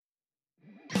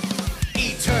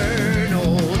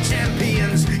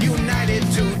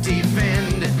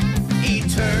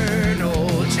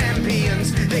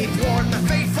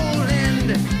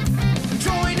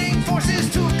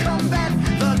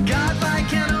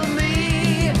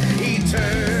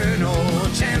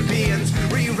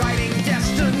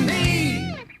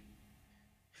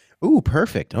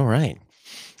perfect. All right.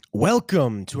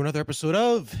 Welcome to another episode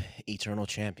of Eternal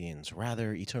Champions,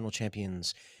 Eternal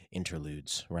Champions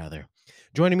Interludes, rather.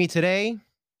 Joining me today,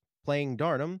 playing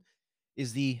Darnum,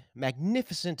 is the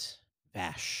magnificent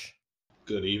Vash.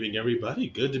 Good evening, everybody.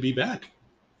 Good to be back.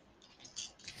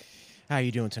 How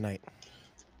you doing tonight?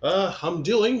 I'm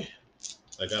doing.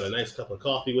 I got a nice cup of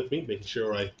coffee with me, making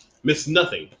sure I miss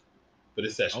nothing for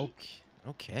this session.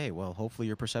 Okay. Well, hopefully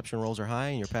your perception rolls are high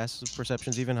and your passive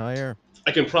perception's even higher.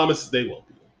 I can promise they won't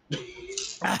be.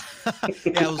 Yeah,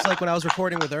 it was like when I was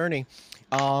recording with Ernie.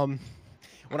 Um,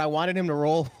 when I wanted him to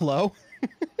roll low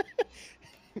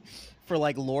for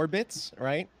like lore bits,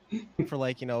 right? For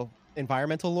like,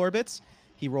 environmental lore bits,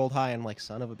 he rolled high. And I'm like,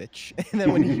 son of a bitch. And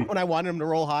then when I wanted him to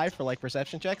roll high for like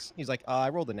perception checks, he's like, I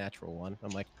rolled a natural one. I'm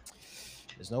like,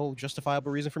 there's no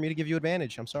justifiable reason for me to give you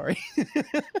advantage. I'm sorry.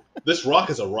 This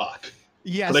rock is a rock.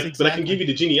 Yes, But I can exactly. give you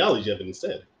the genealogy of it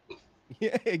instead.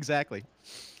 Yeah, exactly.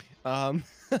 Um,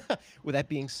 with that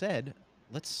being said,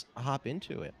 let's hop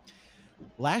into it.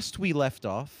 Last we left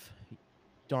off,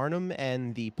 Darnum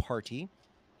and the party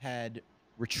had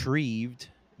retrieved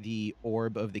the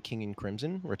orb of the King in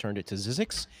Crimson, returned it to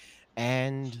Zizix,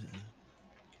 and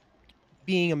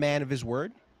being a man of his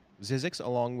word, Zizix,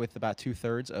 along with about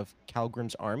 2/3 of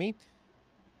Calgrim's army,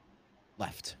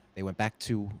 left. They went back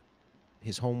to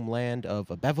his homeland of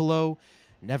Abevalo,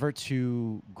 never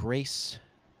to grace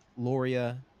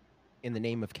Loria in the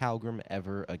name of Calgrim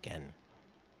ever again.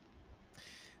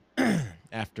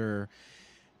 After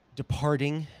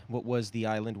departing what was the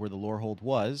island where the Lorehold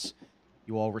was,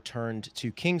 you all returned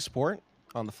to Kingsport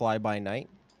on the fly-by-night,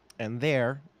 and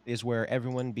there is where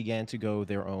everyone began to go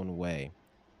their own way.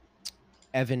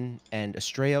 Evan and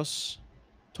Astraeus,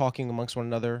 talking amongst one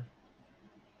another,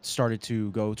 started to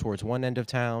go towards one end of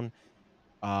town.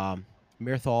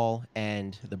 Mirthal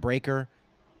and the Breaker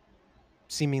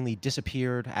seemingly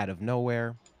disappeared out of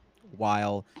nowhere,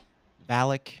 while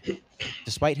Valak,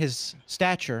 despite his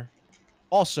stature,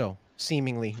 also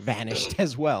seemingly vanished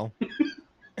as well.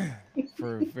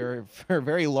 For a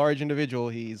very large individual,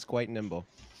 he's quite nimble.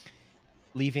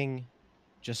 Leaving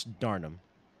just Darnum.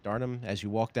 Darnum, as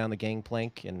you walk down the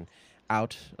gangplank and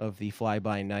out of the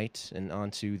fly-by-night and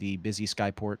onto the busy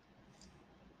skyport,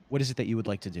 what is it that you would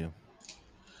like to do?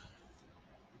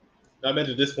 I meant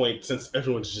at this point, since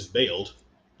everyone's just bailed,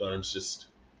 Darn's just.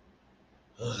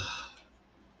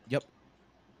 Yep.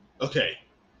 Okay.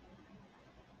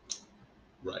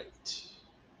 Right.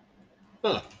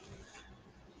 Huh.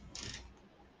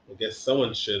 I guess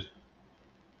someone should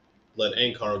let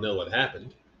Ankar know what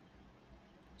happened.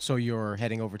 So you're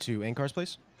heading over to Ankar's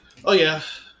place? Oh, yeah.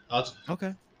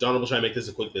 Okay. Darn will try and make this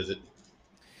a quick visit.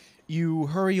 You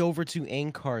hurry over to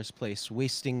Ankar's place,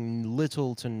 wasting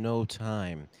little to no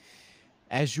time.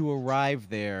 As you arrive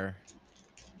there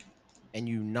and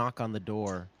you knock on the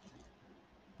door,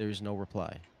 there's no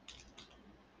reply.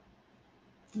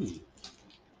 Hmm.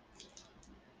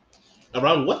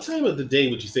 Around what time of the day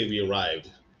would you say we arrived?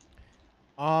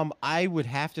 I would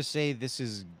have to say this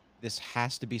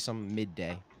has to be some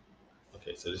midday.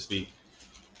 Okay, so this be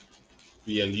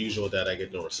unusual that I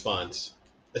get no response.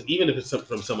 Even if it's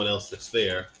from someone else that's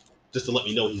there, just to let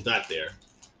me know he's not there.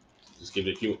 Just give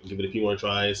it a few more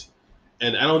tries.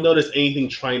 And I don't notice anything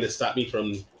trying to stop me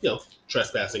from,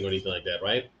 trespassing or anything like that,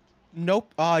 right?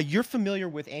 Nope. You're familiar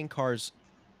with Ankar's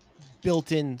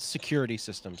built-in security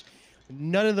systems.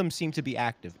 None of them seem to be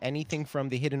active. Anything from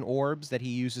the hidden orbs that he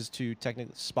uses to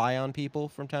technically spy on people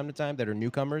from time to time that are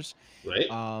newcomers, Right?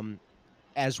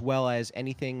 as well as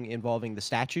anything involving the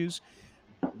statues,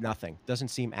 nothing. Doesn't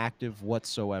seem active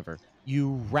whatsoever.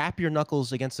 You rap your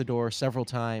knuckles against the door several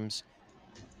times,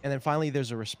 and then finally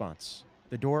there's a response.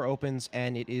 The door opens,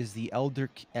 and it is the wow,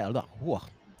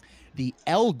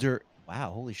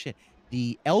 holy shit.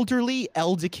 The elderly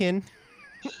Eldikin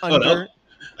Oh no, under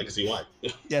I can see why.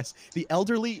 yes, the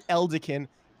elderly Eldikin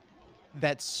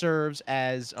that serves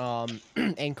as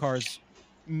Ankar's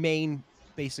main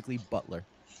basically butler.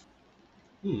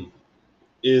 Hmm.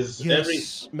 Is every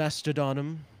Yes, Master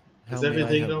Donham, is how may I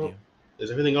everything help all you?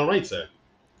 is everything all right, sir?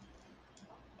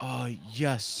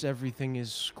 Yes, everything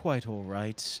is quite all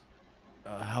right.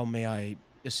 How may I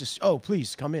assist? Oh,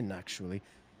 please come in, actually.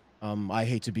 I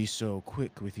hate to be so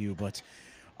quick with you, but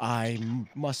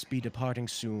must be departing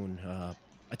soon.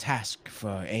 A task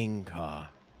for Ankar.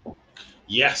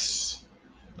 Yes.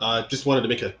 Just wanted to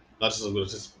make a. I'm gonna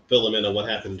just fill him in on what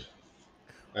happened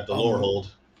at the lower Um,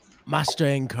 hold. Master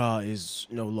Ankar is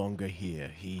no longer here.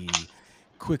 He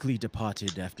quickly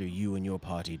departed after you and your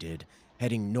party did,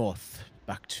 heading north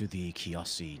back to the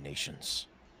Kiasi nations.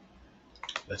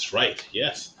 That's right.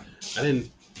 Yes. I didn't.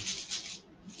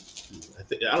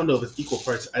 I don't know if it's equal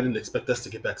parts. I didn't expect us to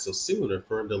get back so soon, or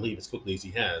for him to leave as quickly as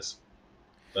he has.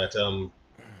 But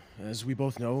As we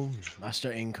both know,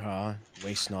 Master Inkar,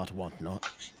 waste not, want not.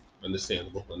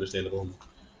 understandable, understandable.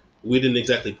 We didn't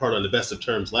exactly part on the best of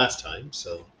terms last time,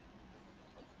 so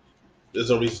there's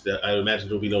no reason. That I imagine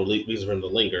there'll be no reason for him to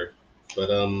linger. But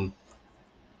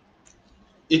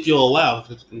if you'll allow,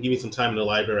 and give me some time in the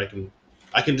library,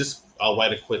 I'll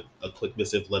write a quick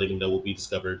missive letting him know what we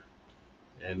discovered,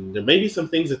 and there may be some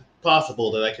things that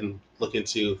possible that I can look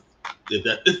into if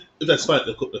that's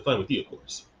fine with you, of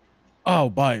course. Oh,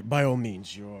 by all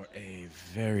means, you're a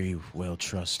very well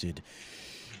trusted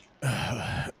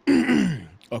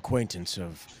acquaintance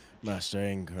of Master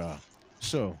Inkar.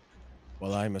 So,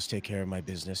 while I must take care of my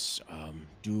business,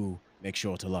 do make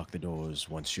sure to lock the doors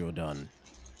once you're done.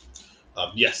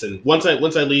 Yes, and once I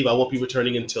leave, I won't be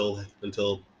returning until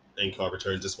Ankar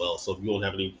returns as well. So you won't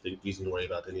have any reason to worry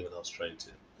about anyone else trying to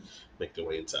make their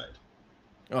way inside.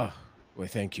 Oh, well,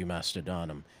 thank you, Master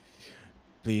Darnum.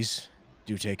 Please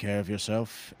do take care of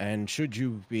yourself, and should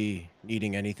you be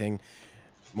needing anything,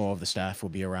 more of the staff will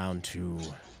be around to,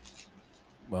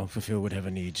 well, fulfill whatever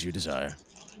needs you desire.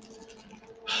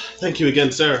 Thank you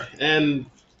again, sir, and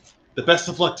the best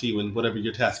of luck to you in whatever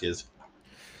your task is.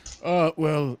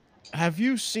 Well, have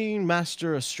you seen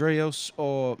Master Astraios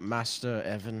or Master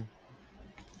Evan?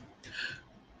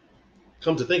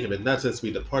 Come to think of it, not since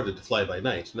we departed to fly by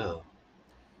night. No.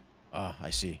 Ah, I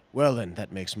see. Well, then,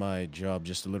 that makes my job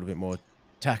just a little bit more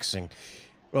taxing.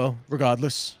 Well,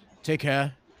 regardless, take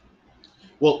care.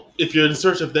 Well, if you're in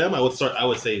search of them, I would start. I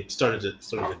would say start at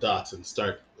the docks and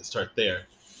start there.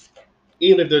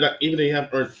 Even if they're not, even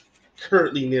if they aren't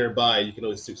currently nearby, you can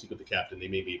always speak with the captain. They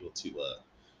may be able to.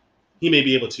 He may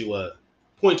be able to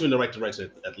point you in the right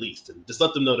direction at least, and just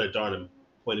let them know that Darnum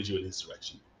pointed you in his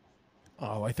direction.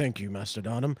 Oh, I thank you, Master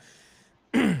Donham.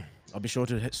 I'll be sure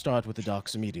to start with the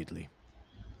docks immediately.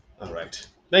 All right.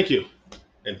 Thank you,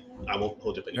 and I won't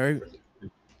hold up any Very, further.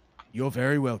 you're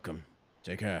very welcome.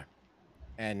 Take care.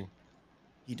 And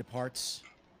he departs,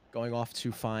 going off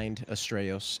to find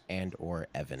Astraios and or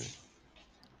Evan.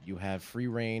 You have free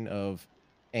reign of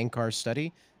Ankar's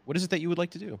study. What is it that you would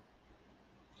like to do?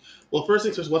 Well, first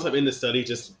things first. Once I'm in the study,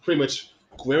 just pretty much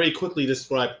very quickly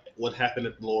describe what happened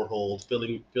at the lower hold,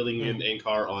 filling in Mhm.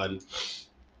 Ankar on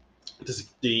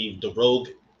the rogue.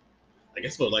 I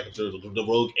guess more like the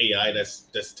rogue AI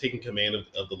that's taking command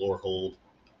of the lower hold,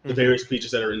 the Mhm. various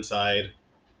creatures that are inside.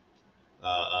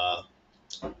 Uh,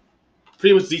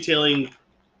 Pretty much detailing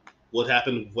what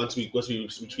happened once we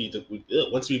retrieve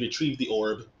the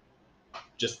orb,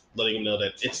 just letting him know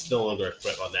that it's no longer a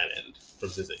threat on that end from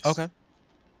physics. Okay.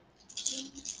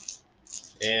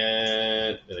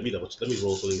 And let me roll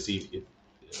something to see if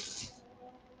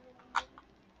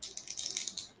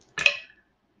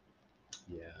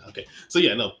yeah, okay. So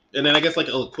yeah, no. And then I guess like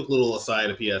a quick little aside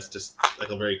if he has just like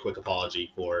a very quick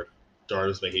apology for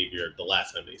Dar's behavior the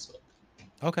last time they spoke.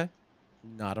 Okay.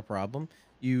 Not a problem.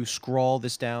 You scrawl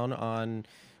this down on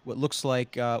what looks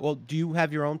like well, do you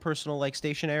have your own personal like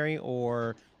stationery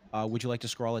or would you like to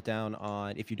scroll it down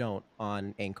on if you don't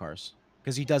on Ankar's?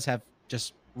 Because he does have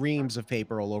just reams of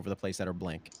paper all over the place that are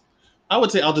blank. I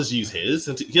would say I'll just use his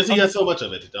since he Okay. has so much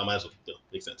of it. I might as well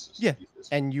make sense. Just Yeah. use this.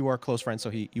 And you are close friends, so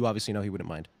you obviously know he wouldn't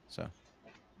mind. So.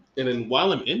 And then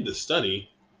while I'm in the study,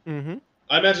 Mhm.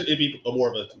 I imagine it'd be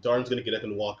more of a Darn's going to get up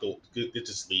and walk,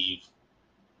 just leave.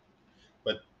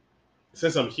 But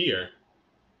since I'm here,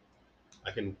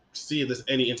 I can see if there's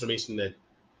any information that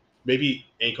maybe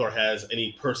Ankar has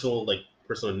any personal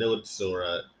notes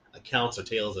or accounts or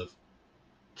tales of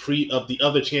the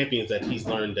other champions that he's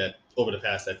learned that over the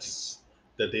past that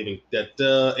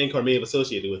Ankar may have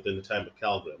associated with in the time of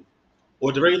Calgrim, or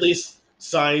at the very least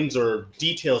signs or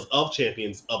details of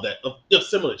champions of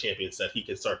similar champions that he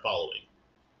can start following.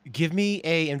 Give me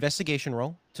a investigation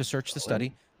roll to search the All right.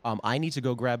 study. I need to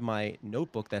go grab my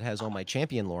notebook that has all my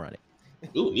champion lore on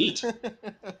Ooh, neat. it.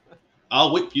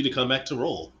 I'll wait for you to come back to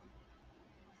roll.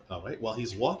 All right. While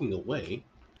he's walking away,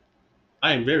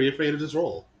 I am very afraid of this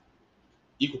roll.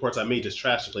 Equal parts, I may just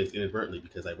trash the place inadvertently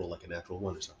because I roll like a natural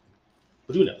one or something.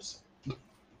 But who knows?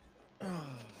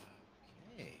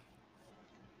 Okay.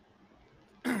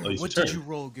 Oh, he's What did returned. you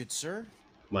roll, good sir?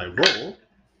 My roll.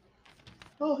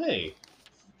 Oh, hey,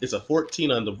 it's a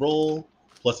 14 on the roll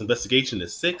plus investigation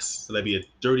is 6, so that'd be a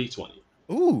dirty 20.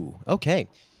 Ooh, okay.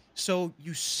 So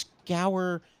you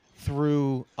scour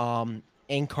through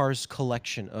Ankar's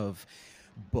collection of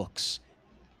books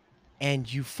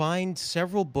and you find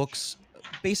several books,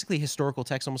 basically historical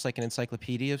texts, almost like an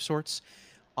encyclopedia of sorts,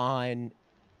 on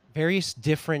various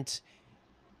different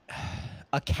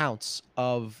accounts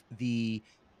of the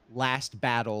last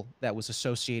battle that was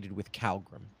associated with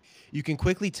Calgrim. You can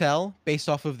quickly tell based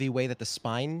off of the way that the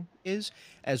spine is,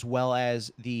 as well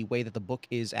as the way that the book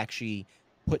is actually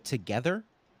put together,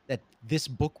 that this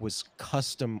book was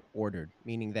custom ordered,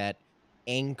 meaning that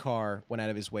Ankar went out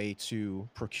of his way to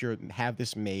have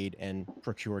this made and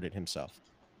procured it himself.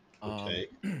 Um, Okay.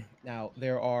 now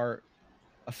there are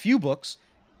a few books.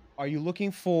 Are you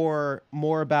looking for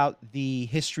more about the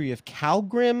history of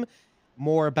Calgrim,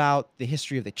 more about the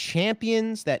history of the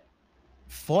champions that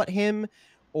fought him,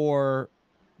 or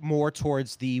more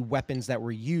towards the weapons that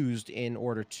were used in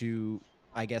order to,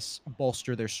 I guess,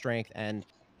 bolster their strength and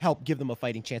help give them a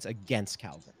fighting chance against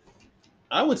Calgrim?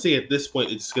 I would say at this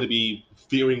point it's going to be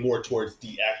veering more towards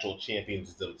the actual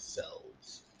champions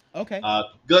themselves. Okay. And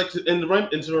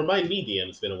to remind me, DM,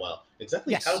 it's been a while.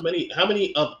 Exactly Yes. how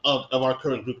many of our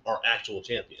current group are actual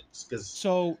champions? Because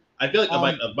So, I feel like um,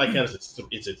 of my count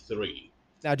it's at three.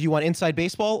 now do you want inside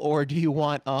baseball or do you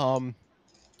want uh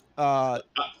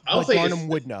I'll what say Darnum it's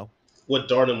would know? what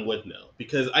Darnum would know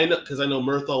because I know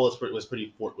Murthal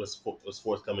was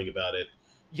forthcoming about it,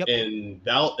 Yep. and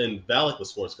Valak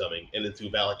was forthcoming, and then through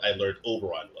Valak I learned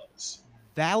Oberon was.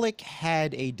 Valak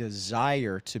had a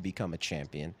desire to become a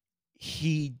champion.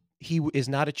 Is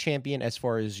not a champion as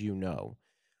far as you know.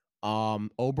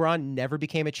 Oberon never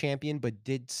became a champion, but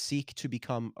did seek to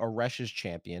become Aresh's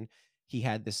champion. He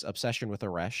had this obsession with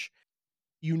Aresh.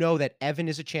 You know that Evan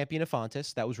is a champion of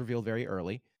Fontis. That was revealed very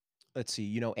early. Let's see.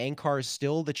 You know, Ankar is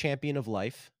still the champion of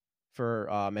life for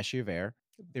Meshiaver.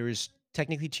 There is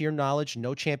technically, to your knowledge,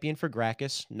 no champion for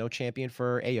Gracchus, no champion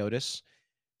for Aotus.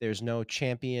 There's no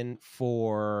champion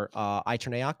for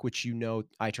Iternaeok, which you know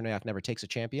Iternaeok never takes a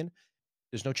champion.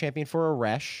 There's no champion for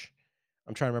Aresh.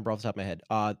 I'm trying to remember off the top of my head.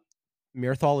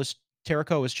 Mirthal is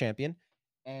Terraco is champion,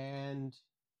 and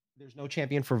there's no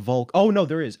champion for Volk. Oh no,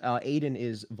 there is. Aiden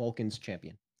is Vulcan's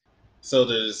champion. So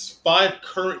there's five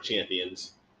current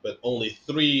champions, but only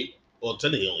three. Well,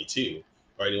 technically only two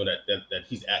are anyone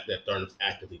that Darnum's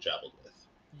actively traveled with,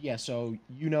 Yeah, so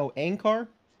you know Ankar,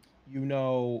 you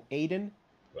know Aiden,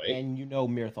 right? and you know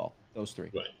Mirthal. Those three.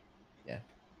 Right. Yeah,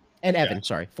 and Evan. Gotcha.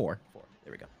 Sorry, four. Four.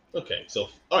 There we go. Okay. So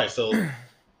all right. All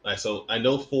right. So I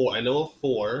know four. I know of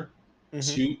four. Hmm.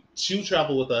 Two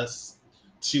travel with us.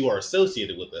 Two are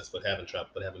associated with us, but haven't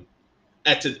traveled. But haven't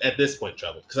at this point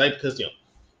traveled because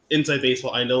inside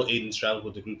baseball. I know Aiden's traveled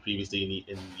with the group previously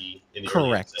in the early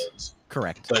Correct. episodes,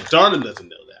 Correct. but Darnum doesn't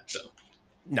know that. So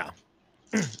No,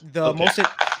 the okay.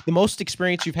 most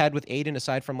experience you've had with Aiden,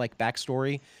 aside from like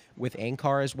backstory with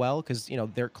Ankar as well, because you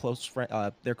know they're close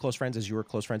friends as you were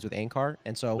close friends with Ankar,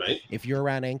 and so Right. if you're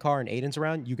around Ankar and Aiden's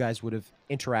around, you guys would have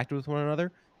interacted with one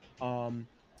another. Um,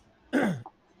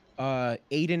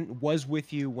 Aiden was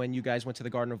with you when you guys went to the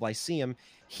Garden of Lyceum.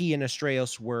 He and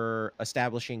Astraeus were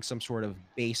establishing some sort of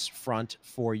base front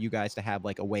for you guys to have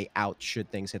like a way out should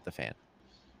things hit the fan.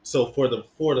 So for the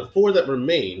four that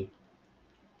remain,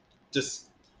 just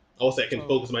I will say I can So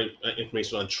focus my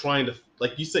information on trying to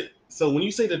like you say. So when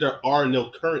you say that there are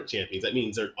no current champions, that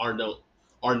means there are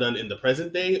none in the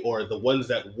present day, or the ones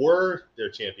that were their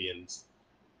champions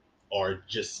are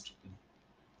just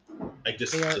like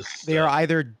they are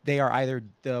either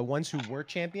the ones who were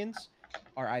champions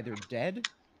are either dead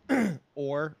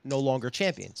or no longer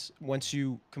champions. Once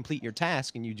you complete your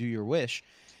task and you do your wish,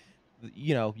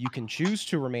 you know, you can choose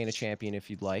to remain a champion if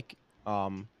you'd like,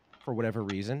 for whatever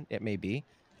reason it may be,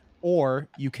 or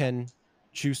you can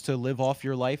choose to live off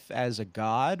your life as a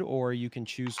god, or you can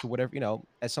choose to whatever, you know,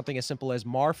 as something as simple as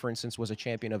Mar, for instance, was a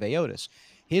champion of Aotus.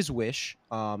 His wish,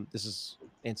 this is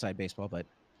inside baseball, but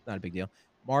not a big deal.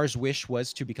 Mar's wish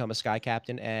was to become a sky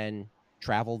captain and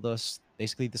travel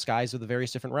basically the skies of the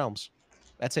various different realms.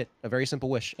 That's it. A very simple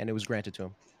wish, and it was granted to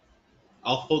him.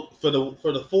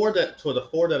 for the four that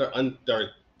that are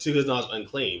to his knowledge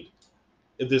unclaimed.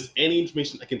 If there's any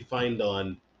information I can find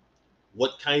on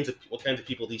what kinds of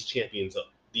people these champions of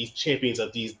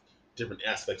these different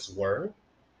aspects were,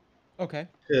 Okay.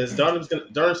 because Darnum's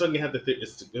gonna have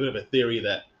it's a bit of a theory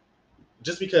that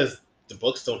just because the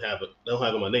books don't have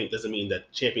them on name doesn't mean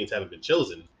that champions haven't been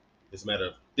chosen. It's a matter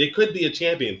of there could be a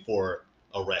champion for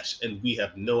a Resh, and we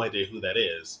have no idea who that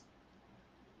is.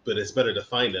 But it's better to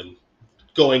find them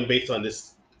going based on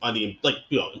this on the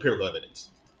empirical evidence.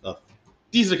 Uh,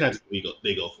 these are the kinds of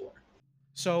they go for.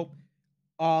 So,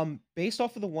 based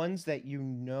off of the ones that you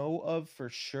know of for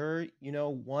sure, you know,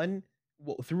 one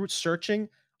well, through searching,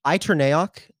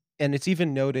 Iternaeok, and it's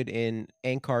even noted in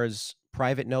Ankar's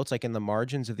private notes, like in the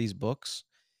margins of these books.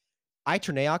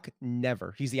 Iternaeok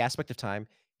never. He's the aspect of time.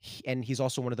 And he's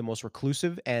also one of the most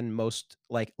reclusive and most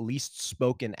like least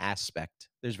spoken aspect.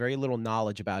 There's very little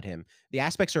knowledge about him. The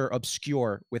aspects are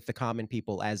obscure with the common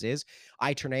people as is.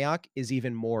 Aeternaeok is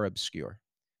even more obscure.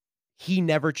 He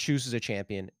never chooses a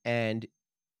champion, and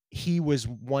he was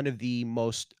one of the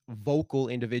most vocal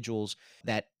individuals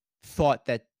that thought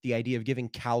that the idea of giving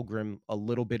Calgrim a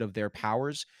little bit of their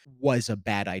powers was a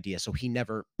bad idea. So he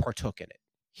never partook in it.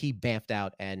 He bamfed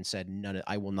out and said, "None of,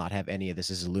 I will not have any of this.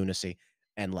 This is lunacy,"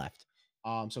 and left.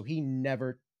 So he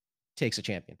never takes a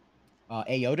champion.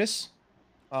 Aotis,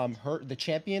 her the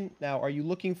champion. Now, are you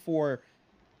looking for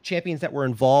champions that were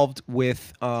involved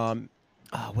with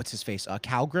what's his face?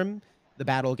 Calgrim, the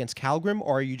battle against Calgrim,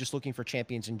 or are you just looking for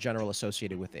champions in general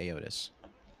associated with Aotis?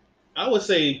 I would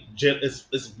say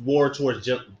it's more towards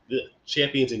the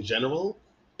champions in general.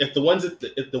 If the ones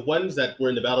that were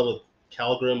in the battle with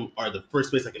Calgrim are the first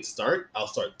place I can start, I'll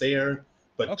start there.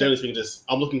 But Okay. generally speaking, just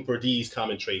I'm looking for these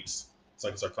common traits so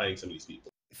I can start fighting some of these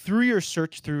people. Through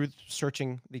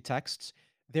searching the texts,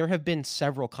 there have been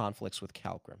several conflicts with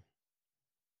Calgrim.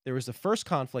 There was the first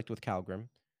conflict with Calgrim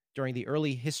during the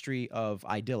early history of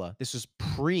Idylla. This is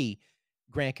pre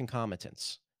Grand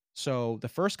Concomitants. So the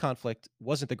first conflict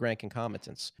wasn't the Grand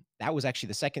Concomitants. That was actually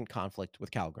the second conflict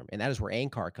with Calgrim, and that is where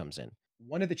Ankar comes in.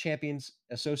 One of the champions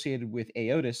associated with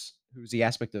Aotis, who's the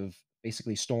aspect of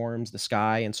basically storms, the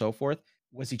sky, and so forth,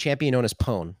 was the champion known as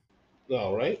Pone.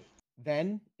 All right.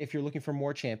 Then, if you're looking for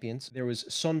more champions, there was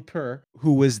Sun Per,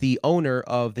 who was the owner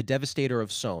of the Devastator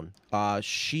of Son.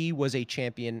 She was a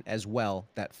champion as well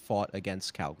that fought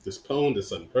against Calgrim. This Pone,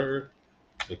 this Sunper.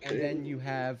 And Okay. then you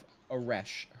have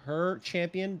Aresh. Her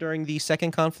champion during the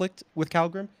second conflict with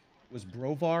Calgrim was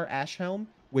Brovar Ashhelm,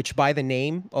 which by the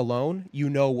name alone, you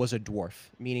know was a dwarf,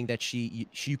 meaning that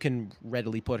you can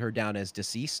readily put her down as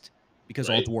deceased because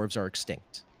all Right. dwarves are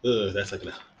extinct. That's like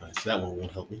so that one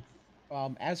won't help me.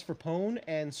 As for Pone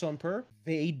and Sonper,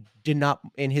 they did not,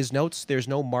 in his notes, there's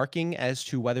no marking as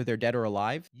to whether they're dead or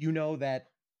alive. You know that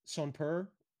Sonper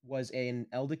was an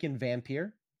Eldican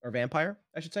vampire,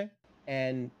 I should say.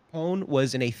 And Pone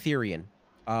was an Aetherian,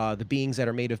 the beings that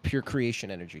are made of pure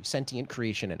creation energy, sentient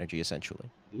creation energy, essentially.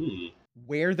 Hmm.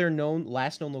 Where their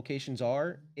last known locations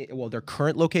are, well, their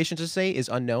current locations to say is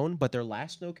unknown, but their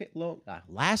last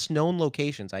known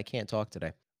locations, I can't talk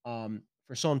today.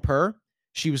 For Sonper,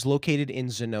 she was located in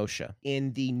Zenosha,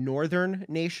 in the northern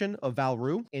nation of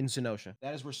Valru, in Zenosha.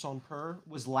 That is where Sonper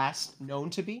was last known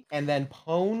to be. And then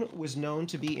Pone was known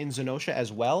to be in Zenosha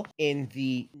as well, in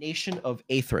the nation of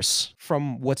Aethris.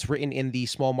 From what's written in the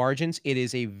small margins, it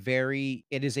is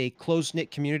a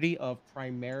close-knit community of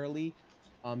primarily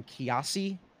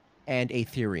Kiasi and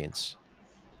Aetherians.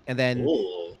 And then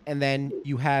Oh,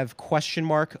 you have question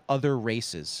mark other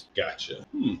races. gotcha.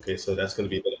 Okay, so that's going to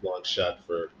be a bit of a long shot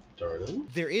for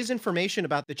Darnum. There is information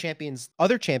about the champions,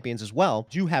 other champions as well.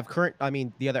 Do have current, I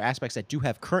mean, the other aspects that do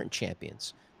have current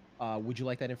champions. Would you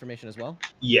like that information as well?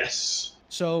 Yes.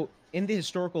 So in the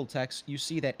historical text, you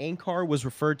see that Ankar was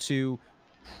referred to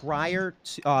prior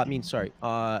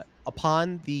to,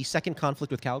 upon the second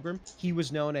conflict with Calgrim. He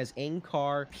was known as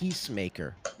Ankar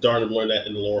Peacemaker. Darnum learned that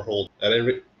in the lore hold.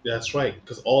 That's right,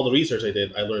 because all the research I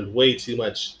did, I learned way too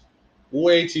much,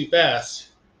 way too fast.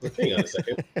 Like, hang on a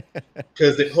second.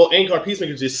 Because the whole Ankar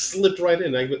Peacemaker just slipped right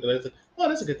in. And I thought, oh,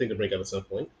 that's a good thing to bring up at some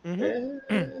point. And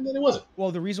then it wasn't.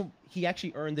 Well, the reason he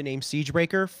actually earned the name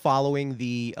Siegebreaker following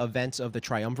the events of the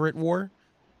Triumvirate War,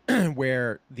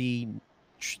 where the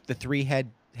three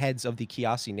heads of the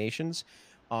Kiasi nations,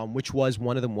 which was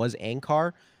one of them was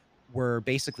Ankar, were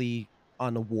basically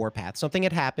on a war path. Something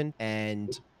had happened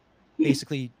and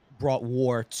basically brought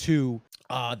war to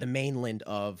the mainland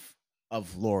of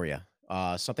Loria.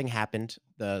 Something happened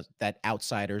that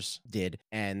outsiders did,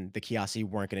 and the Kiasi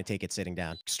weren't going to take it sitting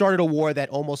down. Started a war that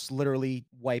almost literally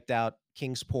wiped out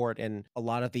Kingsport and a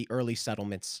lot of the early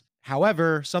settlements.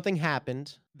 However, something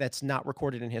happened that's not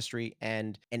recorded in history,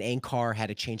 and an Ankar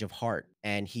had a change of heart,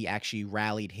 and he actually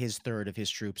rallied his third of his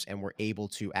troops and were able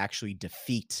to actually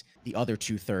defeat the other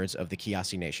 2/3 of the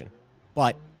Kiasi nation,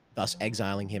 but thus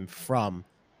exiling him from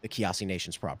the Kiasi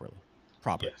nations proper.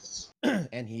 Yes.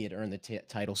 And he had earned the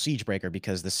title Siegebreaker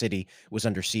because the city was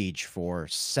under siege for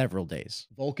several days.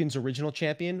 Vulcan's original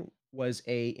champion was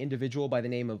a individual by the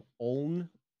name of Oln,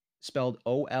 spelled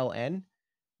Oln,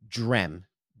 Drem,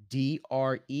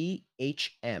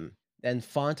 Drehm. Then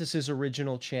Fontus's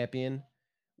original champion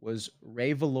was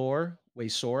Revalor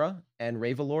Waesora, and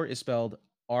Revalor is spelled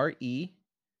Revalor.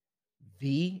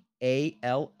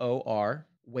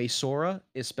 Waesora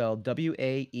is spelled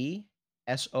Waesora.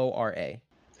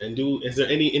 And is there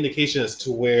any indication as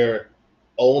to where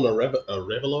Own a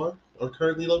Revelar? are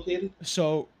currently located?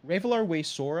 So Revelar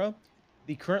Waysora,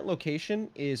 the current location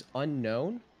is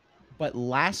unknown, but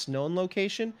last known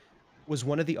location was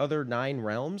one of the other 9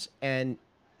 realms, and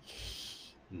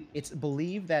Hmm. it's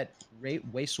believed that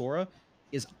Waysora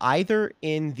is either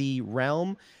in the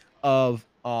realm of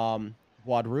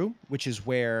Wadru, which is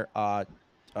where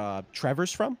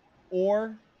Trevor's from,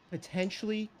 or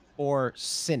potentially or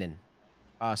Sinan.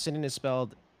 Sinan is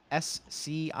spelled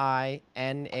Scinan.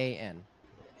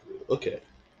 Okay,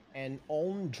 And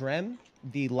Ulm Dren,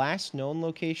 the last known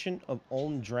location of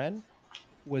Ulm Dren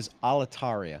was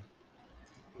Alataria.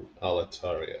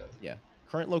 Alataria. Yeah.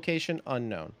 Current location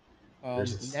unknown.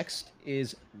 There's this. Next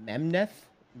is Memneth.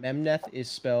 Memneth is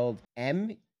spelled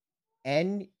Memneth.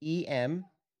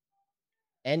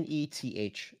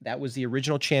 That was the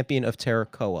original champion of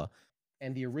Terracoa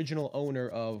and the original owner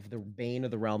of the Bane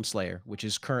of the Realm Slayer, which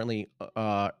is currently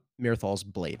Mirthal's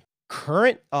blade.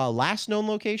 Current last known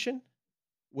location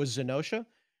was Zenosha.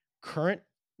 Current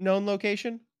known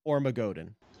location, Ormagoden.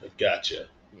 Gotcha.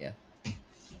 Yeah.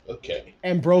 Okay.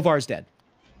 And Brovar's dead.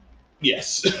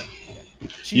 Yes. Yeah. You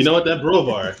She's know what? dead. That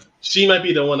Brovar, she might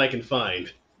be the one I can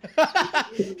find, or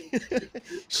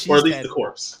She's at least the dead.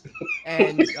 corpse.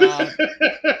 And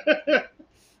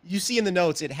you see in the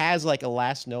notes, it has like a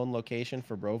last known location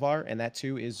for Brovar, and that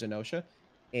too is Zenosha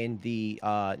in the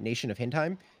nation of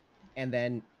Hindheim. And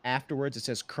then afterwards, it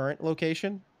says current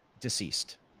location,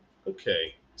 deceased.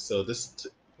 Okay, so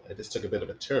I just took a bit of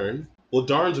a turn. Well,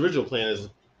 Darn's original plan is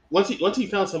once he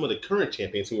found some of the current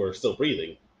champions who are still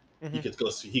breathing, Mhm. he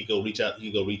could go reach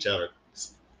out or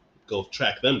go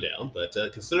track them down. But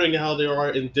considering how they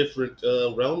are in different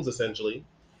realms, essentially,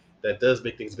 that does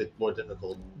make things a bit more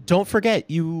difficult. Don't forget,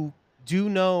 you do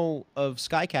know of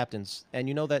sky captains, and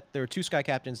you know that there are 2 sky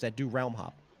captains that do realm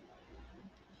hop.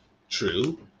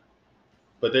 True,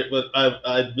 but there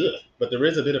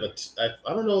is a bit of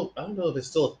I don't know if it's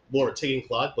still more a ticking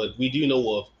clock, but we do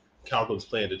know of Calvin's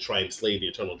plan to try and slay the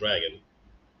Eternal Dragon.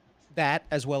 That,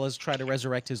 as well as try to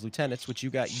resurrect his lieutenants, which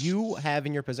you have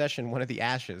in your possession one of the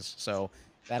ashes, so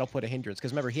that'll put a hindrance.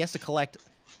 Because remember, he has to collect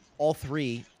all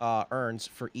 3 urns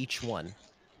for each one. So,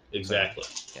 Exactly.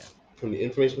 yeah. From the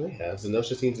information I have,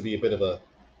 Zenosha seems to be a bit of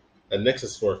a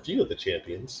nexus for a few of the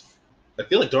champions. I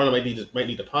feel like Darnum might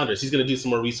need to ponder this. He's going to do some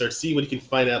more research, see what he can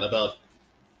find out about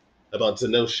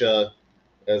Zenosha,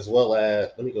 as well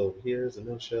as let me go over here,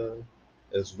 Zenosha,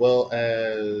 as well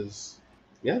as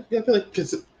I feel like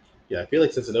I feel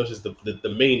like since Zenosha is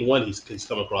the main one he's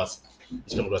come across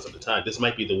at the time. This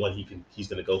might be the one he's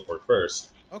going to go for first.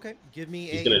 Okay, He's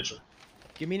going to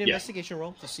give me an yeah. investigation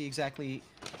roll to see exactly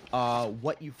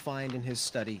what you find in his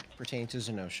study pertaining to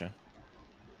Zenosha.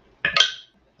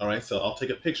 All right, so I'll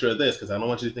take a picture of this because I don't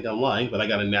want you to think I'm lying, but I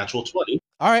got a natural 20.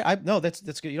 All right, I no, that's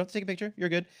good. You don't have to take a picture. You're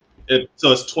good.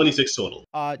 So it's 26 total.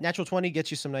 Natural 20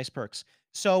 gets you some nice perks.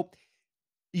 So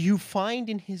you find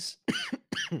in his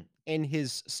in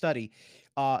his study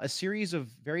a series of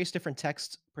various different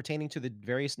texts pertaining to the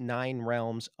various 9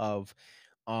 realms of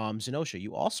Zenosha.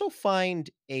 You also find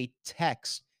a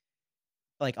text,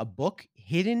 like a book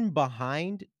hidden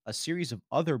behind a series of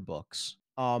other books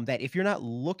that if you're not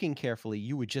looking carefully,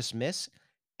 you would just miss.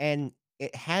 And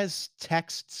it has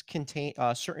texts contain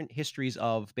certain histories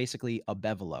of basically a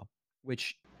Bevelo,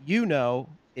 which you know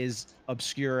is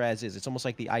obscure as is. It's almost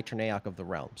like the Aeternaeoc of the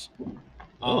realms.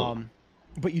 Oh, Um,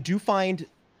 but you do find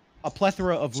a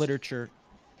plethora of literature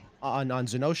on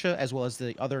Zenosha as well as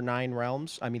the other 9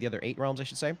 realms. I mean, the other 8 realms, I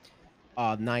should say,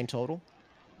 9 total,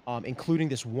 including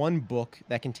this one book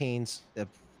that contains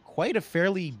quite a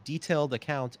fairly detailed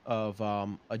account of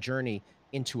a journey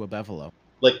into a Bevelo.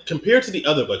 like compared to the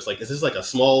other books, like is this like a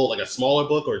smaller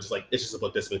book, or just like it's just a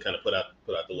book that's been kind of put out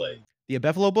the way? The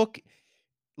Abevelo book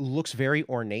looks very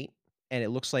ornate, and it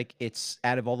looks like it's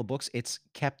out of all the books, it's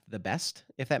kept the best,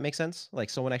 if that makes sense. Like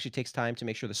someone actually takes time to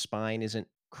make sure the spine isn't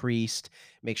creased,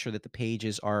 make sure that the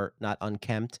pages are not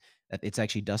unkempt, that it's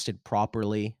actually dusted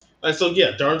properly. And so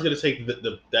yeah, Darn's gonna take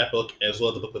that book as well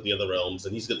as the book with the other realms,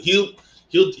 and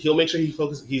he'll make sure he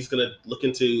focuses. He's gonna look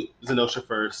into Zenosha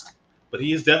first, but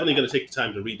he is definitely gonna take the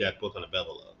time to read that book on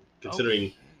Abevalo, considering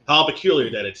Okay. how peculiar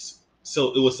that it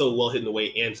was so well hidden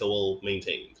away and so well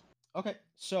maintained. Okay,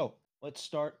 so let's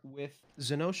start with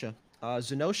Zenosha.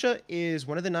 Zenosha is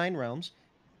one of the 9 realms.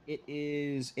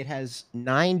 It has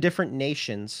 9 different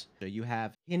nations. So you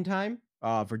have Hindheim,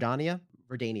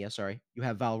 Verdania, sorry. You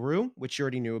have Valru, which you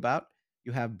already knew about.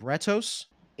 You have Bretos,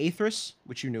 Aethris,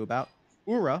 which you knew about.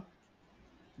 Ura,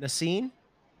 Nasine,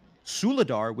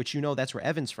 Suladar, which you know that's where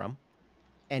Evan's from,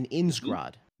 and Mhm.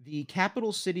 Innsgrad. The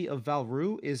capital city of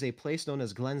Valru is a place known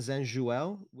as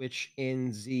Glenzenjuel, which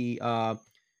in the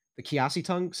The Kiasi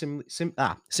tongue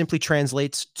simply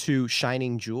translates to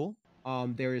shining jewel.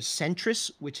 There is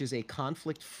Centris, which is a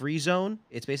conflict-free zone.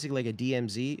 It's basically like a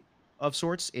DMZ of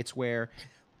sorts. It's where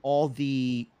all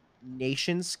the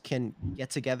nations can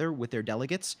get together with their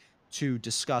delegates to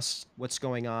discuss what's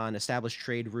going on, establish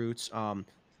trade routes,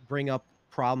 bring up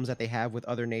problems that they have with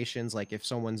other nations, like if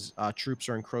someone's troops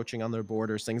are encroaching on their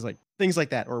borders, things like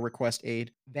that, or request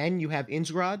aid. Then you have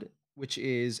Innsgrad, which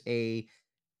is a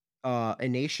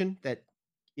nation that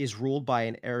is ruled by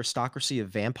an aristocracy of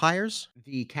vampires.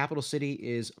 The capital city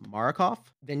is Marakov.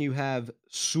 Then you have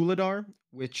Suladar,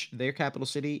 which their capital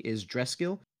city is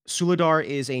Dreskil. Suladar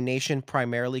is a nation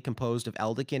primarily composed of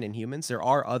Eldican and humans. There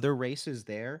are other races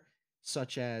there,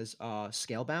 such as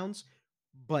Scalebounds,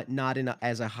 but not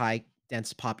as a high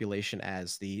dense population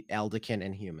as the Eldican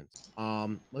and humans.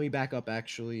 Let me back up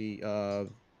actually. Let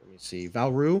me see.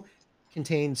 Valru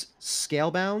contains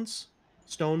Scalebounds,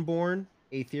 Stoneborn,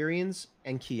 Aetherians,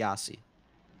 and Kiasi.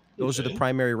 Those are the Okay.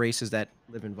 primary races that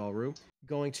live in Valru.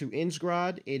 Going to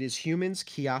Innsgrad, it is humans,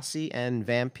 Kiasi, and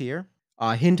Vampire.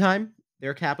 Hindheim,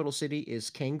 their capital city is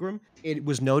Kangrim. It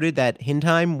was noted that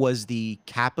Hindheim was the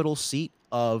capital seat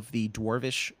of the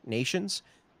dwarvish nations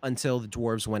until the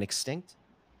dwarves went extinct,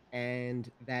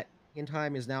 and that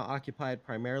Hindheim is now occupied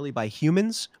primarily by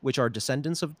humans, which are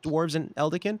descendants of dwarves and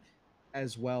Eldican,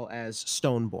 as well as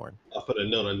Stoneborn. I'll put a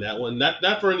note on that one.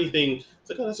 Not for anything. It's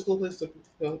like, oh, that's a cool place to,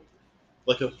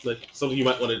 like something I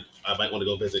might want to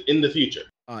go visit in the future.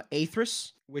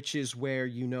 Aethris, which is where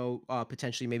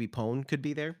potentially maybe Pone could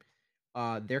be there.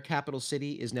 Their capital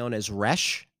city is known as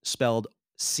Resh, spelled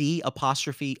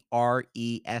C''Resh.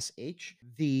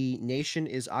 The nation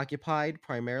is occupied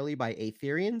primarily by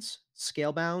Aetherians,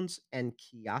 Scalebounds, and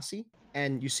Kiasi.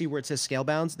 And you see where it says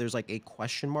Scalebounds, there's like a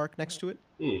question mark next to it.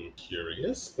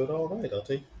 Curious, but all right.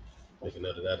 Make a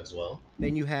note of that as well.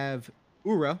 Then you have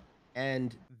Ura,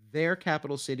 and their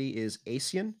capital city is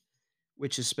Asian,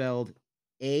 which is spelled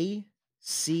Acean.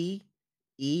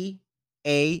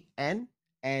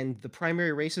 And the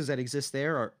primary races that exist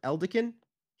there are Eldican,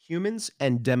 humans,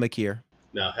 and Demikir.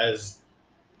 Now, that's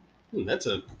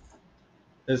a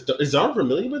is Zara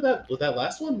familiar with that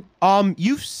last one?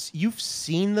 You've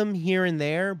seen them here and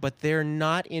there, but they're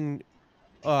not in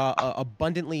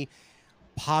abundantly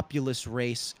populous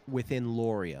race within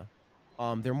Loria.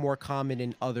 They're more common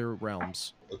in other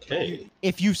realms. Okay,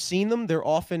 If you've seen them, they're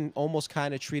often almost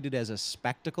kind of treated as a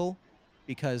spectacle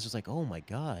because it's like, oh my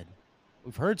god,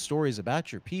 we've heard stories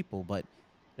about your people, but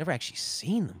never actually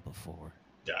seen them before.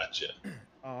 gotcha.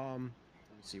 Let me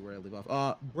see where I leave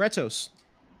off. Bretos,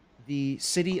 the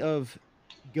city of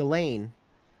Ghislaine,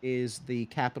 is the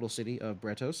capital city of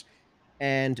Bretos,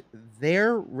 and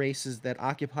their races that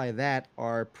occupy that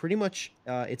are pretty much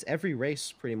it's every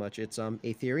race pretty much. It's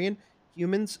Aetherian,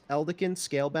 humans, Eldican,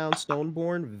 Scalebound,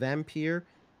 Stoneborn, Vampire,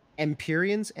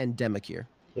 Empyreans, and Demikir.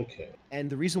 Okay, And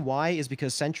the reason why is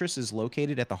because Centris is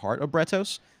located at the heart of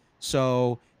Bretos.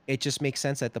 So it just makes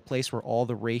sense that the place where all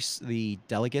the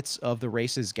delegates of the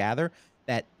races gather,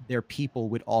 that their people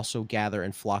would also gather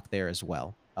and flock there as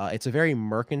well. It's a very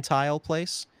mercantile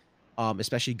place,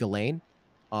 especially Ghislaine.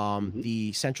 hmm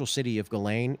The central city of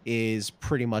Ghislaine is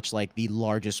pretty much like the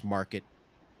largest market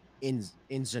in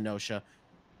Zenosha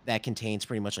that contains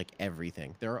pretty much like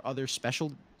everything. There are other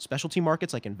specialty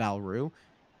markets like in Valru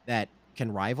that can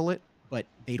rival it, but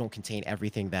they don't contain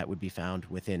everything that would be found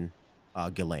within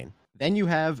Ghislaine. Then you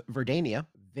have Verdania.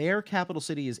 Their capital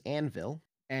city is Anvil,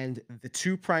 and the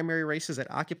two primary races that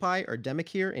occupy are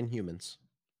Demikir and humans.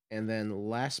 And then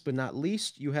last but not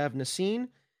least, you have Nasine,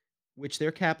 which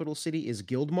their capital city is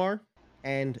Guildmar,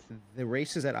 and the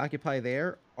races that occupy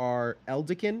there are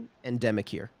Eldican and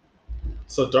Demikir.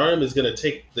 So Darnum is gonna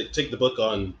take the book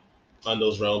on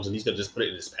those realms, and he's gonna just put it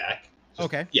in his pack. Just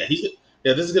Okay. yeah, he's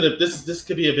yeah. This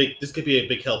could be a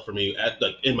big help for me at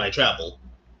like in my travel.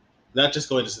 Not just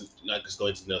going to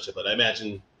Nocha, but I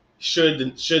imagine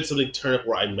should something turn up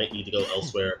where I might need to go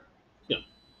elsewhere, you know,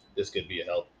 this could be a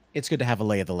help. It's good to have a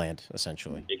lay of the land,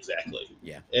 essentially. Exactly.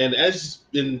 Yeah. And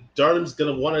Darnum's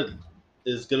gonna want to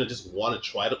is gonna just want to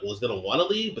try to well, he's gonna want to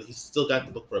leave, but he's still got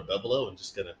the book for a Bebelo and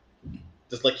just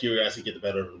let curiosity get the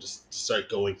better of him. Just start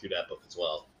going through that book as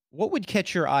well. What would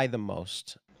catch your eye the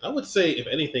most? I would say, if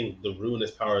anything, the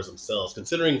ruinous powers themselves,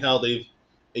 considering how they've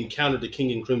encountered the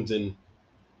King and Crimson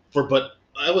but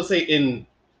I would say in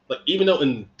like even though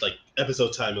in like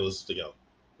episode time it was it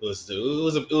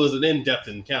was an in depth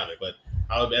encounter, but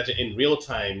I would imagine in real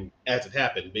time as it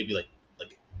happened, maybe like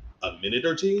a minute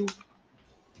or two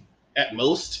at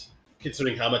most,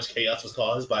 considering how much chaos was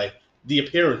caused by the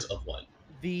appearance of one.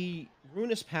 The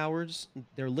Ruinous powers,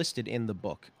 they're listed in the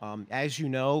book. As you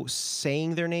know,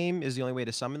 saying their name is the only way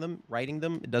to summon them. Writing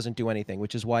them, it doesn't do anything,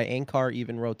 which is why Ankar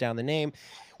even wrote down the name,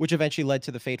 which eventually led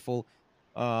to the fateful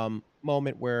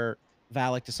moment where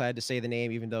Valak decided to say the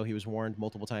name, even though he was warned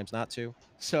multiple times not to.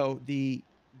 So the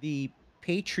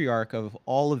patriarch of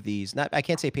all of these, not I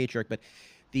can't say patriarch, but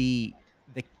the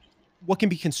what can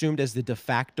be consumed as the de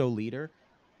facto leader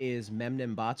is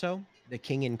Memnembato, the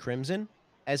King in Crimson,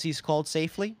 as he's called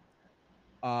safely.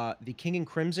 The King in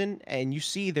Crimson, and you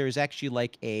see there's actually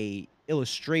like a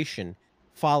illustration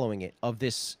following it of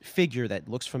this figure that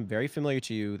looks from very familiar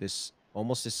to you. This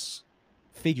almost this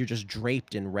figure just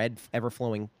draped in red, ever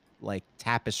flowing like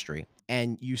tapestry,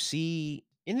 and you see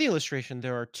in the illustration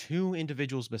there are two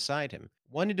individuals beside him.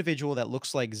 One individual that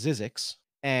looks like Zizix,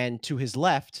 and to his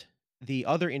left, the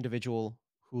other individual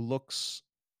who looks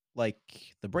like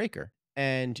the Breaker.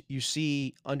 And you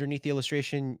see underneath the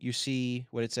illustration, you see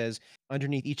what it says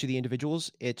underneath each of the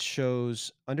individuals. It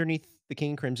shows underneath the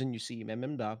King in Crimson, you see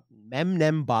Memnembato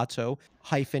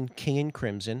hyphen King in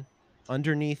Crimson.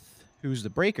 Underneath who's the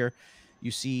Breaker,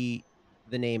 you see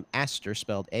the name Aster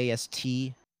spelled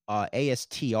ASTR.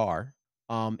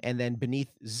 And then beneath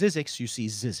Zizix, you see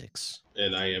Zizix.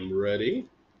 And I am ready.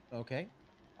 Okay.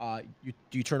 Do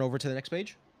you turn over to the next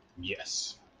page?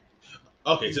 Yes.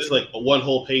 Okay, You so it's turn. like one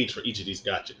whole page for each of these.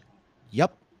 Gotcha.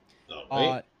 Yep. All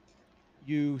right. Uh,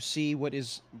 you see what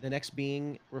is the next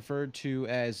being referred to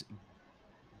as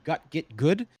Gut Get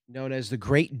Good, known as the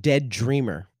Great Dead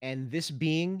Dreamer. And this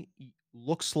being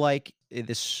looks like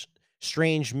this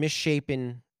strange,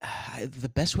 misshapen. The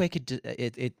best way I could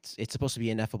it's supposed to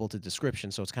be ineffable to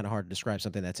description, so it's kind of hard to describe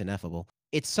something that's ineffable.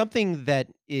 It's something that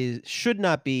is should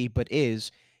not be, but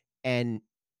is, and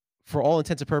for all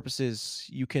intents and purposes,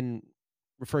 you can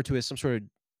refer to it as some sort of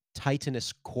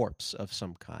titanous corpse of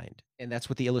some kind. And that's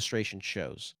what the illustration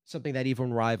shows. Something that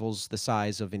even rivals the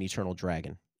size of an eternal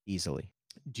dragon easily.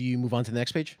 Do you move on to the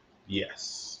next page?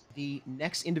 Yes. The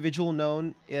next individual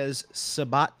known as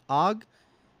Sabat Og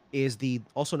is the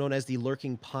also known as the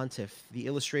lurking pontiff. The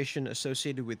illustration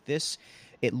associated with this,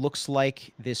 it looks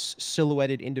like this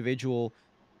silhouetted individual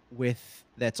with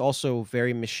that's also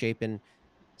very misshapen,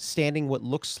 standing what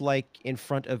looks like in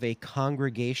front of a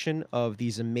congregation of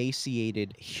these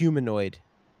emaciated humanoid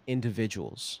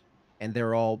individuals. And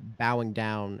they're all bowing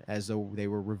down as though they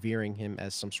were revering him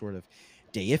as some sort of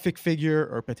deific figure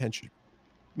or potentially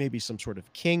maybe some sort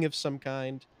of king of some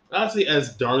kind. Honestly,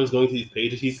 as Darnum's going through these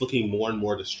pages, he's looking more and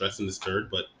more distressed in this turn.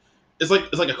 But it's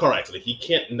like a car accident. He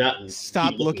can't not keep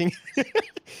Stop looking. looking.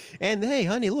 And hey,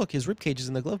 honey, look, his rib cage is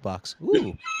in the glove box.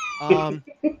 Ooh. Um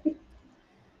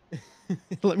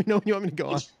Let me know when you want me to go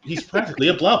on. He's practically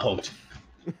a Blaupunkt.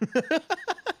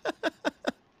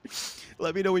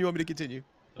 Let me know when you want me to continue.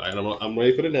 All right, I'm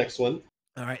ready for the next one.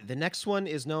 All right, the next one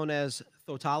is known as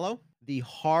Thotalo, the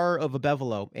Har of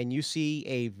Abevalo, and you see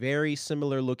a very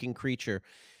similar looking creature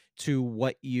to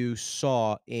what you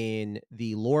saw in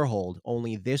the Lorehold,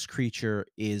 only this creature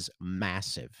is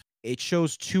massive. It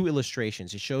shows two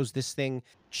illustrations. It shows this thing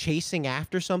chasing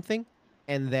after something,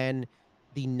 and then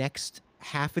the next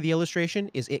half of the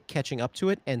illustration is it catching up to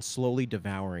it and slowly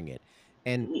devouring it.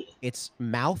 And Ooh. its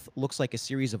mouth looks like a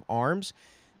series of arms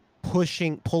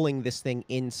pulling this thing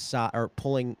inside or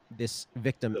pulling this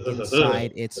victim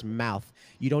inside its mouth.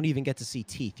 You don't even get to see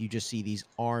teeth. You just see these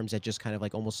arms that just kind of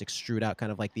like almost extrude out,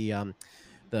 kind of like the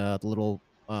little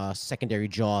secondary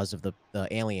jaws of the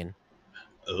alien,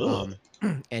 Ugh.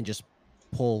 um, and just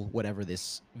pull whatever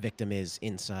this victim is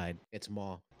inside its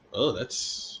maw. Oh,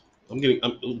 that's. I'm getting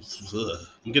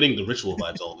the ritual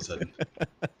vibes all of a sudden.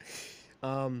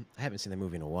 I haven't seen that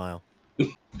movie in a while.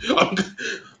 I'm,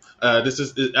 this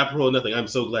is apropos of nothing. I'm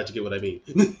so glad you get what I mean.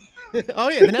 Oh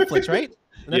yeah, the Netflix, right?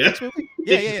 The Yeah, Netflix movie?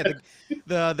 Yeah, yeah,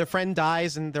 yeah. The friend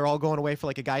dies and they're all going away for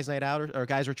like a guy's night out or a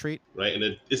guy's retreat. right.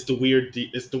 And it's the weird,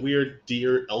 it's the weird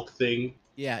deer elk thing.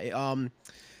 Yeah,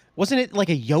 wasn't it like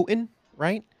a Jotun,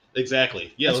 right?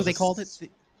 Exactly. Yeah, it That's what was they called it.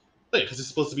 because it's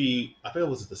supposed to be. I forget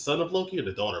was it the son of Loki or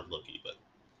the daughter of Loki, but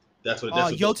that's what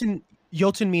those.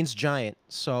 Jotun means giant,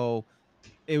 so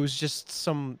it was just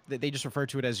they just referred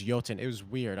to it as Jotun. It was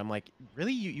weird. I'm like,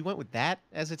 really? You went with that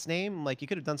as its name? Like you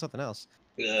could have done something else.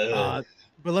 Uh,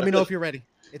 But let me know if you're ready.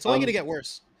 It's only gonna get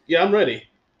worse. yeah, I'm ready.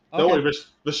 Don't Okay. worry,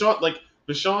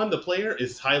 Vishon the player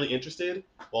is highly interested,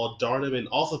 while Darnum and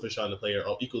also Vishon the player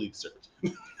are equally disturbed.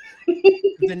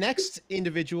 The next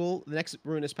individual, the next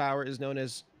ruinous power is known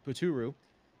as Puturu.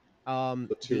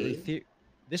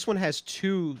 This one has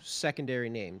two secondary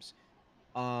names.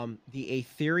 The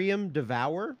Aetherium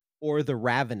Devourer or the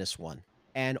Ravenous One.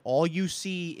 and all you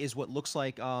see is what looks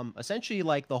like essentially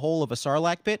like the hole of a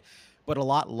sarlacc pit, but a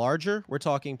lot larger. We're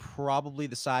talking probably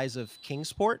the size of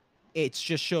Kingsport. It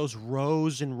just shows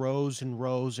rows and rows and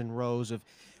rows and rows of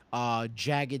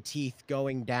jagged teeth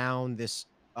going down this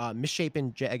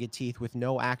misshapen jagged teeth with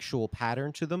no actual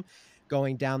pattern to them,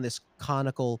 going down this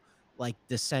conical like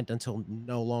descent until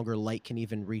no longer light can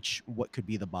even reach what could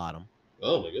be the bottom.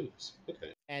 Oh my goodness.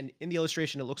 Okay. And in the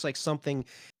illustration, it looks like something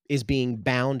is being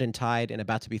bound and tied and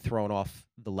about to be thrown off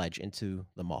the ledge into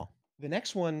the maw. The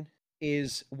next one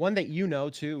is one that you know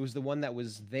too. It was the one that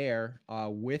was there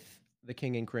with the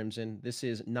King in Crimson. This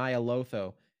is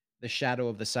Nyalotho, the Shadow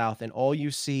of the South, and all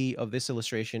you see of this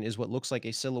illustration is what looks like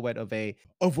a silhouette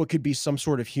of what could be some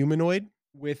sort of humanoid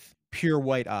with pure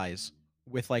white eyes,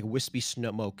 with like wispy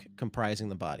smoke comprising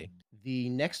the body. The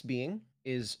next being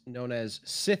is known as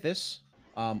Sithis.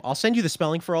 I'll send you the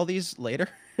spelling for all these later.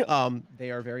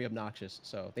 They are very obnoxious,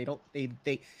 so they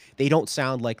don't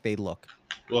sound like they look.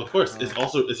 Well, of course, Um,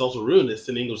 it's also ruinous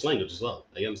in English language as well.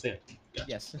 I understand. Gotcha.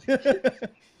 yes.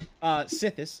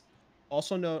 Sithis,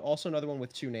 also another one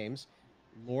with two names,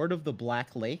 Lord of the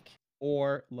Black Lake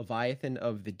or Leviathan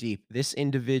of the Deep.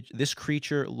 This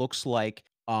creature looks like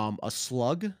a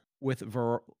slug with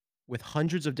with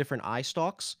hundreds of different eye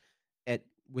stalks at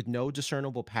with no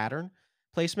discernible pattern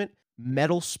placement,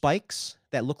 metal spikes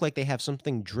that look like they have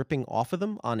something dripping off of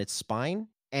them on its spine,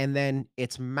 and then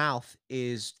its mouth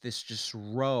is this just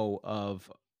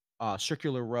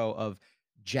circular row of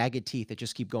jagged teeth that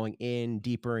just keep going in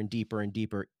deeper and deeper and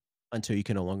deeper until you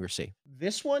can no longer see.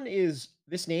 This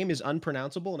name is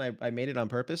unpronounceable, and I made it on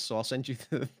purpose, so I'll send you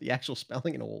the actual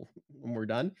spelling and when we're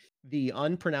done. The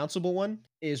unpronounceable one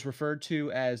is referred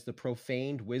to as the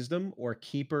profaned wisdom or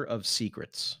keeper of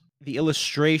secrets. The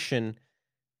illustration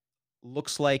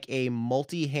looks like a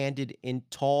multi-handed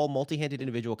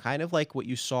individual, kind of like what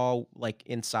you saw like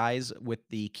in size with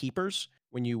the keepers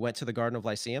when you went to the Garden of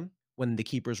Lyceum, when the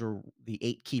keepers were the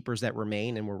 8 keepers that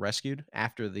remain and were rescued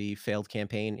after the failed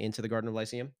campaign into the Garden of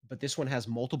Lyceum. But this one has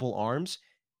multiple arms,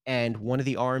 and one of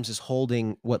the arms is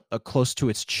holding what close to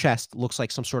its chest looks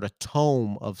like some sort of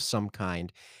tome of some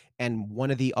kind. And one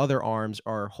of the other arms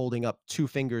are holding up 2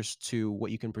 fingers to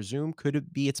what you can presume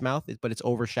could be its mouth, but it's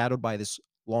overshadowed by this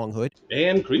long hood,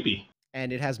 And creepy.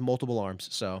 and it has multiple arms.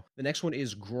 So the next one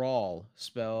is Grawl.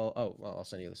 Oh, well, I'll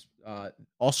send you this.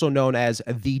 Also known as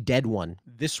the Dead One.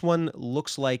 This one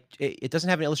looks like it doesn't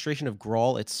have an illustration of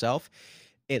Grawl itself.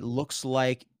 It looks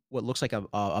like what looks like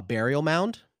a burial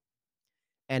mound,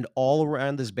 and all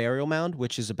around this burial mound,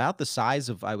 which is about the size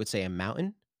of, I would say, a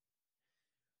mountain,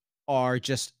 are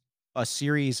just a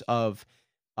series of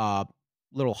uh,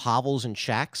 little hovels and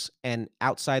shacks, and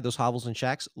outside those hovels and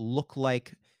shacks look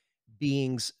like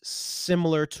beings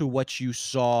similar to what you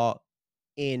saw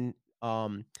in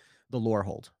the lore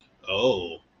hold.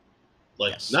 Oh,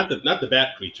 like Yes. not the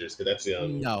bat creatures, because that's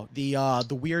No,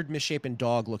 the weird misshapen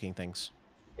dog looking things.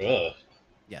 uh,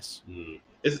 Yes.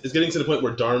 it's getting to the point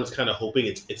where Darnum's kind of hoping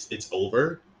it's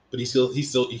over, but he's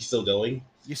still going.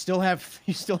 You still have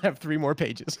 3 more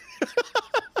pages.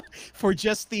 For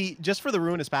just for the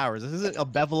ruinous powers. This isn't a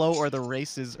Bevelo or the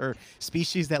races or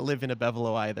species that live in a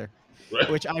Bevelo either. Right?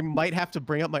 Which I might have to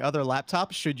bring up my other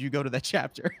laptop should you go to that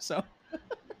chapter. So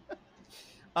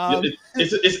Yeah, um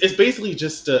it's basically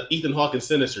just Ethan Hawke and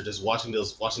Sinister just watching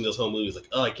those home movies like,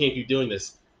 oh, I can't keep doing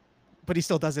this. but he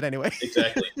still does it anyway.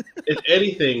 Exactly. If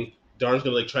anything, Darn's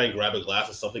gonna like try and grab a glass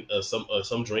of something,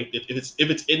 some drink. If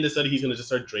it's in the study, he's gonna just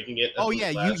start drinking it. Oh From the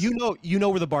yeah, glass. you know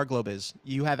where the bar globe is.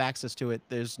 You have access to it.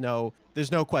 There's no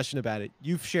question about it.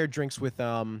 You've shared drinks with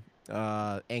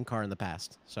Ankar in the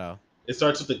past. So It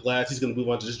starts with the glass. He's gonna move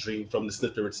on to just drinking from the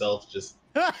snifter itself. Just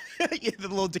yeah, the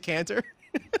little decanter.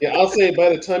 yeah, I'll say by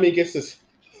the time he gets this,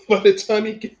 by the time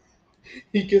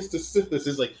he gets to sip this,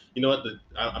 he's like, you know what?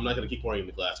 I'm not gonna keep pouring in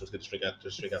the glass. I'm just gonna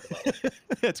drink out the bottle.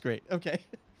 That's great. Okay.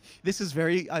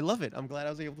 I love it. I'm glad I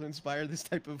was able to inspire this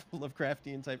type of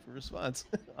Lovecraftian type of response.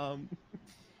 Um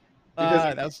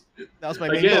Because that was my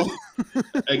main again,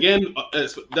 goal. again,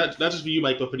 not just for you,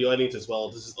 Mike, but for the audience as well.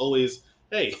 This is always,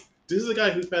 hey, this is a guy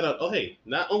who found out. Oh, hey,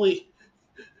 not only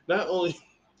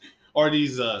are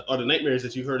the nightmares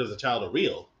that you heard as a child are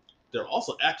real, they're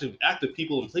also active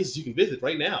people and places you can visit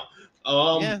right now.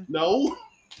 Yeah, No.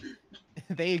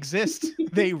 they exist.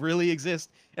 They really exist.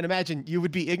 And imagine you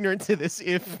would be ignorant to this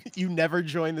if you never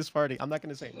joined this party. I'm not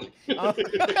going to say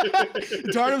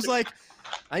anything. Darnum's like,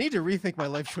 I need to rethink my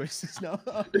life choices now.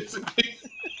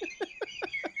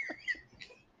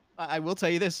 I will tell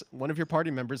you this: one of your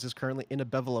party members is currently in a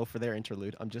Bevelo for their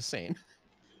interlude. I'm just saying.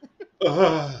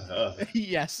 uh,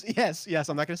 Yes.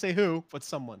 I'm not going to say who, but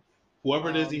someone. Whoever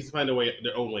it is Um, needs to find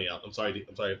their own way out. I'm sorry.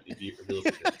 I'm sorry if you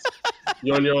listen to this.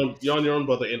 You're on your own. You're on your own,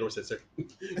 brother and or sister.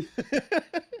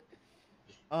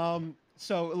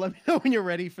 so let me know when you're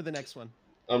ready for the next one.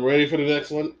 I'm ready for the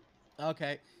next one.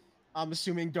 Okay. I'm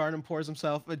assuming Darnum pours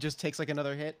himself. It just takes like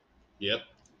another hit. Yep.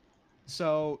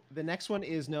 So the next one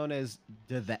is known as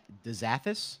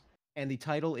Disathus, and the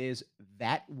title is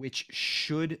That Which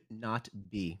Should Not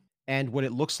Be. And what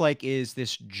it looks like is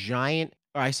this giant,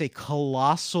 or I say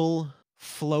colossal,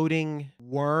 floating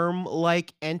worm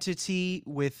like entity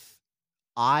with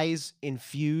eyes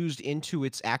infused into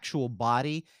its actual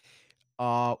body,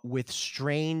 with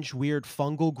strange, weird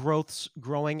fungal growths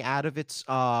growing out of its,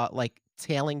 like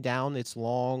tailing down its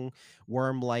long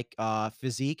worm-like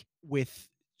physique, with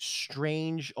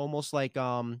strange, almost like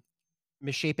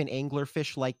misshapen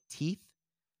anglerfish-like teeth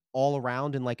all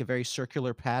around in like a very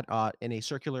circular in a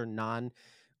circular non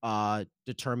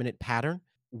determinate pattern,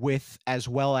 with as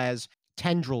well as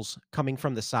tendrils coming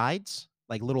from the sides,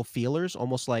 like little feelers,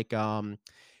 almost like the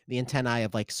antennae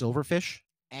of like silverfish,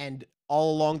 and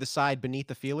all along the side beneath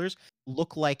the feelers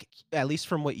look like, at least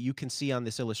from what you can see on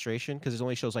this illustration, because it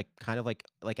only shows like kind of like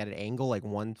at an angle, like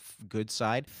one good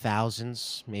side,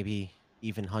 thousands, maybe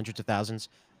even hundreds of thousands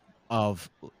of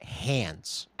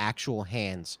hands, actual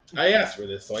hands. I asked for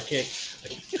this, so I can't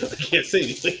say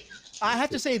anything. I have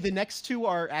to say the next two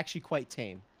are actually quite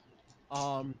tame.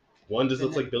 Um, One just the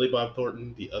looks ne- like Billy Bob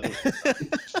Thornton. The other does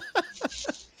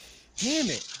not. Damn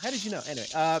it! How did you know? Anyway,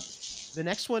 the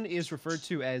next one is referred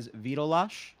to as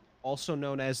Vitolash, also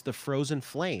known as the Frozen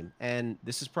Flame, and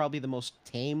this is probably the most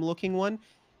tame-looking one.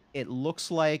 It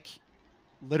looks like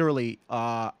literally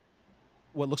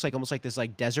what looks like almost like this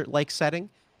like desert-like setting,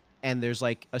 and there's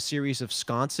like a series of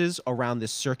sconces around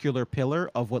this circular pillar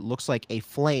of what looks like a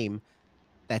flame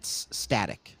that's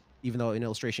static, even though an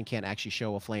illustration can't actually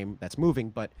show a flame that's moving,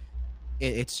 but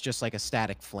it's just like a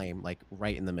static flame, like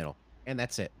right in the middle, and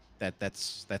that's it.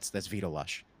 That's Vito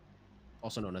Lush,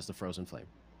 also known as the Frozen Flame.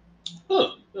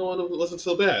 Huh? No one wasn't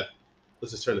so bad.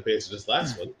 Let's just turn the page to this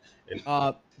last one. And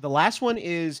The last one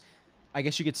is, I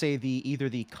guess you could say the either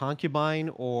the concubine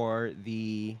or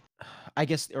the, I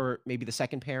guess, or maybe the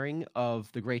second pairing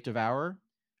of the Great Devourer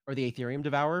or the Aetherium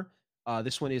Devourer.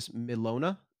 This one is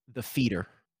Milona, the feeder,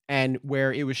 and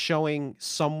where it was showing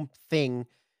something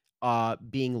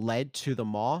being led to the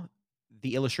maw,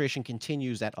 the illustration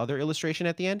continues that other illustration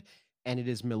at the end, and it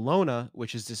is Milona,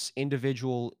 which is this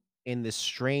individual in this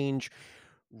strange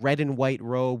red and white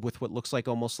robe with what looks like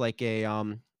almost like a I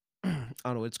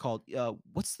don't know what it's called.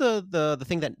 What's the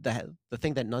thing that the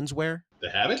thing that nuns wear? the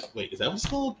habit. Wait, is that what it's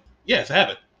called? Yeah, it's a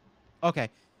habit. Okay.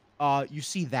 You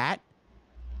see that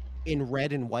in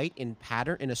red and white in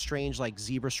pattern, in a strange like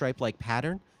zebra stripe like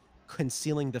pattern,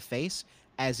 concealing the face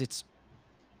as it's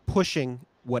pushing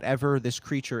whatever this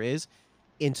creature is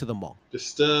into the maw.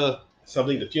 Just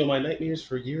something to fuel my nightmares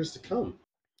for years to come.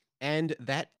 And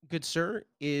that, good sir,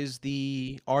 is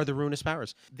the ruinous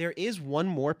powers. There is one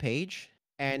more page,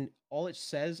 and all it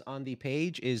says on the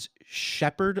page is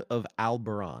Shepherd of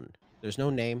Alberon. There's no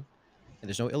name, and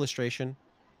there's no illustration.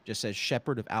 Just says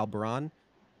Shepherd of Alberon,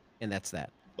 and that's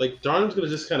that. Like Darnum's gonna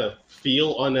just kind of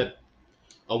feel on that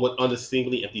on this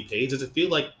seemingly empty page. Does it feel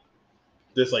like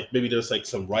there's like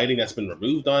some writing that's been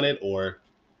removed on it, or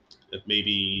if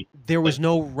maybe There was like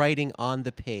no writing on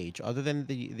the page other than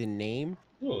the name.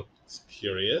 oh, it's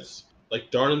curious.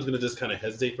 Like Darnum's gonna just kind of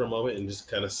hesitate for a moment and just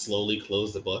kind of slowly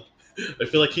close the book. I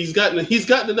feel like he's gotten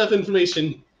enough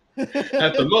information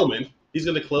at the moment. He's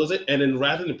gonna close it, and then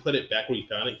rather than put it back where he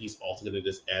found it, he's also gonna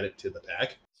just add it to the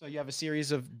pack. So you have a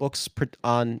series of books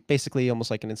on basically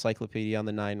almost like an encyclopedia on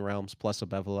the 9 realms plus a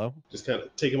bevel. Just kind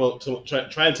of take him out to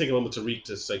try and take a moment to read,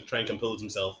 to like try and compose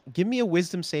himself. Give me a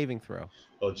wisdom saving throw.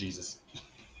 Oh Jesus.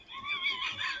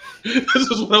 This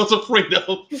is what I was afraid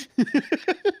of.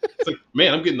 It's like,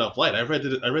 man, I'm getting off light. I read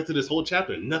through this whole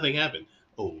chapter and nothing happened.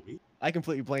 Oh, really? I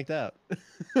completely blanked out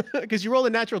because you rolled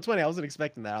a natural 20. I wasn't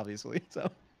expecting that, obviously.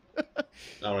 So,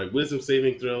 All right, wisdom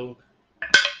saving throw.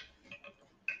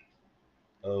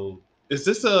 Oh, is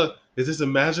this a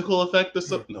magical effect or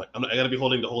something? No, I gotta be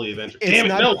holding the Holy Avenger. Damn it,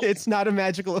 no! It's not a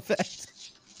magical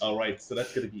effect. All right, so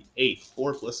that's gonna be 8.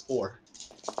 4 plus 4.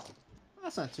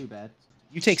 That's not too bad.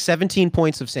 You take 17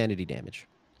 points of sanity damage,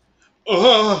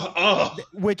 Ugh.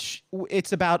 which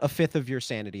it's about a fifth of your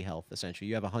sanity health. Essentially,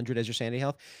 you have 100 as your sanity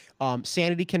health.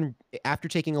 Sanity can, after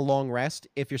taking a long rest,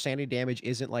 if your sanity damage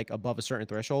isn't like above a certain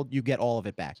threshold, you get all of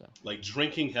it back. So. Like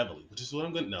drinking heavily, which is what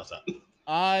I'm gonna. No, it's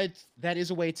not. That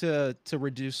is a way to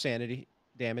reduce sanity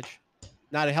damage.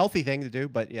 Not a healthy thing to do,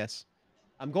 but yes.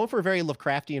 I'm going for a very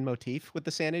Lovecraftian motif with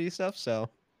the sanity stuff, so.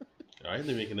 All right, let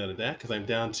me make a note of that because I'm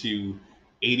down to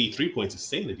 83 points of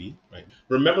sanity. Right.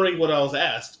 Remembering what I was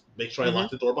asked, make sure I Hmm.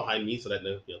 lock the door behind me so that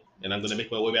no, and I'm going to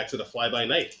make my way back to the fly by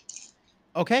night.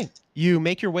 Okay. You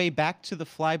make your way back to the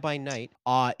fly by night.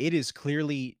 It is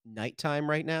clearly nighttime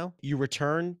right now. You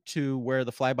return to where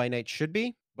the fly by night should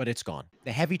be, but it's gone.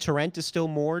 The heavy Torrent is still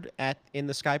moored in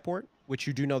the skyport, which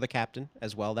you do know the captain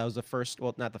as well. That was the first,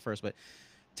 well, not the first, but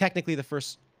technically the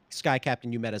first sky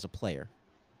captain you met as a player,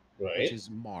 which Right. is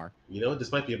Mar.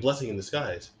 This might be a blessing in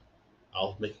disguise.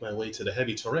 I'll make my way to the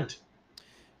heavy torrent.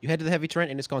 You head to the heavy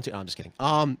Torrent and it's gone to. Oh, I'm just kidding.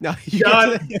 No, you get to God,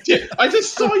 the. I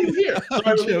just saw you here. I'm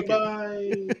Sorry, leaving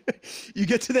joking. by. You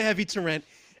get to the heavy Torrent,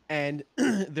 and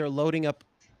they're loading up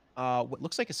what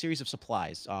looks like a series of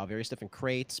supplies, various different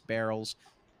crates, barrels,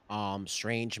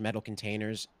 strange metal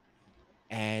containers,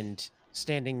 and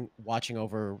standing watching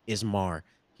over is Mar.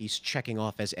 He's checking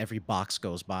off as every box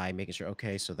goes by, making sure,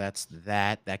 okay, so that's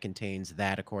that contains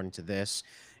that according to this.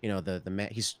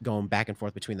 He's going back and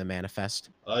forth between the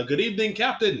manifest. Good evening,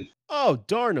 Captain. Oh,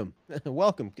 Darnum,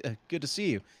 welcome. Good to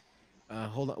see you.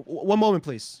 Hold on, one moment,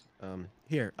 please.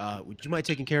 Here, would you mind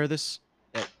taking care of this?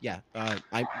 Yeah,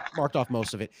 I marked off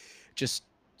most of it. Just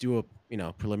do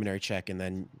a preliminary check, and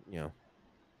then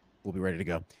we'll be ready to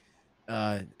go.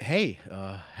 Hey,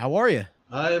 how are you?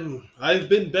 I've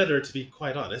been better, to be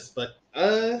quite honest, but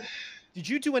Did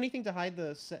you do anything to hide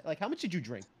the like? How much did you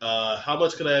drink? how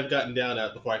much could I have gotten down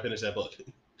at before I finished that book?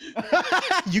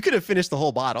 You could have finished the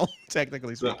whole bottle,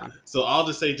 technically So, speaking. so I'll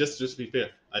just say, just to be fair,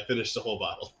 I finished the whole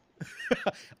bottle.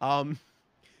 um,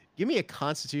 Give me a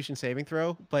Constitution saving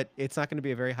throw, but it's not going to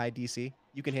be a very high DC.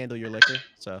 You can handle your liquor,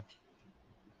 so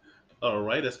All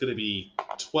right, that's gonna be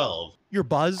 12. you're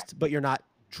buzzed, but you're not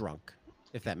drunk,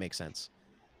 if that makes sense.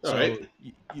 All So right,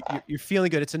 you're feeling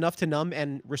good. It's enough to numb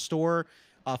and restore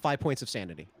 5 points of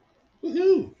sanity.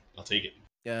 woohoo! I'll take it.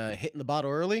 Hitting the bottle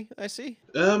early, I see.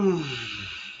 Um,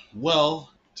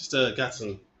 well, just got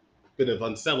some bit of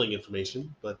unsettling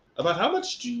information, but about how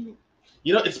much do you?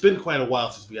 It's been quite a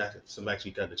while since I've actually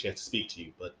gotten a chance to speak to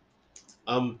you. But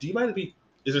do you mind if we?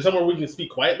 Is there somewhere we can speak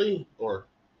quietly, or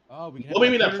Oh, we can have well, my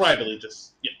maybe not quarters. privately?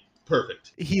 Just yeah,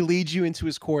 perfect. He leads you into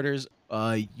his quarters.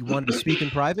 You wanted to speak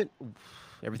in private?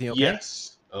 Everything okay?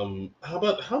 Yes.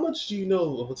 How much do you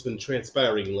know of what's been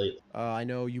transpiring lately? I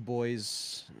know you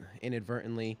boys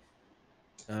inadvertently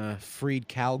freed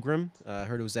Calgrim. I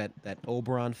heard it was that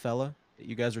Oberon fella that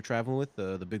you guys were traveling with,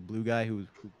 the big blue guy who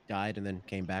died and then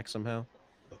came back somehow.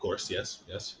 Of course, yes,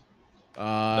 yes.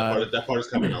 Uh, That part is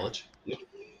common knowledge.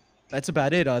 that's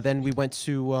about it. Then we went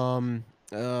to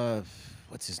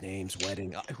what's his name's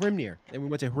wedding? Hrimnir. Then we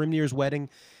went to Hrimnir's wedding.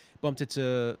 Bumped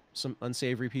into some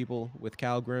unsavory people with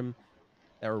Calgrim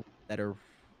that are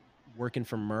working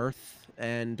for Mirth,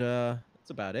 and that's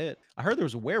about it. I heard there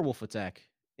was a werewolf attack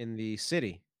in the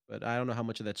city, but I don't know how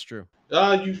much of that's true.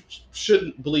 You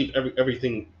shouldn't believe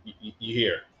everything you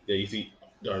hear. Yeah, you see,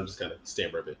 Darn just kind of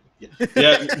stammer a bit. Yeah,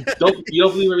 yeah. You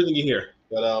don't believe everything you hear.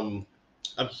 But I'm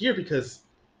here because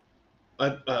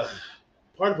part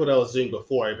of what I was doing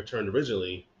before I returned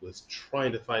originally was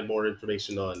trying to find more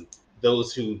information on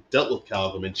those who dealt with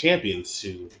Calvin and champions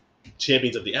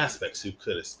of the aspects who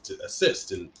could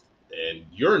assist, and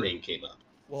your name came up.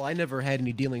 Well, I never had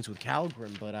any dealings with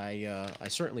Calgrim, but I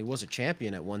certainly was a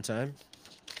champion at one time.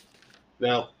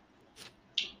 Now,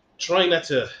 trying not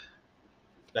to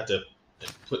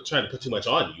trying to put too much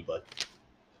on you, but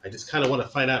I just kind of want to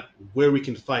find out where we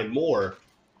can find more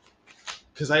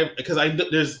because I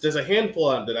there's a handful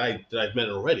that I've met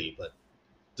already, but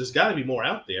there's got to be more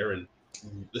out there. And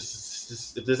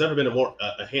if there's ever been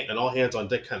an all hands on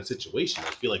deck kind of situation,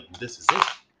 I feel like this is it.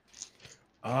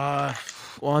 Uh,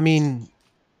 well, I mean,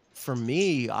 for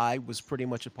me, I was pretty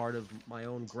much a part of my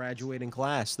own graduating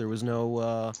class. There was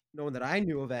no one that I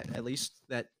knew of at least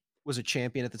that was a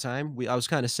champion at the time. I was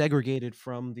kind of segregated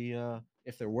from the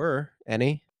if there were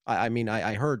any. I mean,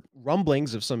 I heard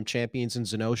rumblings of some champions in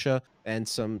Zenosha and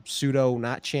some pseudo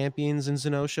not champions in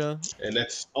Zenosha. And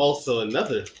that's also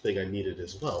another thing I needed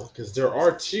as well, because there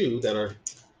are two that are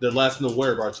their last known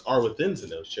whereabouts are within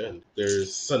Zenosha. And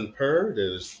there's Sun Per,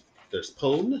 there's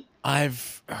Pone.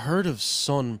 I've heard of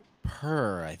Sun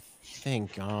Per, I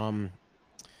think.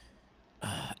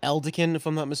 Eldikin, if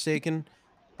I'm not mistaken.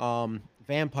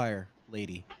 Vampire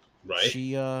lady. Right.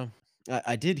 She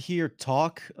I did hear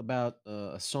talk about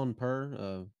a Sun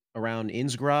Per around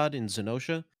Innsgrad in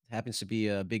Zenosha. Happens to be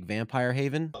a big vampire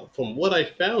haven. From what I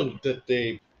found, that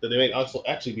they may also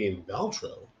actually be in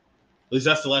Valtro. At least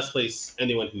that's the last place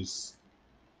anyone who's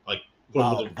like from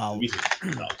Val the Val recent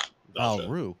Valtro.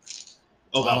 Valru.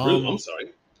 Oh, Valru. I'm Um sorry.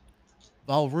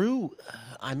 Valru,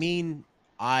 I mean,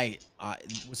 I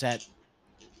was at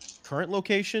current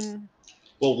location.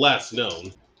 Well, last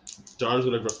known. Darn's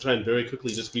gonna try and very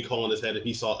quickly just recall in his head if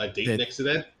he saw a date That next to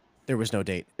that. there was no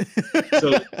date.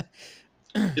 So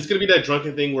it's gonna be that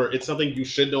drunken thing where it's something you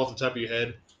should know off the top of your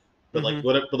head, but like Hmm.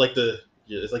 whatever, but like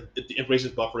it's like the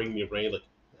information's buffering in your brain. Like,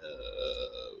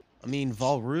 I mean,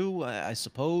 Valru, I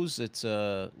suppose it's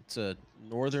a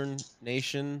northern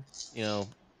nation. You know,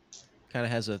 kind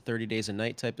of has a 30 days a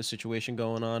night type of situation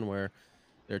going on where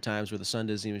there are times where the sun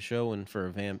doesn't even show, and for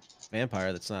a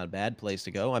vampire, that's not a bad place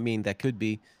to go. I mean, that could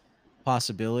be a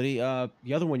possibility.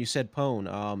 The other one you said Pone.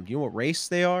 Do you know what race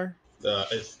they are?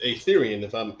 it's Aetherian,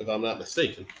 if I'm not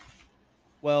mistaken.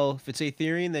 Well, if it's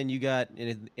Aetherian, then you got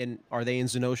in are they in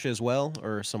Zenosha as well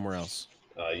or somewhere else?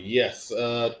 Yes.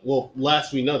 Well,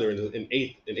 last we know, they're in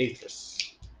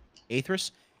Aethris.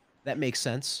 Aethris? That makes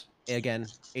sense. Again,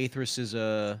 Aethris is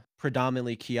a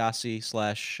predominantly Kiasi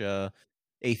slash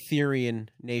Aetherian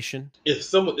nation.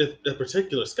 If a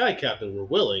particular sky captain were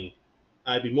willing,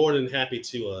 I'd be more than happy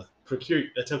to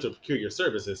attempt to procure your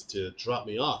services to drop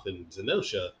me off in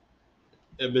Zenosha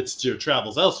amidst your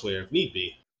travels elsewhere if need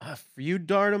be. For you,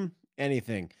 Darnum,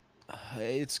 anything.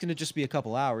 It's gonna just be a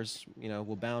couple hours. You know,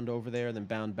 we'll bound over there, then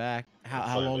bound back. I'm How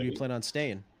fine long by do you me. plan on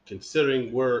staying?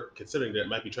 Considering that it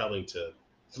might be traveling to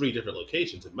three different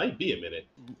locations, it might be a minute.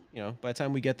 You know, by the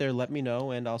time we get there, let me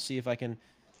know, and I'll see if I can.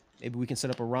 Maybe we can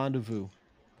set up a rendezvous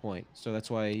point. So that's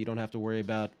why you don't have to worry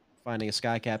about finding a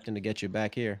sky captain to get you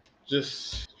back here.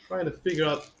 Just trying to figure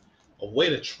out a way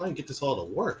to try and get this all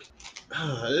to work.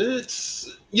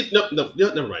 It's no,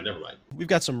 never mind, never mind. We've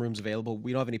got some rooms available.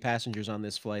 We don't have any passengers on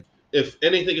this flight. If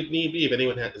anything, if need be, if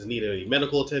anyone has need any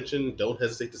medical attention, don't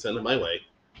hesitate to send them my way.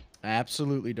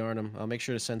 Absolutely, Darnum. I'll make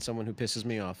sure to send someone who pisses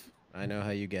me off. I know how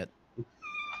you get.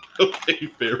 Okay,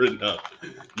 fair enough.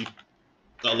 You,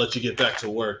 I'll let you get back to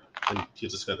work, and he'll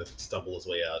just kind of stumble his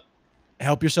way out.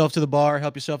 Help yourself to the bar.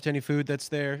 Help yourself to any food that's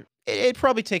there. It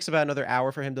probably takes about another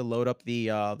hour for him to load up the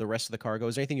rest of the cargo.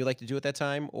 Is there anything you'd like to do at that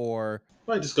time,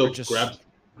 Probably just or go just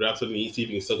grab something to eat, see if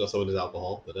you can suck up some of his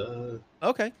alcohol. But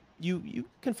okay? You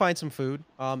can find some food.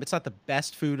 It's not the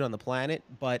best food on the planet,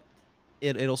 but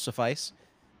it'll suffice.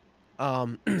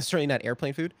 Certainly not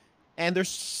airplane food. And there's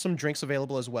some drinks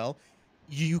available as well.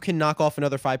 You can knock off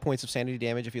another 5 points of sanity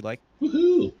damage if you'd like.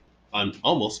 woohoo! I'm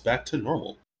almost back to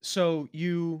normal. So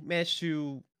you manage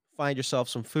to find yourself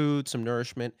some food, some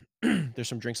nourishment. There's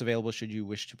some drinks available should you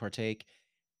wish to partake.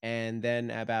 And then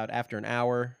about after an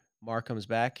hour, Mark comes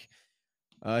back.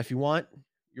 If you want,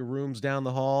 your room's down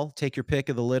the hall. Take your pick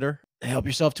of the litter. Help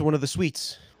yourself to one of the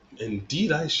suites.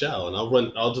 Indeed, I shall, and I'll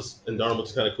run. I'll just and Dharma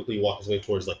just kind of quickly walk his way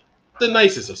towards like the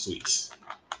nicest of suites.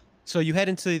 So you head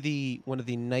into the one of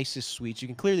the nicest suites. You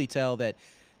can clearly tell that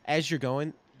as you're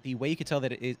going, the way you can tell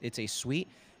that it's a suite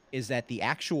is that the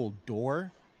actual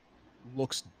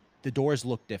looks the doors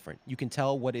look different. You can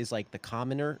tell what is like the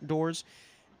commoner doors,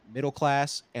 middle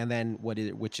class, and then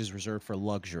which is reserved for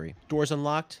luxury. Doors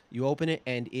unlocked, you open it,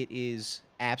 and it is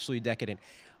absolutely decadent.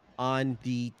 On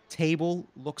the table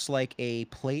looks like a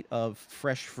plate of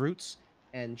fresh fruits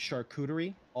and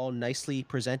charcuterie, all nicely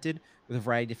presented with a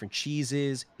variety of different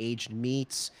cheeses, aged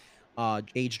meats,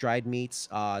 aged dried meats,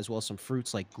 as well as some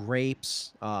fruits like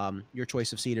grapes. Your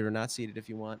choice of seeded or not seeded if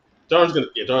you want. Darn's gonna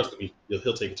be.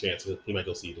 He'll take a chance. He might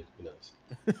go see it. Who knows?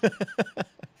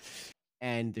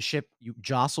 And the ship you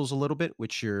jostles a little bit,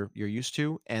 which you're used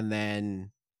to, and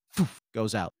then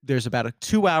goes out. There's about a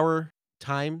 2 hour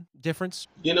time difference.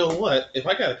 You know what? If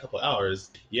I got a couple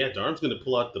hours, yeah, Darn's gonna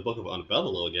pull out the book of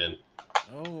Unbevelo again.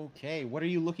 Okay, what are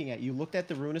you looking at? You looked at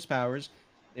the ruinous powers.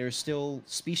 There's still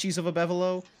species of a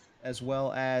Bevelo, as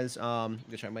well as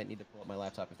which I might need to pull up my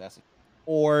laptop if that's it.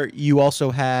 Or you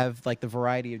also have like the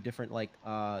variety of different like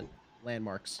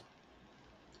landmarks.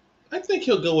 I think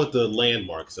he'll go with the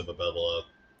landmarks of Abevelo.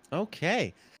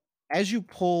 Okay. As you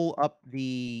pull up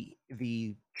the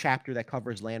chapter that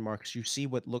covers landmarks, you see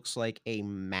what looks like a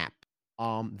map.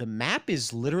 The map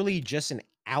is literally just an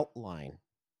outline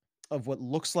of what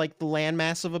looks like the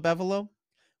landmass of a Bevelo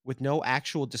with no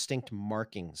actual distinct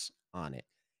markings on it.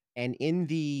 And in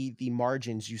the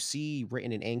margins, you see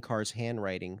written in Ankar's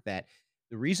handwriting that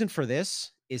the reason for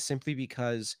this is simply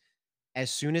because as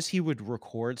soon as he would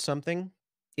record something,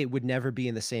 it would never be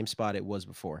in the same spot it was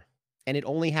before. And it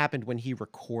only happened when he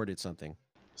recorded something.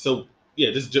 So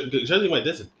yeah, this judging by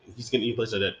this, he's gonna imply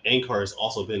that Ankar has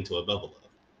also been to Abevelo.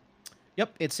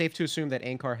 Yep, it's safe to assume that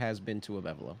Ankar has been to a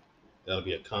Bevelo. That'll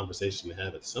be a conversation to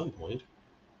have at some point.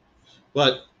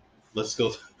 But let's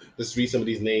go. Let's read some of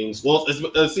these names. Well,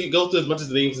 let's see. Go through as much of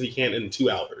the names as he can in 2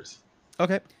 hours.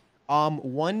 Okay.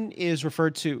 One's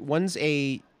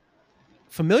a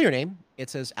familiar name. It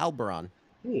says Alberon.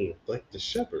 Like the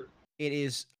shepherd. It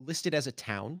is listed as a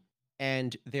town,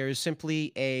 and there's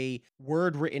simply a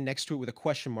word written next to it with a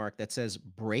question mark that says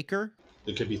breaker.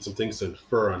 There could be some things to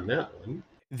infer on that one.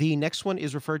 The next one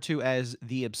is referred to as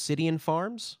the Obsidian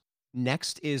Farms.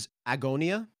 Next is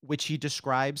Agonia, which he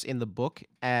describes in the book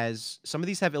as some of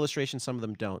these have illustrations, some of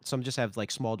them don't. Some just have like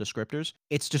small descriptors.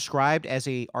 It's described as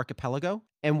a archipelago,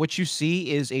 and what you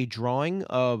see is a drawing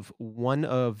of one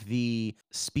of the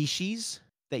species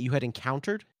that you had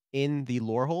encountered in the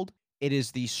Lorehold. It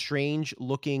is the strange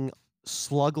looking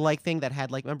slug-like thing that had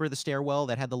like remember the stairwell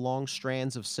that had the long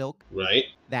strands of silk? Right?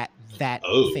 That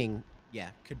Oh, thing,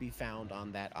 yeah, could be found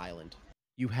on that island.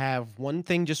 You have one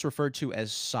thing just referred to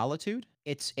as solitude.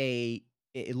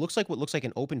 It looks like what looks like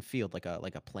an open field, like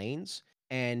a plains,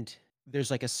 and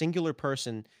there's like a singular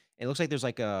person. It looks like there's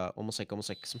like a almost like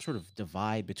some sort of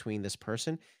divide between this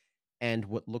person and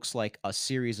what looks like a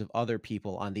series of other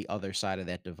people on the other side of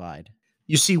that divide.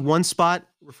 You see one spot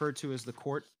referred to as the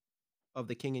court of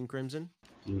the king in crimson,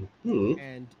 hmm,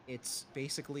 and it's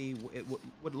basically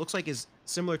what it looks like is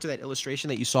similar to that illustration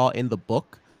that you saw in the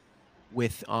book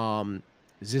with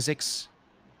Zizix,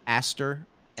 Aster,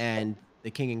 and the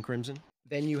King in Crimson.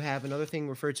 Then you have another thing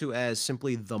referred to as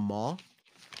simply the Maw,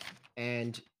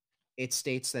 and it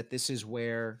states that this is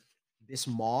where this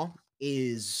Maw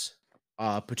is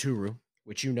Paturu,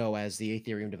 which you know as the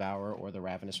Aetherium Devourer or the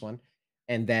Ravenous One,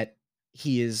 and that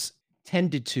he is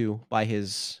tended to by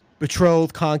his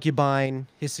betrothed concubine,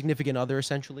 his significant other,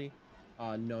 essentially,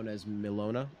 known as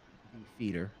Milona, the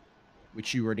Feeder,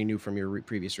 which you already knew from your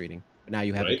previous reading, but now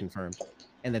you have it right? confirmed,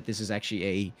 and that this is actually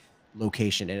a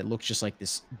location, and it looks just like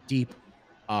this deep,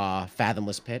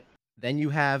 fathomless pit. Then you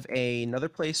have another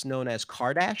place known as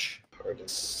Kardash, Pardon.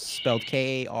 spelled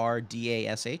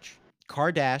Kardash.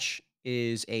 Kardash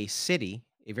is a city,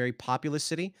 a very populous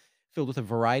city filled with a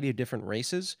variety of different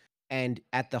races. And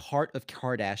at the heart of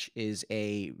Kardash is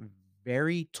a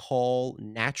very tall,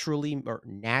 naturally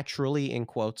in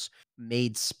quotes,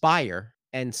 made spire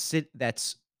and sit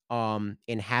that's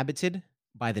inhabited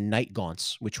by the night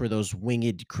gaunts, which were those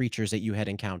winged creatures that you had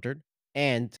encountered.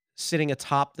 And sitting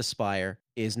atop the spire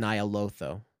is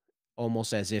Nyalotho,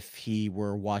 almost as if he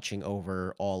were watching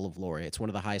over all of Loria. It's one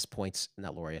of the highest points,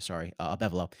 not Loria, sorry,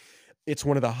 Abevolo. It's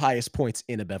one of the highest points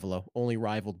in Abevolo, only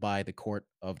rivaled by the court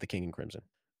of the King in Crimson.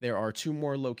 There are two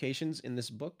more locations in this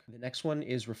book. The next one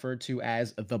is referred to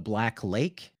as the Black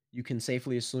Lake. You can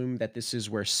safely assume that this is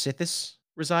where Sithis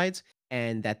resides,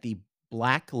 and that the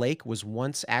Black Lake was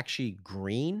once actually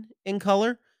green in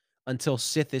color until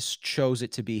Sithis chose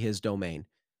it to be his domain.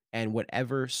 And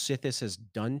whatever Sithis has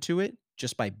done to it,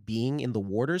 just by being in the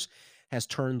waters, has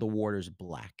turned the waters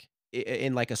black.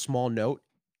 In like a small note,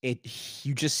 it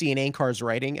you just see in Ankar's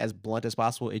writing as blunt as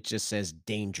possible. It just says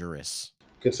dangerous.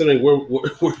 Considering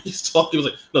where he's talking, he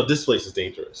was like, no, this place is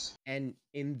dangerous. And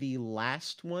in the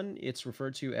last one, it's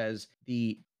referred to as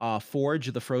the Forge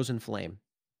of the Frozen Flame.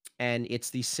 And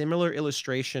it's the similar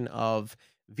illustration of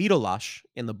Vitolash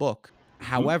in the book. Hmm.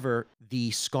 However, the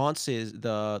sconces,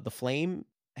 the flame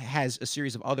has a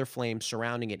series of other flames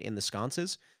surrounding it in the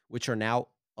sconces, which are now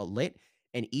lit.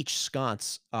 And each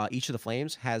sconce, each of the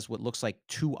flames has what looks like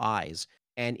two eyes.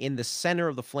 And in the center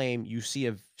of the flame, you see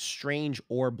a strange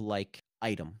orb-like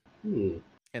item, Hmm.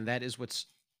 and that is what's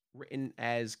written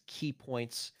as key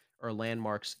points or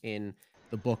landmarks in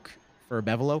the book for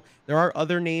Bevelo. There are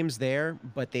other names there,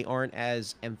 but they aren't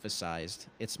as emphasized.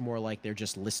 It's more like they're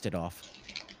just listed off.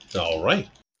 All right.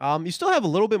 You still have a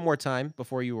little bit more time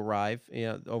before you arrive,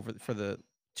 over for the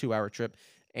 2-hour trip.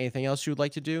 Anything else you would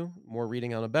like to do? More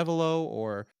reading on a Bevelo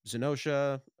or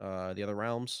Zenosha, the other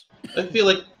realms? I feel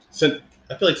like since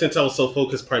since I was so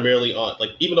focused primarily on like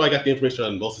even though I got the information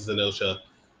on most of Zenosha,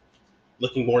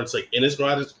 looking more into like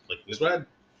Innisgrad, like Innisgrad, am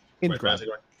I Innsgrad. pronouncing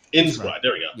it right? Innsgrad. Innsgrad,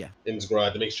 there we go. Yeah.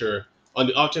 Innsgrad to make sure on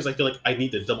the off chance I feel like I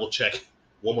need to double check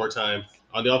one more time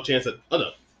on the off chance that oh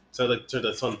no, turns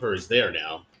out Sunpur is there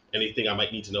now. Anything I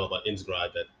might need to know about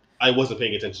Innsgrad that I wasn't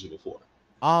paying attention to before.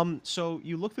 So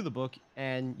you look through the book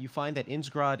and you find that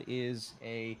Innsgrad is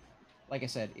like I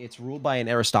said, it's ruled by an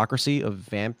aristocracy of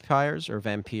vampires or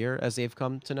vampire as they've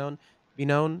come to be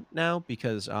known now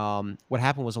because what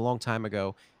happened was a long time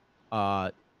ago,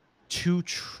 uh, two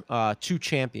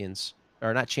champions,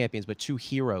 or not champions, but two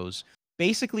heroes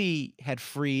basically had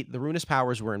freed the Runist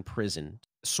powers were imprisoned,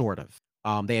 sort of.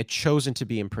 They had chosen to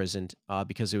be imprisoned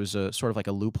because it was a sort of like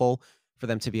a loophole for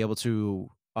them to be able to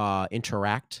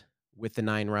interact with the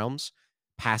Nine Realms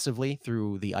passively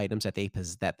through the items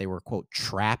that they were quote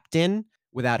trapped in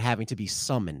without having to be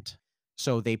summoned.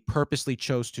 So they purposely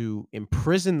chose to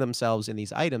imprison themselves in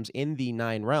these items in the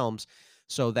Nine Realms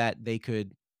so that they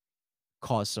could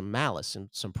cause some malice and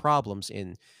some problems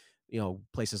in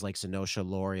places like Zenosha,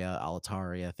 Loria,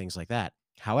 Altaria, things like that.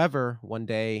 However, one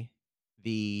day,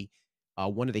 the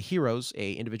one of the heroes,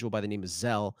 a individual by the name of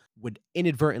Zell, would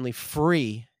inadvertently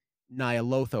free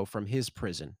Nyalotho from his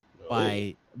prison Oh.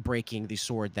 by breaking the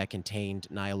sword that contained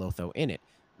Nyalotho in it.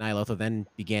 Nyalotho then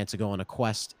began to go on a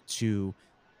quest to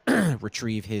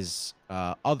retrieve his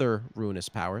other ruinous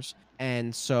powers.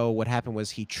 And so what happened was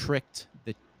he tricked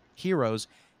the heroes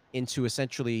into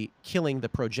essentially killing the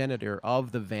progenitor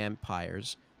of the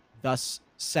vampires, thus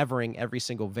severing every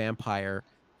single vampire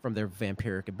from their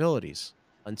vampiric abilities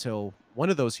until one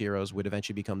of those heroes would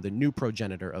eventually become the new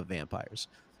progenitor of vampires.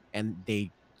 And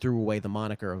they threw away the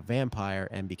moniker of vampire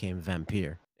and became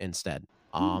vampire instead.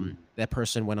 Hmm. That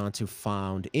person went on to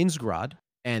found Innsgrad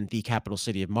and the capital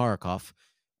city of Marikov,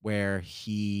 where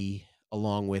he,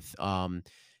 along with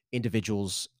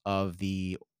individuals of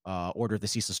the Order of the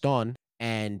Ceaseless Dawn,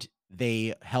 and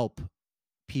they help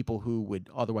people who would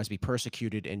otherwise be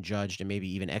persecuted and judged and maybe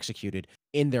even executed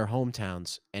in their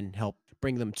hometowns and help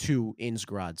bring them to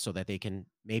Innsgrad so that they can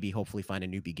maybe hopefully find a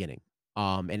new beginning.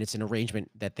 And it's an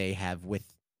arrangement that they have with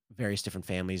various different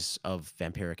families of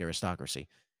vampiric aristocracy.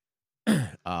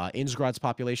 Innsgrad's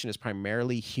population is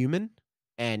primarily human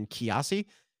and Kiasi.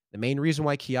 The main reason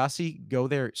why Kiasi go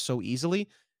there so easily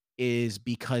is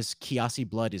because Kiasi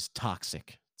blood is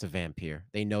toxic to vampire.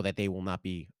 They know that they will not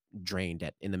be drained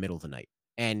in the middle of the night.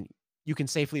 And you can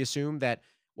safely assume that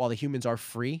while the humans are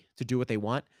free to do what they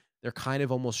want, they're kind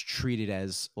of almost treated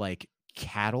as like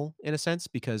cattle in a sense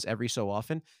because every so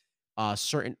often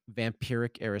certain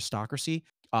vampiric aristocracy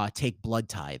take blood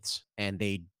tithes and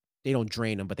they don't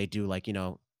drain them, but they do like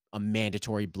a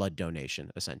mandatory blood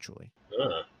donation essentially.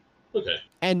 Ah. Okay.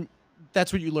 And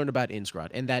that's what you learn about Innsgrad,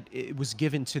 and that it was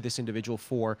given to this individual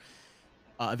for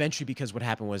eventually because what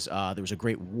happened was there was a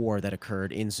great war that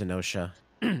occurred in Zenosha,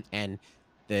 and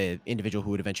the individual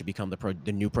who would eventually become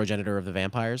the new progenitor of the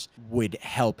vampires would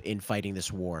help in fighting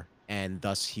this war, and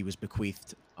thus he was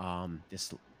bequeathed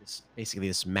this basically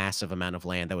this massive amount of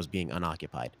land that was being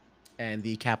unoccupied. And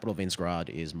the capital of Innsgrad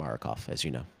is Marikov, as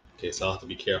you know. Okay, so I'll have to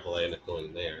be careful I end up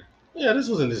going there. Yeah, this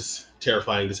wasn't as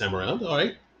terrifying this time around. All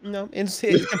right. No,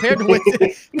 compared to what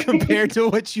compared to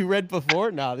what you read before,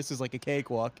 no, this is like a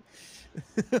cakewalk.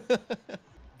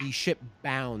 The ship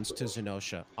bounds to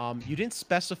Zenosha. You didn't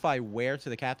specify where to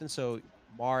the captain, so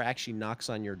Mar actually knocks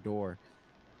on your door.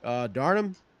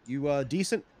 Darnum, you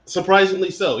decent?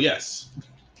 Surprisingly so, yes.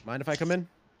 Mind if I come in?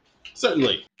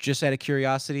 Certainly. Just out of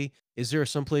curiosity, is there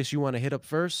someplace you want to hit up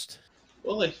first?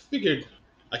 Well, I figured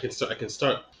I can start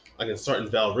in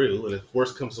Valru, and if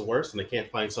worst comes to worst, and I can't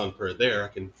find Sonper there, I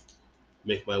can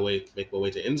make my way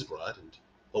to Innsbruck and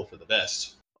hope for the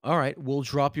best. All right, we'll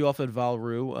drop you off at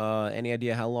Valru. Any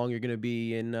idea how long you're going to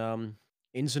be in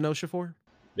Zenosha for?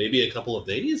 Maybe a couple of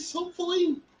days,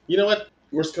 hopefully. You know what?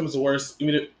 Worst comes to worst,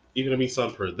 even if me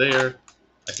Sonper there,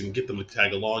 I can get them to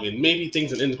tag along, and maybe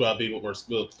things in Innsbruck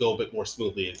will go a bit more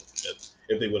smoothly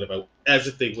if they would have as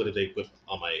if they would have they would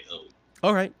on my own.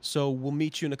 All right, so we'll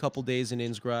meet you in a couple days in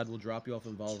Innsgrad. We'll drop you off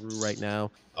in Valru right now.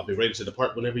 I'll be ready to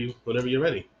depart whenever you're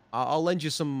ready. I'll lend you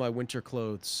some of my winter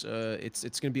clothes.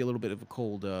 It's gonna be a little bit of a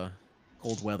cold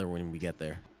weather when we get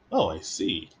there. Oh, I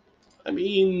see. I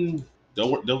mean,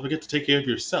 don't forget to take care of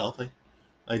yourself.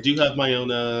 I do have my own.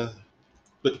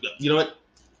 But you know what?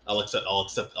 I'll accept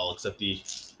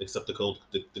the cold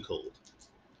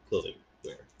clothing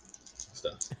wear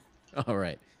stuff. All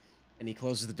right, and he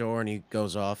closes the door and he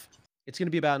goes off. It's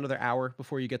gonna be about another hour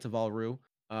before you get to Valru.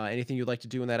 Anything you'd like to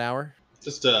do in that hour?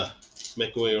 Just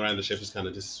make my way around the ship. Just kind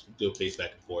of just do a pace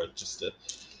back and forth. Just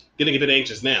getting a bit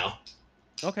anxious now.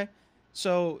 Okay,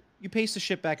 so you pace the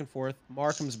ship back and forth.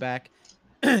 Mar comes back,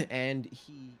 and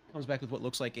he comes back with what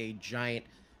looks like a giant,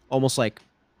 almost like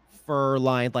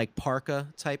fur-lined, like parka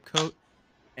type coat,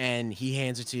 and he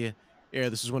hands it to you. Here,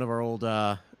 this is one of our old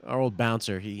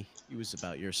bouncer. He was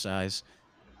about your size.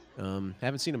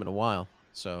 Haven't seen him in a while,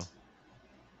 so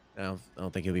I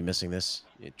don't think you'll be missing this.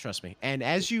 Trust me. And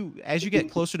as you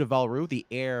get closer to Valru, the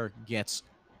air gets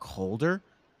colder.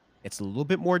 It's a little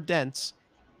bit more dense,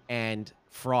 and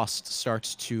frost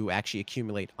starts to actually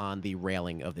accumulate on the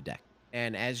railing of the deck.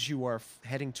 And as you are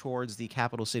heading towards the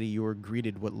capital city, you are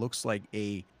greeted what looks like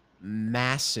a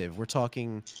massive. We're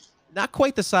talking not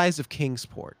quite the size of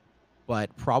Kingsport,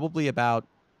 but probably about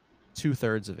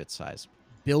two-thirds of its size,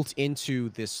 built into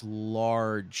this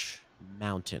large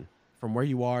mountain. From where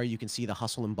you are, you can see the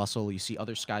hustle and bustle. You see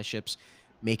other sky ships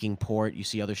making port. You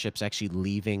see other ships actually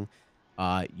leaving.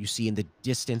 You see in the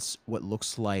distance what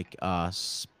looks like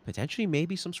potentially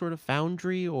maybe some sort of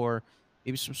foundry or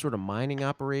maybe some sort of mining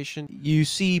operation. You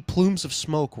see plumes of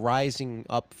smoke rising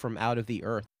up from out of the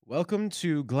earth. Welcome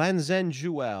to Glanzen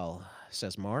Jewel,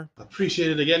 says Mar.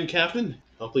 Appreciate it again, Captain.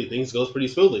 Hopefully things goes pretty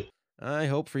smoothly. I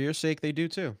hope for your sake they do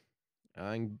too.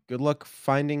 And good luck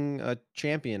finding a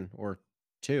champion or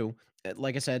two.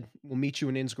 Like I said, we'll meet you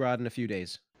in Innsgrad in a few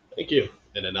days. Thank you.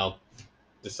 And then I'll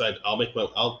decide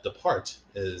I'll depart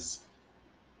as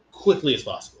quickly as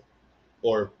possible,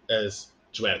 or as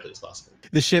dramatically as possible.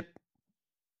 The ship,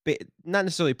 not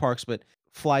necessarily parks, but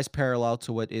flies parallel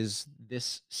to what is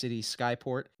this city's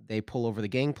skyport. They pull over the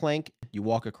gangplank, you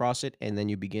walk across it, and then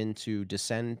you begin to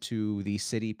descend to the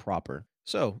city proper.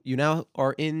 So you now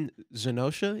are in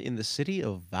Zenosha, in the city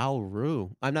of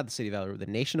Valru. I'm not the city of Valru, the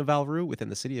nation of Valru within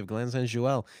the city of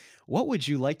Glanzan-Juel. What would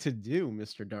you like to do,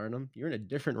 Mr. Darnum? You're in a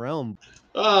different realm.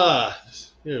 Ah,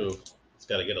 you know, it's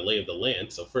got to get a lay of the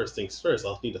land. So first things first,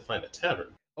 I'll need to find a tavern.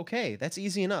 Okay, that's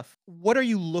easy enough. What are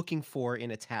you looking for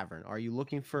in a tavern? Are you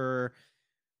looking for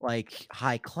like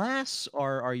high class,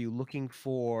 or are you looking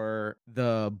for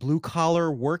the blue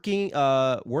collar working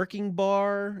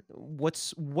bar?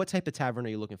 What type of tavern are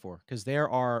you looking for? Because there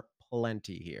are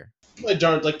plenty here. My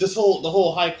darn, like the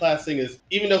whole high class thing is,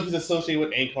 even though he's associated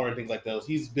with Ankar and things like those,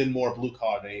 he's been more blue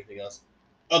collar than anything else.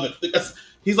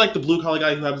 He's like the blue collar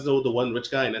guy who happens to know the one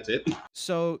rich guy, and that's it.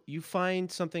 So you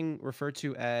find something referred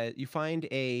to as you find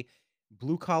a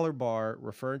blue collar bar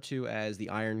referred to as the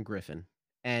Iron Griffin.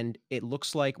 And it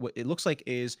looks like what it looks like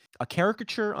is a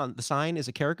caricature on the sign is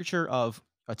a caricature of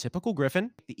a typical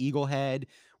griffin, the eagle head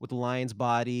with the lion's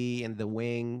body and the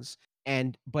wings.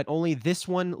 And but only this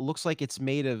one looks like it's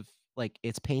made of like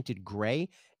it's painted gray,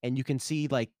 and you can see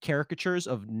like caricatures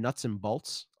of nuts and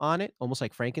bolts on it, almost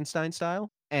like Frankenstein style.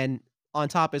 And on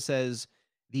top it says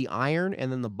the iron,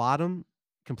 and then the bottom,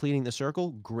 completing the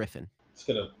circle, Griffin. Just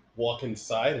gonna walk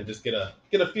inside and just get a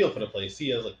feel for the place.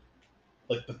 See,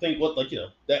 like the thing, what like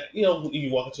that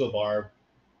you walk into a bar,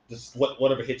 just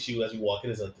whatever hits you as you walk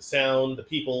in is like the sound, the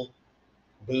people,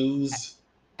 booze.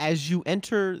 As you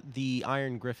enter the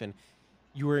Iron Griffin,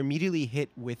 you are immediately hit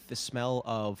with the smell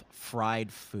of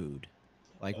fried food.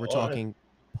 Like we're All right. talking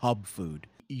pub food.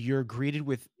 You're greeted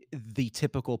with the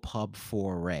typical pub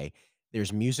foray.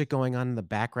 There's music going on in the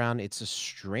background. It's a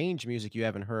strange music you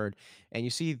haven't heard, and you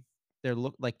see they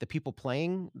look like the people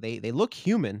playing. They look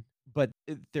human, but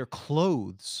their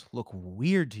clothes look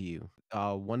weird to you.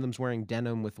 One of them's wearing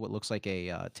denim with what looks like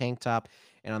a tank top,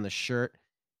 and on the shirt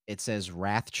it says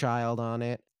Wrathchild on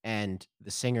it, and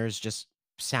the singer's just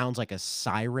sounds like a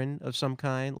siren of some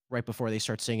kind. Right before they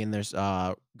start singing, there's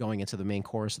going into the main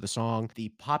chorus of the song. The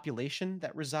population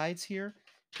that resides here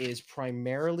is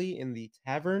primarily in the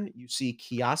tavern. You see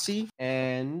Kiasi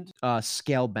and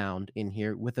Scalebound in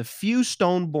here with a few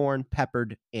Stoneborn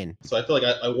peppered in. So I feel like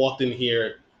I walked in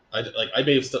here. I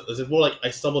may have. Is it more like I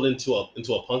stumbled into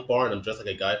a punk bar and I'm dressed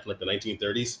like a guy from like the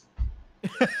 1930s?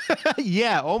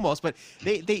 Yeah, almost. But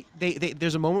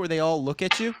there's a moment where they all look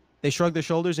at you. They shrug their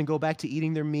shoulders and go back to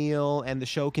eating their meal, and the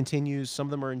show continues. Some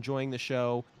of them are enjoying the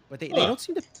show, but they Huh. don't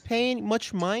seem to pay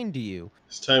much mind to you.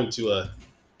 It's time to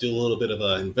do a little bit of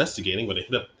investigating. When I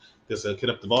hit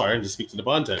up the bar and just speak to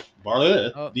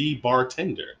Oh, the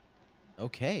bartender.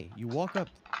 okay. You walk up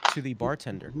to the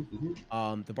bartender.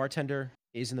 Mhm. The bartender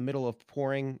is in the middle of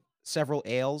pouring several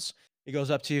ales. He goes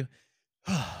up to you.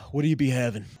 What do you be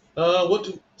having?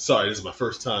 Sorry, this is my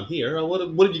first time here. What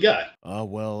did you got?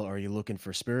 Well, are you looking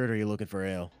for spirit or are you looking for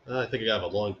ale? I think I have a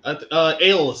long.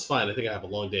 Ale is fine. I think I have a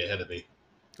long day ahead of me.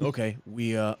 Okay,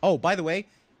 oh, by the way,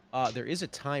 there is a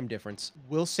time difference.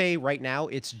 We'll say right now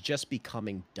it's just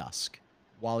becoming dusk.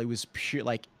 While it was pure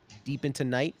like deep into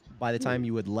night by the Hmm. time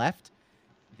you had left,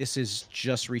 this is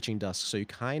just reaching dusk. So you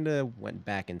kind of went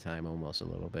back in time almost a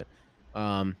little bit.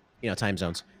 Time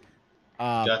zones.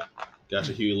 Uh Got,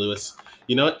 gotcha, Huey Lewis.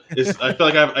 You know what? I feel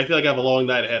like I have a long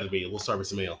night ahead of me. We'll start with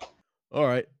some ale. all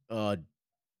right.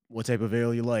 What type of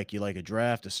ale you like? You like a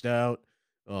draft, a stout,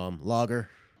 lager?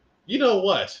 You know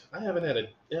what? I haven't had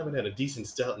a decent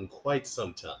stout in quite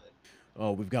some time.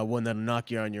 Oh, we've got one that'll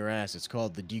knock you on your ass. It's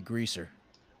called the degreaser.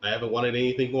 I haven't wanted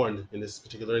anything more in this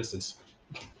particular instance.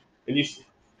 And you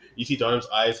see Darnum's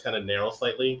eyes kind of narrow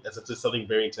slightly as if there's something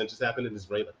very intense has happened in his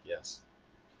brain. Like, yes,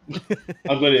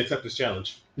 I'm going to accept this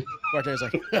challenge. Bartender's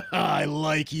like, I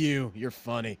like you. You're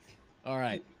funny. All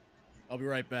right. I'll be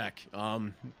right back.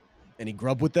 Any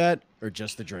grub with that or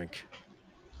just the drink?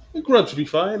 The grub should be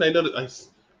fine. I know that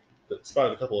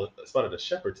spotted a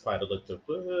shepherd's pie that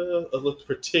looked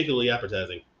particularly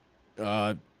appetizing.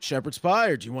 Shepherd's pie,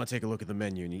 or do you want to take a look at the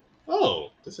menu?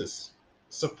 Oh, this is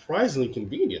surprisingly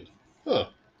convenient. Huh.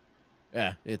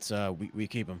 Yeah, it's we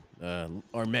keep them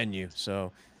our menu,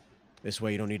 so this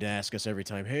way you don't need to ask us every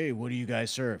time. Hey, what do you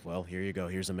guys serve? Well, here you go.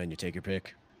 Here's the menu. Take your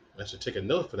pick. I should take a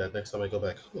note for that next time I go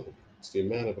back home. It's the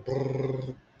amount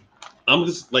of. I'm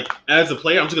just like as a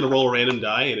player, I'm just gonna roll a random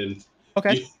die, and then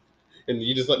Okay. you and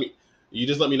you just let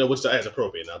me know which die is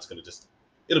appropriate. Now it's gonna just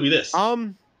it'll be this.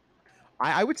 Um,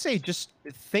 I would say just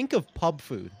think of pub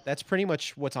food. That's pretty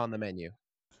much what's on the menu.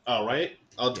 All right,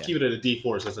 I'll Yeah. keep it at a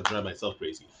D4 since I drive myself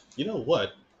crazy. You know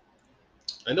what?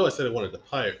 I know I said I wanted the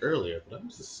pie earlier, but I'm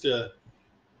just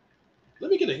let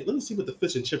me see what the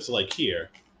fish and chips are like here,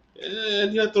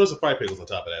 and throw some fried pickles on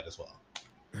top of that as well.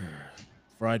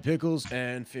 Fried pickles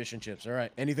and fish and chips. All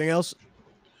right. Anything else?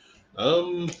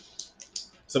 Um,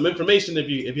 some information if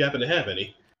you happen to have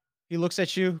any. He looks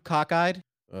at you, cockeyed.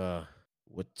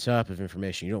 What type of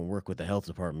information? You don't work with the health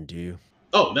department, do you?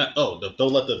 Oh, not oh no,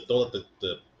 don't let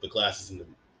the glasses in the.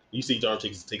 You see, Darm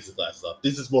takes his glasses off.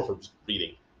 This is more for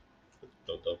reading.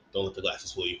 Don't let the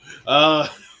glasses fool you. All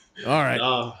right.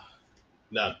 No,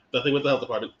 no, nothing with the health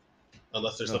department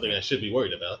unless there's something Okay. I should be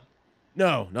worried about.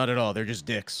 No, not at all. They're just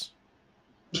dicks.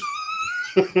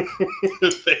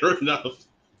 Fair enough.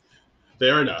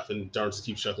 Fair enough. And Darm just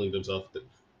keeps chuckling to himself.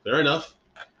 Fair enough.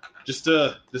 Just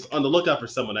on the lookout for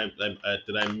someone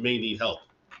that I may need help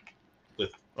with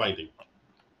Oh, finding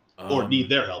or need um,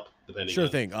 their help depending sure on.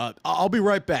 thing. I'll be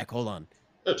right back. Hold on.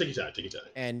 Oh, take your time. Take your time.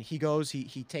 And he goes.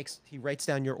 He writes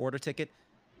down your order ticket,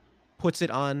 puts it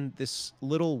on this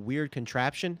little weird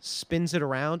contraption, spins it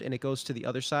around, and it goes to the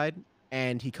other side.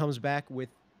 And he comes back with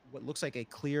what looks like a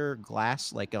clear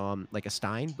glass, like a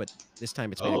stein, but this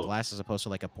time it's made of Oh, glass as opposed to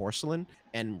like a porcelain,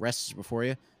 and rests before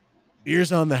you.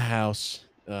 Beer's on the house.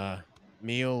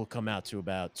 Meal will come out to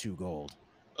about 2 gold,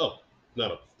 oh,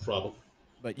 not a problem.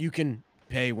 but you can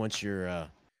pay once you're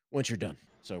done.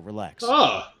 So relax.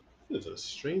 Ah, it's a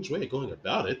strange way of going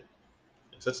about it.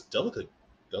 It's such delicate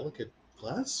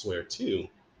glassware too.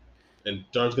 And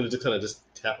Darn's gonna just kind of just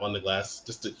tap on the glass,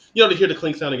 just to hear the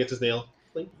clink sound against his nail.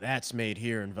 Clink. That's made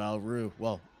here in Valru.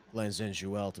 Well,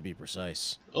 Glenzenjuel to be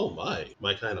precise. Oh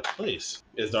my kind of place.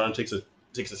 As Darn takes a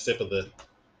sip of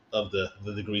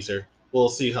the greaser. And We'll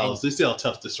see how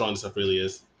tough the strong stuff really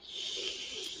is.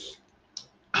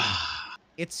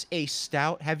 it's a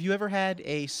stout. Have you ever had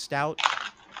a stout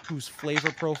whose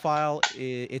flavor profile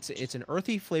it's an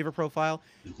earthy flavor profile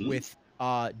Mm-hmm. with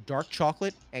dark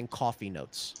chocolate and coffee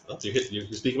notes, Oh, you're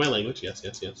speaking my language. Yes,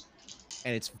 yes, yes.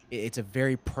 and it's a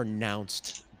very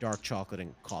pronounced dark chocolate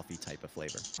and coffee type of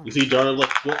flavor. You see, Darn,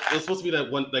 look, well, it's supposed to be that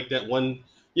one,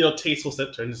 tasteful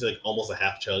sip turns into like almost a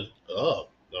half chug. Oh,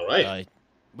 all right.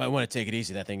 Might want to take it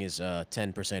easy. That thing is 10%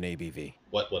 ABV.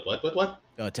 What? 10%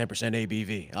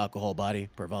 ABV, alcohol body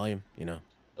per volume.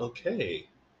 Okay.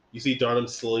 You see Darnum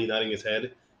slowly nodding his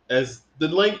head as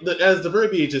as the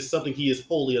verbiage is something he is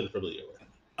wholly unfamiliar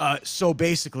with. So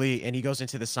basically, and he goes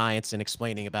into the science and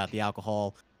explaining about the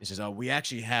alcohol. He says, "Oh, we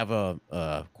actually have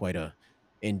a quite a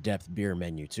in-depth beer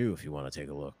menu too, if you want to take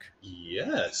a look."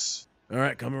 Yes. All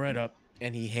right, coming right up.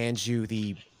 And he hands you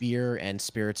the beer and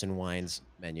spirits and wines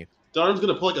menu. Darnum's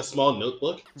gonna pull like a small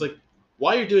notebook. It's like,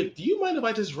 while you're doing, do you mind if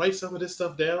I just write some of this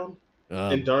stuff down?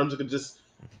 And Darnum's gonna just,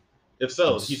 if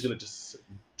so, he's gonna just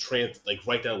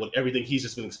write down everything he's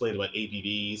just been explaining about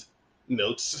ABVs,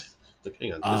 notes. Like,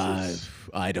 hang on,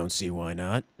 I don't see why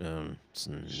not. It's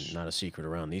not a secret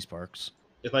around these parks.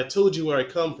 if I told you where I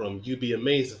come from, you'd be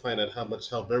amazed to find out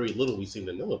how very little we seem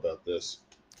to know about this.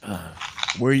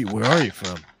 Where are you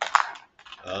from?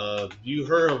 You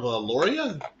heard of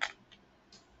Loria?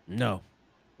 No.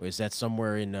 Is that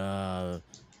somewhere in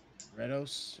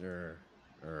Redos or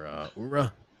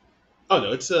Ura? Oh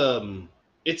no,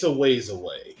 it's a ways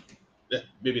away.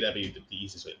 Maybe that'd be the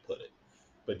easiest way to put it.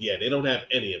 But yeah, they don't have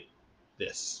any of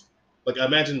this. Like I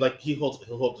imagine, like he'll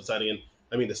hold the sign again.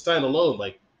 I mean, the sign alone,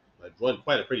 like I'd run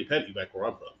quite a pretty penny back where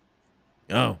I'm from.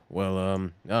 Oh well,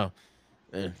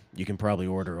 you can probably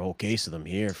order a whole case of them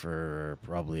here for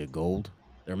probably a gold.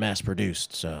 They're mass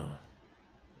produced, so.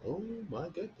 Oh my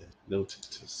goodness! Note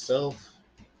to self.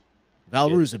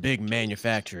 Valru's a big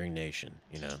manufacturing nation,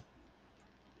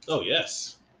 Oh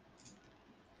yes.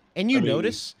 And I you mean,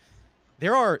 notice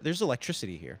there's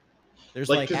electricity here. There's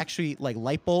actually like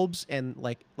light bulbs and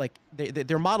like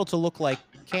they're modeled to look like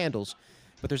candles,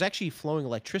 but there's actually flowing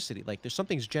electricity. Like there's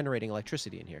something's generating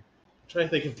electricity in here. I'm trying to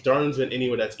think if Darn's been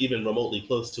anywhere that's even remotely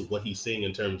close to what he's seeing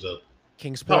in terms of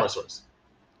Kingsport. power source.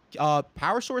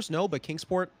 Power source, no, but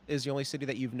Kingsport is the only city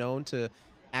that you've known to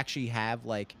actually have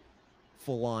like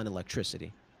full on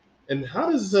electricity. And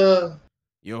how does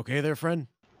You okay there, friend?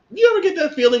 you ever get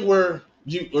that feeling where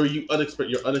you're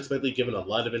unexpectedly given a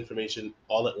lot of information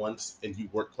all at once and you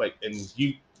work quite and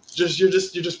you're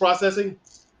just processing?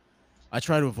 I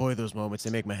try to avoid those moments.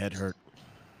 They make my head hurt.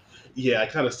 Yeah, I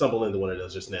kind of stumbled into one of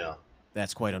those just now.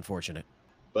 That's quite unfortunate.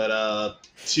 But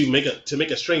to make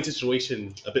a strange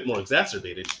situation a bit more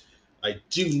exacerbated, I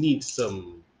do need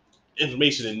some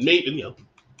information, and maybe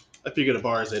I figure the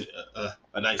bar is a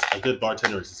good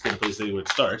bartender is as good a place as anyone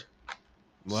to start.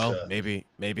 Just, Well, maybe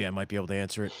I might be able to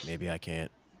answer it. Maybe I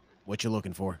can't. What you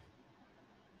looking for?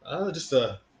 just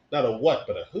not a what,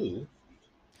 but a who.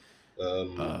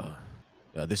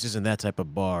 Uh, this isn't that type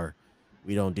of bar.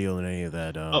 We don't deal in any of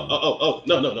that. No, no,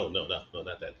 no, no, no, no,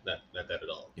 not that at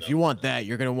all. If No, you no. want that,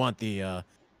 you're gonna want the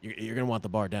you're gonna want the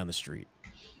bar down the street.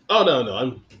 Oh no,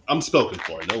 no, I'm spoken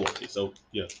for. No worries. So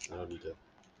yeah, I don't need to.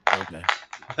 Okay.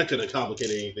 I couldn't complicate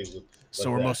anything So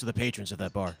like are that. most of the patrons of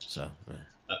that bar. So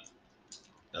Uh,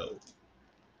 no.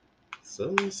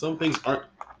 So some things aren't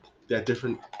that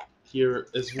different here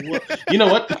as well. You know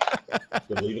what? I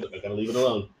gotta leave it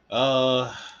alone.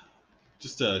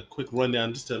 Just a quick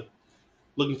rundown. Just to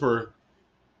looking for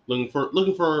looking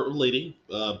for a lady.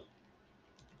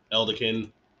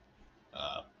 Elderkin.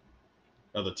 Uh,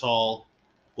 rather tall.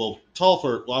 Well, tall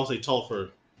for. Well, I'll say tall for.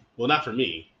 Well, not for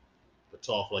me, but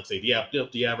tall for like say the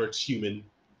average human,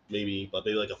 maybe, but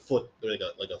maybe like a foot, like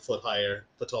a foot higher,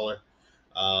 foot taller.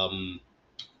 Um,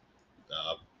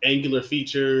 Angular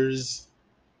features,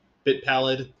 bit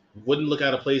pallid. Wouldn't look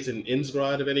out of place in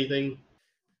Innsgrad if anything.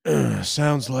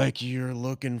 sounds like you're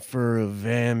looking for a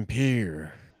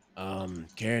vampire.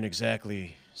 Can't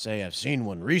exactly say I've seen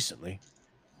one recently.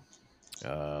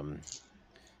 Um,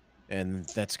 and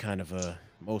that's kind of a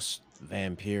most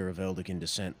vampire of Eldican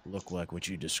descent look like what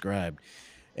you described.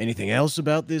 Anything else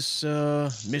about this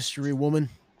mystery woman?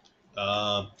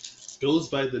 Uh, Goes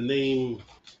by the name.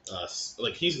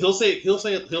 Like he'll say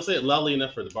it loudly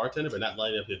enough for the bartender, but not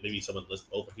loud enough if maybe someone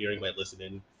overhearing might listen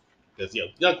in because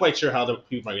not quite sure how the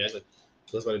people might react. Like,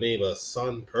 goes by the name of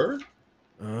Son Per.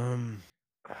 Um,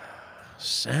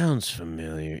 sounds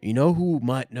familiar. You know who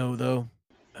might know though?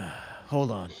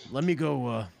 Hold on. Let me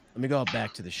go out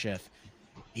back to the chef.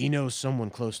 He knows someone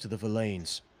close to the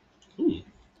Villains. Hmm.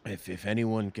 If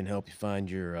anyone can help you find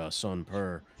your son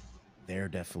Per, they're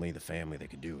definitely the family that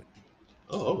could do it.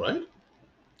 Oh, all right.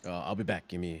 I'll be back.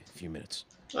 Give me a few minutes.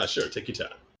 Sure. Take your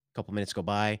time. A couple minutes go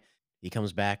by. He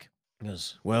comes back. He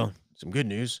goes, "Well, some good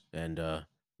news, and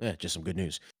yeah, just some good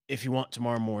news. If you want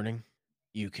tomorrow morning,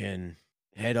 you can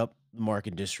head up the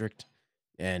Market District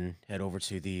and head over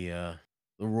to the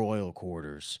royal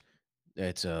quarters.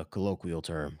 It's a colloquial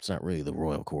term. It's not really the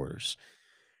royal quarters.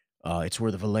 It's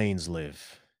where the Villains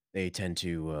live. They tend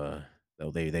to,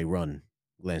 though they run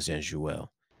Glen Saint Jouel.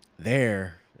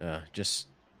 There, just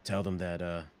tell them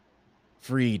that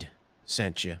Freed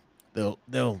sent you.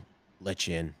 They'll let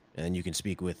you in, and then you can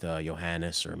speak with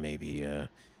Johannes or maybe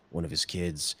one of his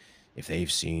kids if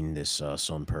they've seen this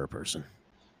Son Per person.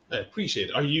 I appreciate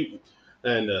it. Are you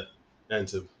and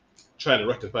to try to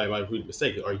rectify my rude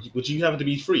mistake? Would you happen to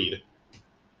be freed?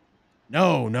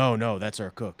 No, no, no, that's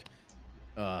our cook.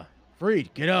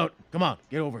 Freed, get out. Come on,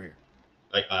 get over here.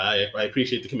 I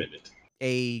appreciate the commitment.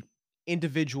 A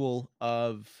individual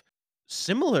of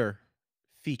similar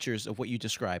features of what you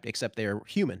described, except they're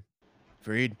human.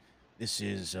 Freed, this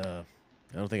is I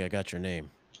don't think I got your name.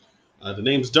 The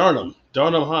name's Darnum.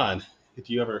 Darnum Han. If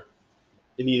you ever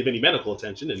in need of any medical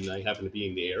attention and I happen to be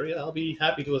in the area, I'll be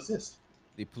happy to assist.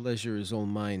 The pleasure is all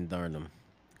mine, Darnum.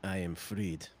 I am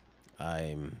Freed.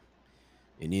 I'm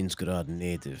an Innsgrad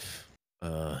native.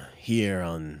 Here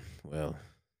on, well,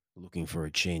 looking for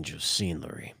a change of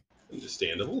scenery.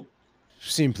 Understandable.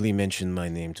 Simply mention my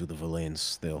name to the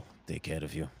Valains. They'll take care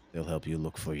of you. They'll help you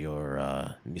look for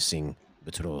your missing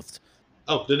betrothed.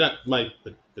 Oh, they're not my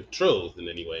betrothed in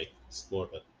any way. It's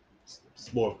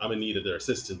more. I'm in need of their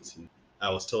assistance, and I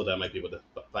was told I might be able to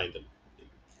find them.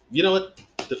 You know what?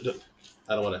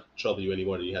 I don't want to trouble you any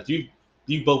more than you have.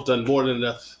 You both done more than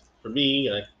enough for me,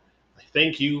 and I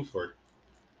thank you for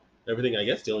everything. I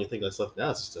guess the only thing that's left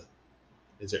now is just to.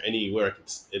 Is there anywhere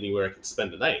I can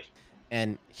spend the night?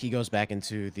 And he goes back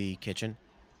into the kitchen.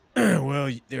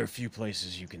 Well, there are a few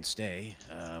places you can stay.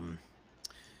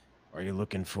 Are you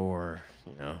looking for,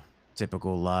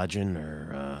 typical lodging,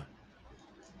 or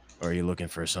are you looking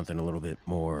for something a little bit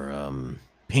more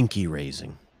pinky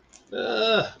raising?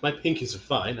 My pinkies are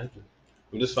fine.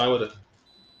 I'm just fine with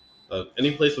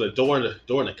any place with a door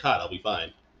and a cot. I'll be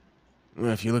fine.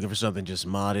 Well, if you're looking for something just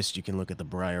modest, you can look at the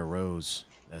Briar Rose.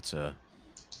 That's a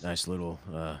nice little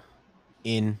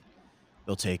inn.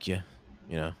 They'll take you.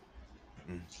 You know,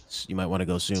 you might want to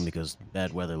go soon because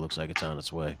bad weather looks like it's on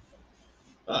its way.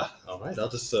 All right. I'll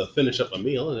just finish up my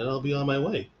meal and then I'll be on my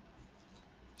way.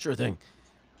 Sure thing.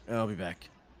 I'll be back.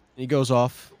 He goes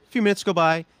off. A few minutes go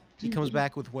by. He comes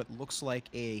back with what looks like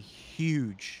a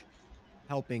huge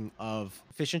helping of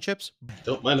fish and chips.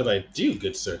 Don't mind if I do,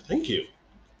 good sir. Thank you.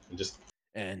 And just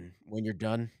And when you're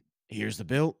done, here's the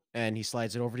bill. And he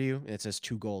slides it over to you, and it says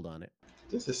 2 gold on it.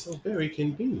 this is so very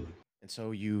convenient. And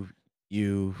so you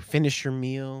finish your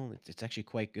meal. It's actually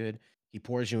quite good. He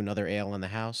pours you another ale in the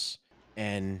house,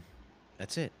 and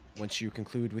that's it. Once you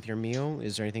conclude with your meal,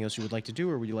 is there anything else you would like to do,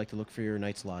 or would you like to look for your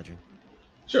night's lodging?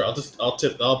 Sure,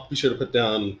 I'll be sure to put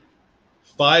down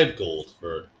 5 gold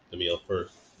for the meal for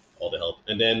all the help,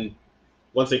 and then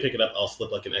once they pick it up, I'll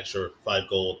slip like an extra 5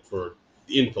 gold for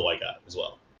the info I got as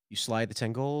well. You slide the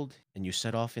 10 gold, and you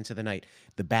set off into the night.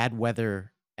 The bad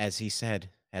weather, as he said,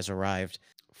 has arrived.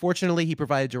 Fortunately, he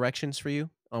provided directions for you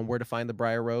on where to find the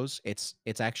Briar Rose. It's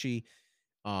actually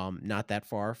not that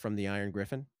far from the Iron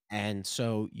Griffin. And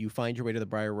so you find your way to the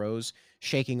Briar Rose,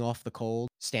 shaking off the cold.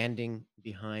 Standing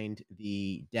behind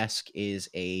the desk is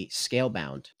a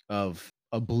scalebound of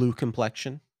a blue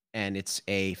complexion, and it's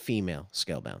a female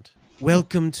scalebound.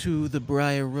 Welcome to the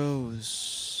Briar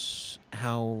Rose.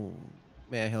 How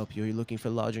may I help you? Are you looking for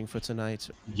lodging for tonight?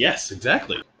 Yes,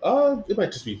 exactly. It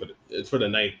might just be for the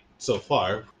night so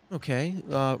far. Okay,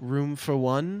 room for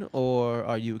one, or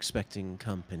are you expecting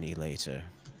company later?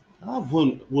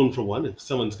 One for one. If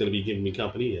someone's going to be giving me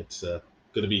company, it's going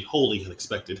to be wholly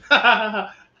unexpected.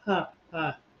 Ha ha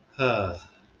ha ha.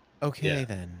 Okay Yeah.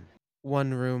 then.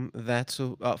 One room,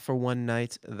 for one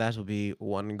night, that'll be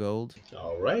 1 gold.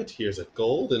 All right. Here's a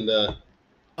gold, and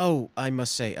Oh, I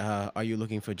must say, are you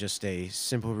looking for just a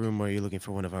simple room, or are you looking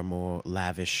for one of our more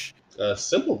lavish, a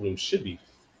simple room should be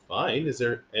fine. Is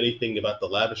there anything about the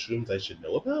lavish rooms I should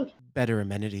know about? better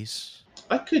amenities?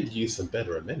 I could use some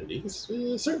better amenities.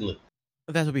 Certainly.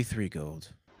 That'll be 3 gold.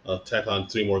 I'll tack on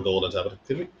 3 more gold on top of it.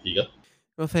 Here you go.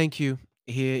 Well, thank you.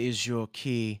 Here is your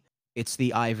key. It's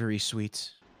the Ivory Suite.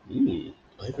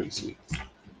 Ivory sweet.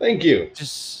 Thank you.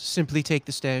 Just simply take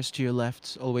the stairs to your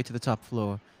left, all the way to the top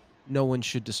floor. No one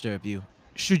should disturb you.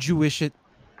 Should you wish it,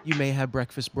 you may have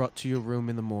breakfast brought to your room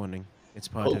in the morning. It's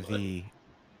part Oh, of the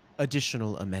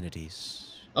additional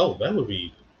amenities. that would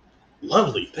be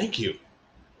lovely. Thank you.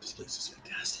 This place is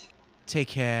fantastic. Take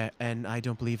care, and I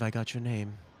don't believe I got your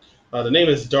name. The name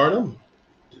is Darnum.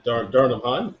 Darnum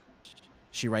Han.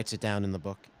 She writes it down in the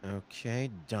book. Okay,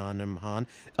 Darnum Han.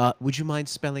 Would you mind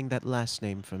spelling that last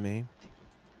name for me?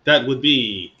 That would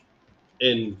be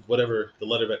in whatever the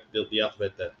letter the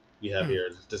alphabet that we have here.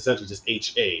 It's essentially just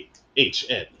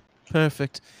HAHN.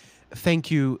 Perfect. Thank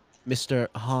you, Mr.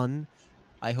 Han.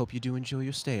 I hope you do enjoy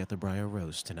your stay at the Briar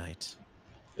Rose tonight.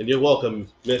 And you're welcome,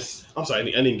 Miss. I'm sorry,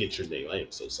 I didn't get your name. I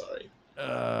am so sorry.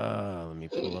 Let me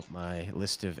pull up my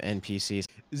list of NPCs.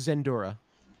 Zendora.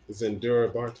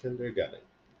 Zendura bartender. Got it.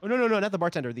 Oh no, not the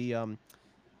bartender. The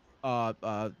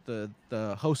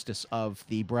hostess of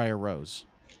the Briar Rose.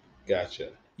 Gotcha.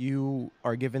 You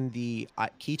are given the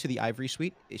key to the Ivory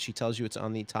Suite. She tells you it's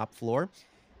on the top floor.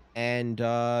 And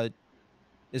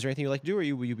is there anything you'd like to do,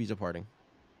 or will you be departing?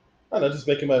 I don't know, just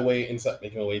making my way inside,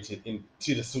 making my way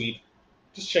into the suite,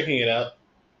 just checking it out.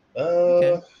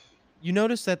 Okay. Uh, You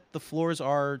notice that the floors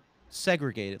are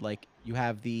segregated. Like you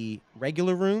have the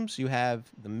regular rooms, you have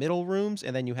the middle rooms,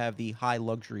 and then you have the high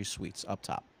luxury suites up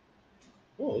top.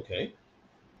 oh, okay.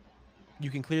 You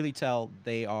can clearly tell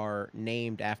they are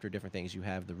named after different things. You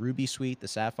have the ruby suite, the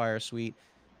sapphire suite,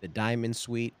 the diamond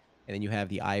suite, and then you have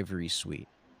the ivory suite.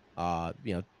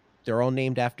 You know, they're all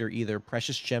named after either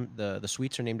precious gem. The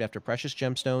suites are named after precious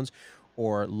gemstones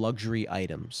or luxury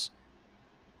items.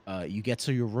 You get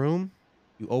to your room,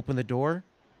 you open the door,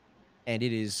 and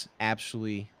it is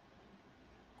absolutely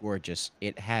gorgeous.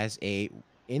 It has a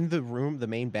in the room, the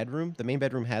main bedroom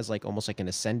has like almost like an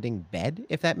ascending bed,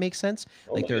 if that makes sense.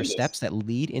 Oh Like my there are goodness. steps that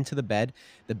lead into the bed.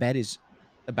 The bed is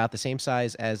about the same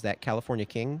size as that California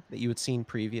King that you had seen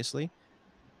previously.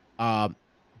 Um,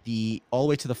 the all the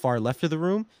way to the far left of the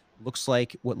room looks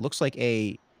like what looks like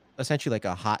a essentially like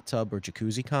a hot tub or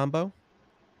jacuzzi combo.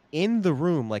 In the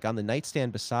room, like on the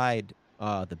nightstand beside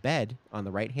the bed on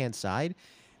the right hand side,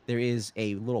 there is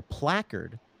a little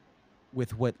placard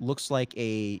with what looks like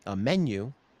a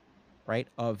menu, right,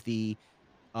 of the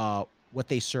what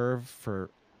they serve for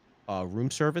room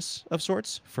service of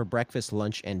sorts for breakfast,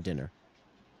 lunch, and dinner.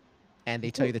 And they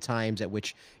tell you Oh, the times at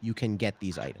which you can get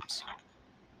these items.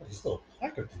 these little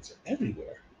placard things are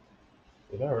everywhere.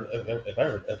 If I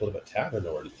were able to a tavern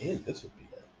or an inn, this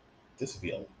would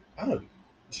be a I don't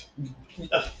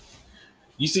know.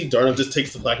 You see Darnum just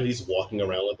takes the placard, he's walking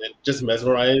around with it, just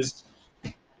mesmerized.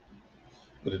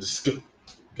 Gonna just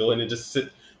go in and just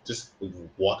sit, just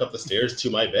walk up the stairs to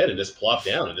my bed and just plop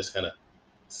down and just kind of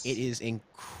It is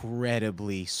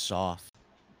incredibly soft.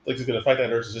 like he's gonna fight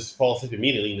that urge to just fall asleep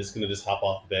immediately and just gonna just hop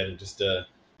off the bed and just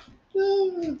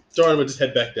Darnum would just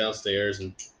head back downstairs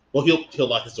and well, he'll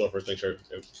lock his door first, make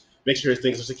sure his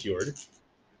things are secured.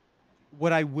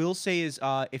 What I will say is,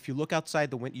 if you look outside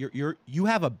the window, you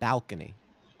have a balcony.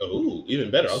 Oh,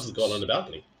 even better. I'll S- just go out on s- the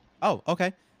balcony. oh,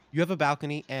 okay. You have a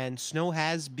balcony, and snow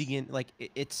has begin like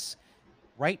it's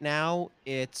right now.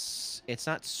 It's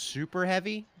not super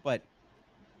heavy, but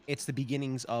it's the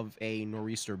beginnings of a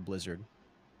nor'easter blizzard,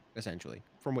 essentially,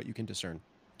 from what you can discern.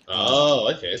 Um,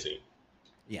 Oh, okay, I see.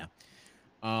 yeah.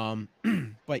 Um,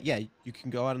 but yeah, you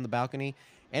can go out on the balcony,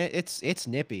 and it's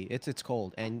nippy. It's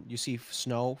cold, and you see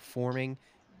snow forming,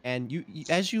 and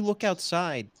as you look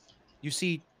outside, you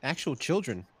see actual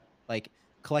children like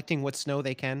collecting what snow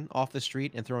they can off the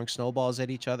street and throwing snowballs at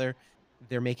each other.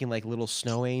 They're making like little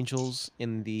snow angels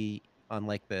in the on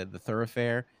like the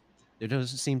thoroughfare. There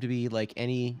doesn't seem to be like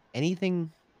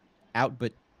anything out,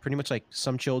 but pretty much like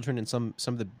some children and some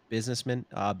of the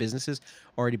businesses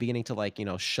already beginning to like,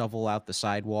 shovel out the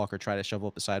sidewalk or try to shovel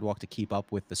up the sidewalk to keep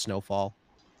up with the snowfall.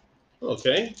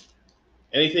 Okay.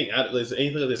 There's anything out of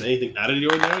the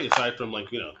ordinary aside from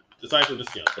aside from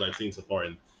just what I've seen so far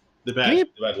in the Give bad me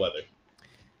the bad weather.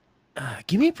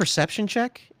 give me a perception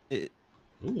check.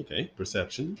 Ooh, okay,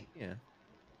 perception. Yeah.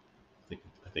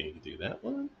 I think you can do that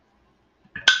one.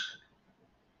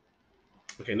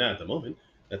 Okay, not at the moment.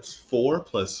 That's 4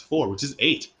 plus 4, which is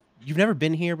 8. You've never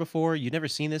been here before, you've never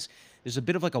seen this. There's a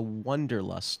bit of like a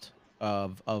wanderlust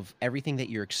of everything that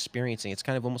you're experiencing. It's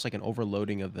kind of almost like an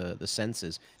overloading of the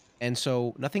senses. And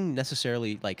so nothing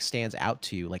necessarily like stands out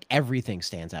to you. Like everything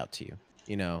stands out to you.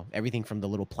 Everything from the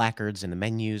little placards and the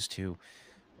menus to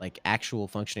like actual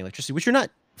functioning electricity, which you're not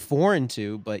foreign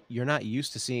to, but you're not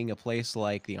used to seeing a place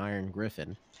like the Iron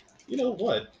Griffin. You know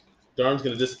what? Darm's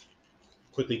gonna just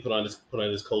quickly put on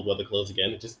his cold weather clothes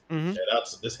again and just Mhm.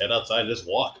 head outside and just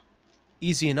walk.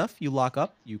 Easy enough. You lock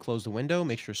up, you close the window,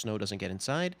 make sure snow doesn't get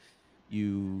inside.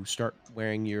 You start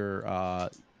wearing your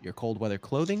cold weather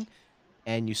clothing,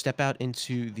 and you step out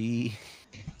into the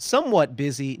somewhat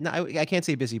busy. No, I can't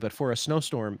say busy, but for a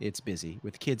snowstorm, it's busy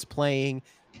with kids playing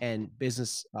and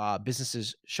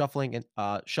businesses shuffling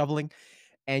and shoveling.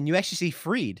 And you actually see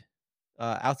Freed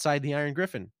outside the Iron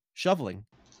Griffin shoveling.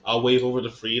 I'll wave over to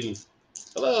Freed and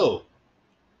hello.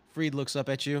 Freed looks up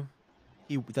at you.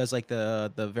 He does like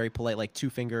the very polite like two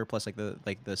finger plus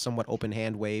like the somewhat open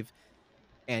hand wave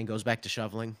and goes back to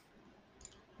shoveling.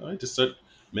 All right, just start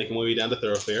making my way down the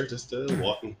thoroughfare, just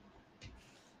walking.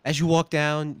 As you walk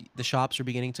down, the shops are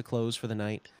beginning to close for the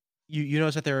night. You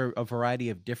notice that there are a variety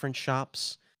of different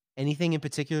shops. Anything in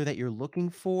particular that you're looking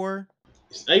for?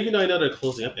 Even though I know they're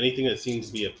closing up, anything that seems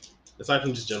to be aside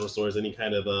from just general stores, any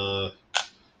kind of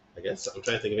I guess I'm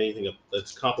trying to think of anything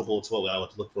that's comparable to what I would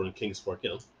look for in Kingsport.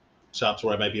 Shops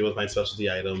where I might be able to find specialty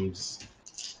items,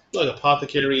 like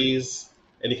apothecaries,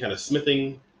 any kind of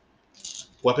smithing,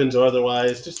 weapons or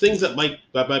otherwise, just things that might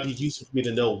be useful for me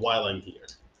to know while I'm here.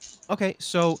 Okay,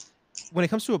 so when it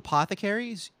comes to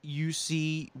apothecaries, you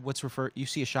see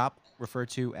a shop referred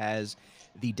to as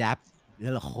the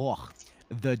ugh,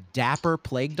 the Dapper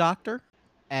Plague Doctor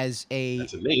as a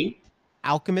That's a name.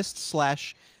 alchemist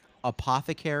slash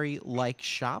apothecary like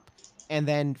shop. And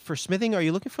then for smithing, are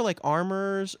you looking for like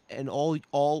armors and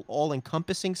all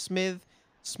encompassing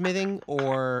smithing,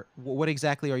 or what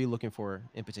exactly are you looking for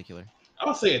in particular?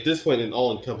 I'll say at this point, an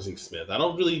all-encompassing smith. I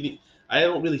don't really.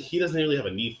 He doesn't really have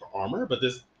a need for armor, but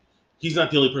he's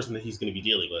not the only person that he's going to be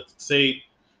dealing with. Say,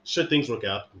 should things work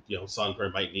out,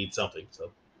 Songbird might need something. So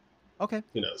Okay.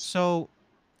 who knows? So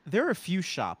there are a few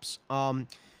shops.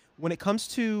 When it comes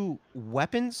to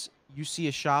weapons, you see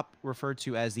a shop referred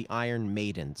to as the Iron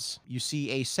Maidens. You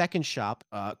see a second shop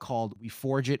called We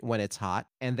Forge It When It's Hot.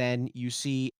 And then you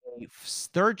see a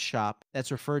third shop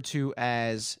that's referred to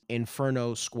as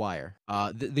Inferno Squire.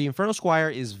 The Inferno Squire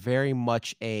is very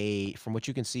much from what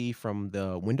you can see from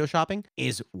the window shopping,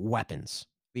 is weapons.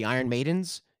 The Iron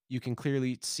Maidens, you can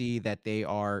clearly see that they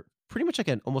are pretty much like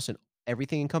almost an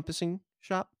everything encompassing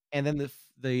shop. And then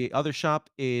the other shop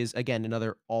is again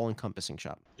another all encompassing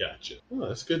shop. Gotcha. Oh,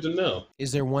 that's good to know.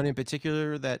 Is there one in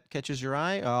particular that catches your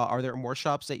eye? Are there more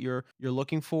shops that you're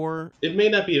looking for? It may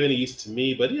not be of any use to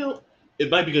me, but it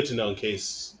might be good to know in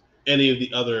case any of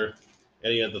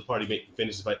the party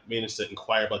manage to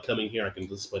inquire about coming here. I can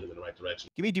just point them in the right direction.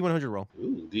 Give me a D100 roll.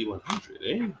 Ooh, D100,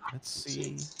 eh? Let's Let's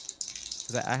see. see,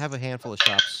 because I have a handful of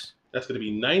shops. That's going to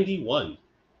be 91.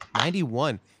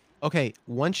 91. Okay,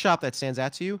 one shop that stands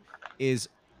out to you is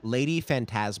Lady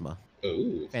Phantasma. Oh, what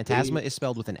do you? Phantasma is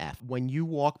spelled with an F. When you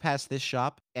walk past this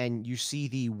shop and you see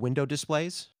the window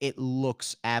displays, it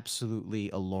looks absolutely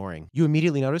alluring. You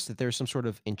immediately notice that there's some sort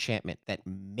of enchantment that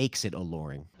makes it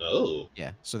alluring. Oh,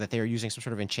 Yeah, so that they're using some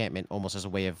sort of enchantment almost as a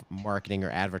way of marketing or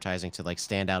advertising to, like,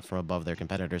 stand out from above their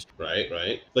competitors. right,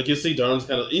 right. Like you see, Darnum's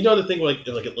kind of, the thing where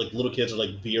like little kids are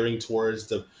like veering towards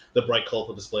the bright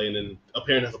colorful display, and then a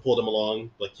parent has to pull them along.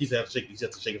 Like he has to shake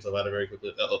himself out of it very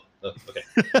quickly. Oh, okay.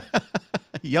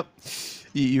 Yep.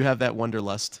 You have that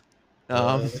wanderlust.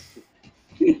 Um,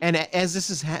 Uh, and as this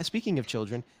is speaking of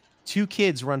children, 2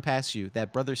 kids run past you,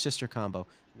 that brother-sister combo.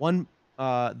 One,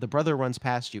 the brother runs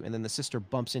past you, and then the sister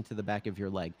bumps into the back of your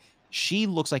leg. She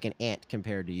looks like an ant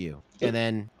compared to you. And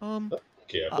then, uh,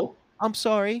 careful. I'm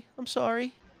sorry."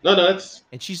 No, no, that's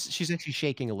And she's actually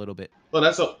shaking a little bit. well,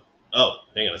 that's a. Oh,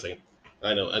 hang on a second.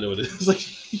 I know what it is. Like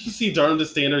you see Darnum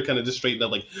just stand there, kind of just straighten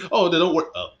up, like, oh, they don't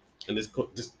work. Oh, and just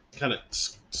kind of.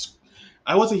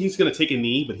 I would say he's gonna take a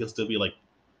knee, but he'll still be like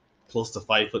close to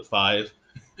 5'5"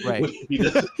 Right. when he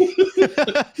does.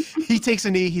 He takes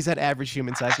a knee, he's at average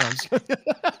human size. No, I'm just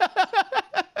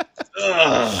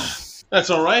Ugh, that's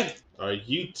all right. Are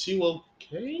you two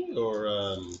okay?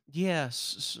 Or Yeah,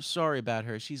 sorry about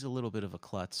her. She's a little bit of a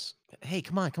klutz. Hey,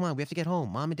 come on. We have to get home.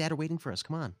 Mom and Dad are waiting for us.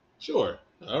 Come on. sure.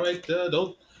 All right.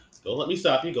 Don't let me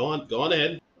stop you. Go on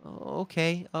ahead. "Oh,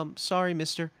 okay. Sorry,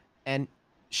 mister." And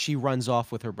she runs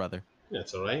off with her brother.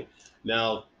 That's all right.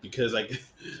 Now because I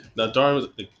now Darn was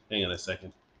like, hang on a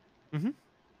second. Mhm.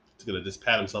 He's gonna just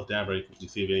pat himself down very quickly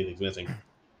to see if anything's missing.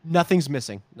 Nothing's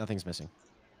missing. Nothing's missing.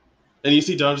 And you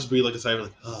see Darn just breathe like a sigh,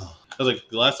 like, oh. I was like,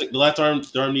 the last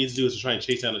Darn needs to do is to try and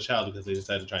chase down the child because they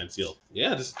decided to try and steal.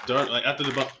 Yeah, just Darn like after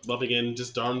the bump again,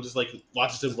 just Darn just like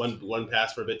watches him run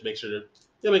past for a bit to make sure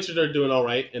they're doing all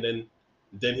right, and then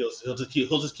he'll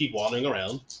just keep wandering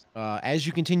around. As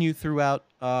you continue throughout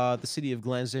the city of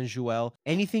Glanzenjuel,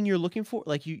 anything you're looking for?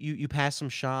 Like you pass some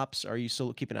shops. Are you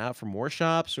still keeping an eye out for more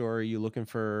shops, or are you looking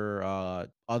for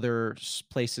other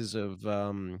places of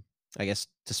I guess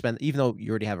to spend? Even though you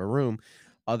already have a room,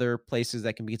 other places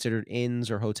that can be considered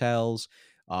inns or hotels,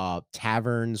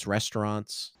 taverns,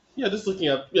 restaurants. Yeah, just looking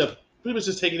up. Yeah, pretty much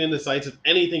just taking in the sights. If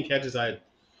anything catches eye,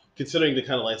 considering the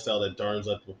kind of lifestyle that Darn's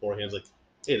left beforehand, like,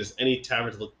 hey, there's any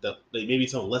taverns look that like, maybe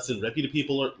some less than reputable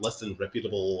people or less than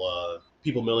reputable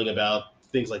people milling about,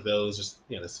 things like those. Just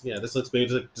this looks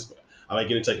maybe just I might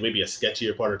get into like maybe a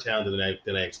sketchier part of town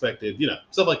than I expected.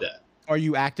 Stuff like that. Are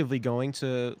you actively going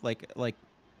to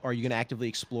Are you going to actively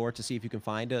explore to see if you can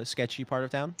find a sketchy part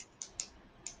of town?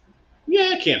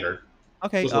 Yeah, it can't hurt.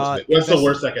 Okay. What's the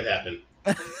worst that could happen?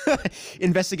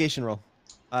 Investigation roll.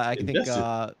 I can think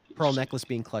Invested. pearl necklace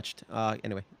being clutched.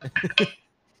 Anyway.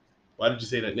 Why did you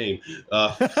say that name?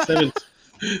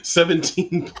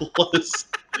 17 plus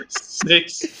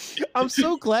 6. I'm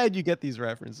so glad you get these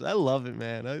references. I love it,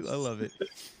 man. I love it.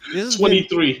 This has been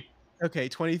 23. okay,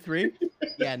 23?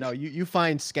 Yeah, no, you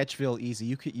find Sketchville easy.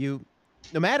 You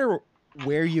no matter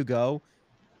where you go,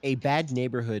 a bad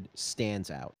neighborhood stands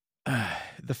out.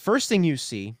 The first thing you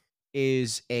see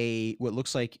is what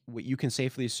looks like what you can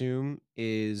safely assume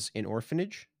is an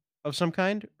orphanage of some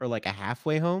kind or like a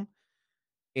halfway home.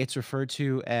 It's referred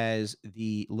to as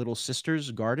the Little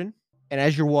Sisters Garden. And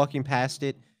as you're walking past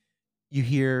it, you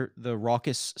hear the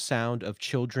raucous sound of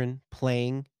children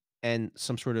playing and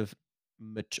some sort of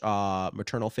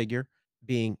maternal figure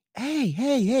being, "Hey,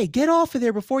 hey, hey, get off of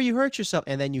there before you hurt yourself."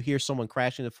 And then you hear someone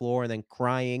crashing the floor and then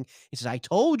crying. He says, "I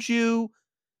told you."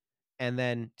 And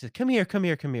then to come here, come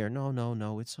here, come here. No, no,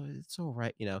 no. It's all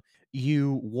right.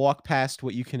 You walk past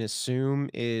what you can assume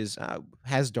is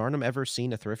has Darnum ever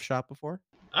seen a thrift shop before?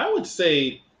 I would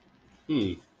say,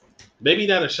 hmm, maybe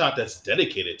not a shop that's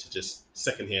dedicated to just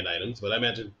secondhand items, but I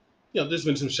imagine, there's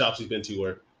been some shops we've been to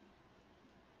where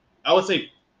I would say,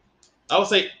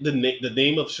 the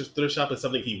name of thrift shop is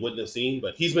something he wouldn't have seen,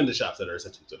 but he's been to shops that are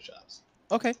essentially thrift shops.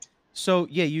 Okay. So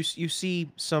yeah, you see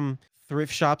some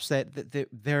thrift shops that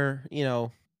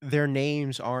their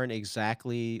names aren't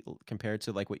exactly compared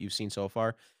to like what you've seen so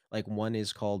far. Like one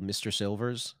is called Mr.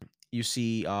 Silver's. You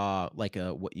see like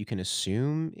a what you can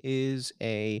assume is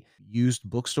a used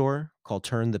bookstore called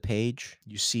Turn the Page.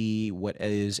 You see what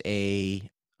is a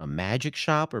magic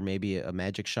shop or maybe a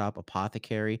magic shop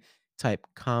apothecary type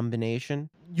combination.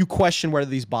 You question whether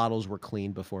these bottles were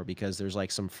cleaned before because there's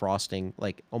like some frosting,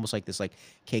 like almost like this like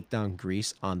caked on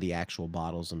grease on the actual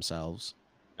bottles themselves.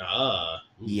 Ah,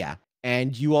 Yeah.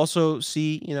 And you also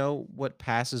see, what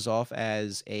passes off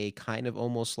as a kind of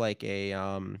almost like a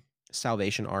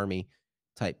Salvation Army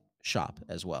type shop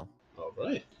as well. all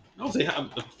right. I would say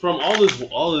from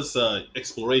all this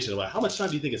exploration, about how much time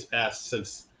do you think has passed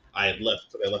since I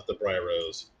left the Briar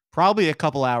Rose? Probably a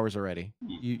couple hours already.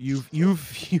 Hmm.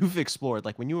 You've explored.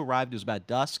 Like when you arrived, it was about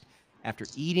dusk. After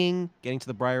eating, getting to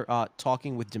the Briar,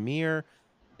 talking with Demir,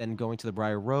 then going to the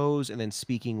Briar Rose, and then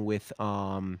speaking with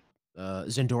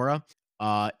Zendora.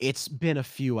 It's been a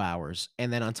few hours,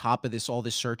 and then on top of this, all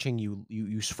this searching,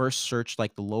 you first searched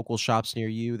like the local shops near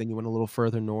you, then you went a little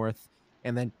further north,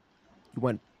 and then you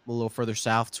went a little further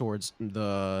south towards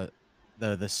the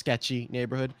sketchy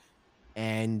neighborhood,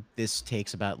 and this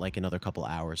takes about like another couple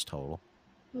hours total.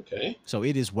 Okay. So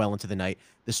it is well into the night.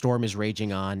 The storm is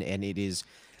raging on, and it is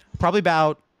probably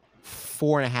about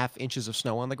 4.5 inches of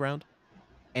snow on the ground.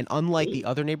 And unlike Ooh. the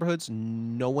other neighborhoods,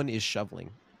 no one is shoveling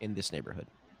in this neighborhood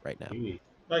right now. Hmm.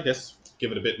 I guess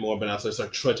give it a bit more, but now so I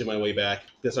start trudging my way back.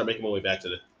 Then start making my way back to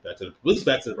the at least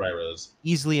back to the Briar Rose.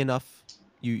 Easily enough,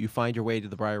 you find your way to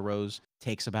the Briar Rose.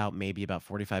 Takes about maybe about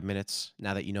 45 minutes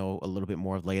now that you know a little bit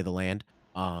more of lay of the land.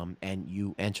 And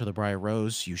you enter the Briar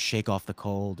Rose, you shake off the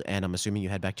cold, and I'm assuming you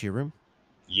head back to your room.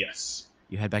 Yes.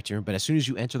 You head back to your room, but as soon as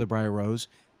you enter the Briar Rose,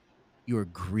 you are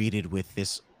greeted with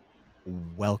this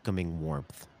welcoming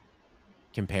warmth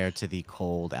compared to the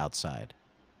cold outside.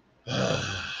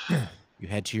 You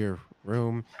head to your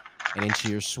room and into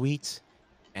your suite,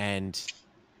 and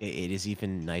it is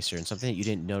even nicer. And something that you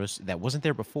didn't notice that wasn't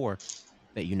there before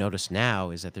that you notice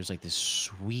now is that there's like this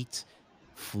sweet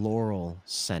floral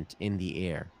scent in the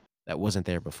air that wasn't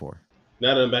there before.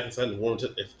 Now that I'm back inside and warm,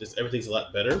 if just everything's a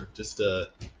lot better, just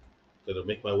gonna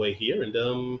make my way here and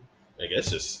I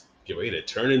guess just get ready to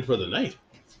turn in for the night.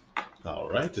 All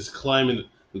right, just climbing,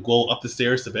 go up the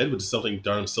stairs to bed, which is something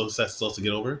darn still to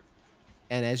get over.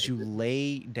 And as you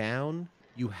lay down,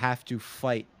 you have to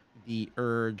fight the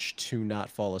urge to not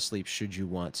fall asleep should you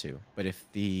want to. But if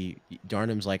the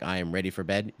Darnum's like, I am ready for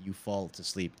bed, you fall to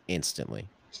sleep instantly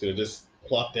Just gonna just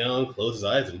plop down, close his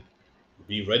eyes, and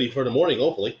be ready for the morning.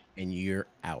 Hopefully. and you're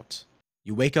out.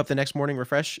 You wake up the next morning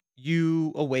refreshed.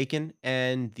 You awaken,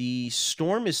 and the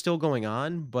storm is still going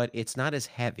on, but it's not as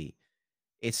heavy.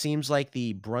 It seems like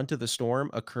the brunt of the storm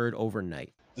occurred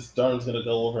overnight. This Darn's gonna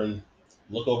go over and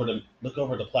look over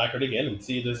the placard again and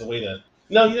see if there's a way to.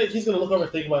 No, he's gonna look over,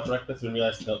 think about breakfast, and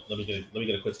realize, no, let me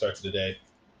get a quick start to the day,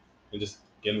 and just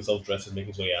get himself dressed and make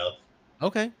his way out.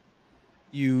 Okay.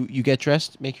 You get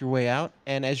dressed, make your way out,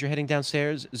 and as you're heading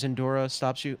downstairs, Zendora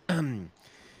stops you.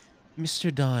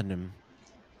 Mr. Darnum,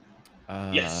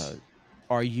 Yes,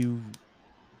 uh, are you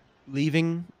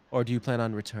leaving or do you plan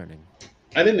on returning?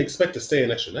 I didn't expect to stay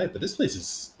an extra night, but this place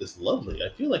is lovely. I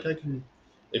feel like I can,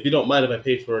 if you don't mind, if I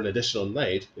pay for an additional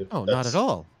night, if Oh, not at that's.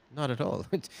 all. Not at all.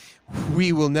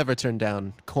 We will never turn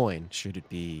down coin should it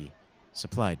be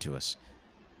supplied to us.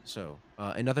 So,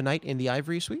 another night in the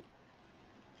Ivory Suite?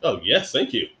 Oh yes,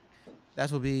 thank you.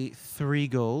 That will be 3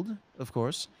 gold, of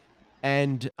course.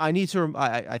 And I need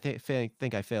to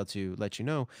think I failed to let you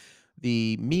know,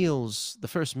 the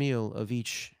first meal of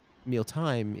each meal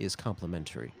time is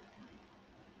complimentary.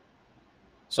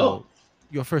 Oh, So,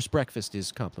 your first breakfast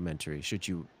is complimentary. Should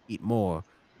you eat more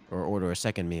or order a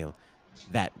second meal,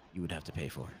 that you would have to pay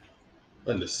for.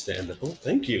 understandable.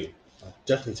 Thank you. I'll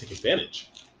definitely take advantage.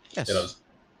 And I'll Yes. just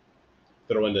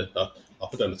throw in the. I'll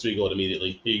put down the 3 gold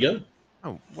immediately. Here you go.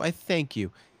 Oh, why, thank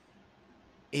you.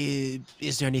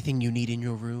 Is there anything you need in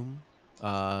your room?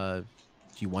 Do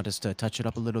you want us to touch it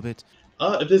up a little bit?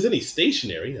 If there's any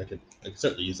stationery, I can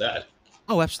certainly use that.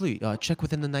 Oh, absolutely. Check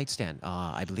within the nightstand.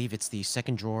 I believe it's the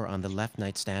second drawer on the left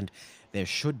nightstand. There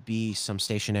should be some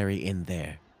stationery in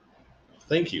there.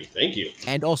 Thank you, thank you.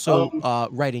 And also Um,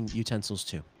 writing utensils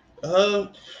too. uh,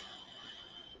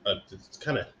 it's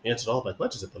kind of answered all my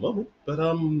questions at the moment, but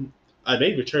I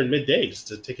may return midday just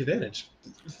to take advantage.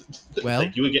 Well,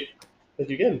 Thank you again. Thank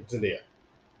you again, Zendaya.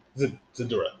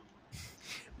 Zendura.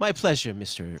 my pleasure,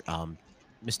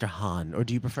 Mr. Han, or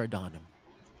do you prefer Donham?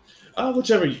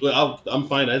 Whichever. I'm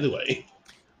fine either way.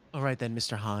 All right then,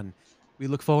 Mr. Han. We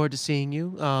look forward to seeing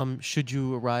you. Should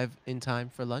you arrive in time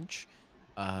for lunch,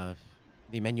 uh,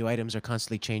 the menu items are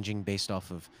constantly changing based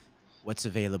off of what's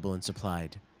available and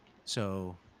supplied.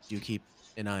 So do keep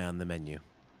an eye on the menu.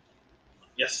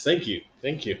 Yes, thank you,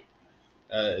 thank you.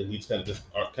 And he's kind of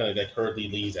like hurriedly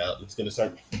leaves out. He's going to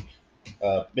start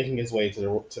making his way to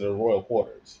the royal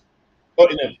quarters. Oh,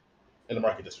 in the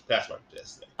market district, past market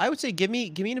district. I would say give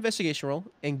me an investigation roll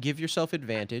and give yourself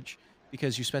advantage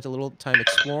because you spent a little time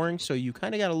exploring, so you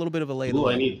kind of got a little bit of a lay of the Ooh,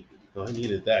 land. I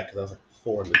needed that because I was like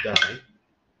 4 on the die.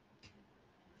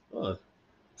 Oh,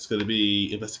 it's going to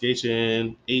be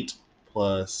investigation 8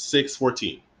 plus 6,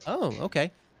 14. Oh,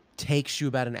 okay. Takes you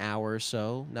about an hour or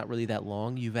so, not really that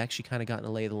long. You've actually kind of gotten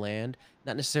a lay of the land.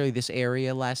 Not necessarily this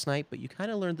area last night, but you kind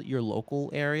of learned that your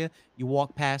local area. You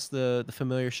walk past the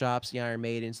familiar shops, the Iron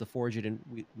Maidens, the Forge It in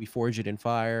we Forge It in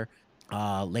Fire,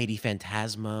 Lady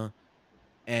Phantasma,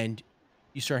 and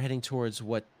you start heading towards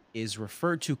what is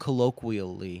referred to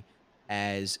colloquially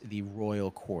as the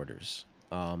royal quarters.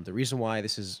 The reason why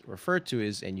this is referred to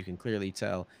is, and you can clearly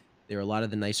tell, there are a lot of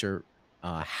the nicer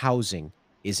housing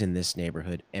is in this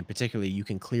neighborhood, and particularly you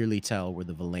can clearly tell where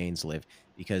the Villains live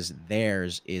because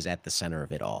theirs is at the center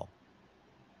of it all,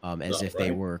 as All if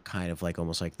they right. were kind of like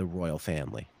almost like the royal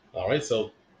family. All right. So,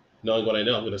 knowing what I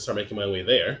know, I'm going to start making my way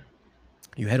there.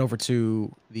 You head over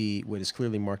to the what is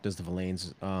clearly marked as the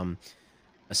Villains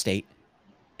estate,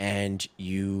 and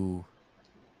you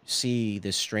see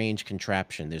this strange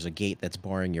contraption. There's a gate that's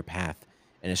barring your path,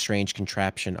 and a strange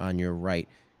contraption on your right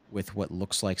with what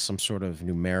looks like some sort of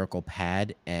numerical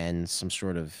pad and some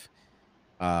sort of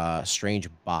strange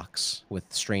box with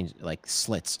strange like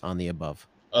slits on the above.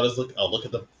 I'll just look. I'll look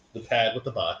at the pad with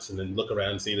the box, and then look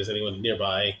around and see if there's anyone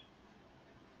nearby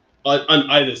on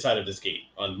either side of this gate.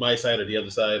 On my side or the other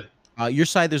side. Your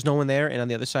side, there's no one there, and on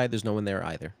the other side, there's no one there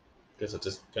either. Guess I'll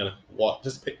just kind of walk,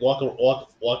 just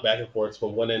walk back and forth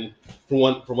from one end, from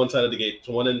one side of the gate,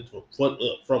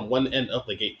 from one end of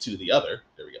the gate to the other.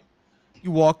 There we go.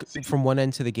 You walk See, from one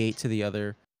end to the gate to the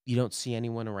other. You don't see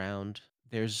anyone around.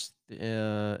 There's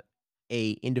a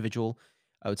individual,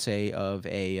 I would say, of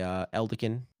a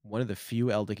Eldican, one of the few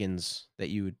Eldicans that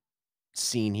you would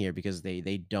seen here because they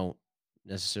don't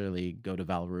necessarily go to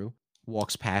Valru.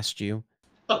 Walks past you.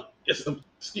 oh yes,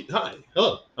 hi,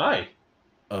 hello, hi.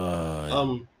 Uh,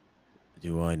 Um,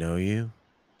 do I know you?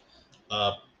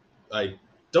 uh, I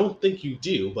don't think you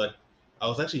do, but I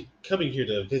was actually coming here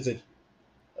to visit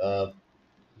uh,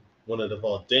 one of the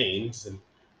Valdanes, and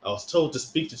I was told to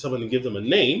speak to someone and give them a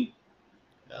name.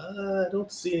 I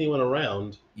don't see anyone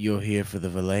around. You're here for the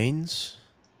Villains?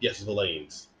 Yes,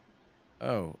 Valanes.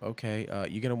 Oh, okay.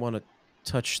 You're gonna want to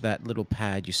touch that little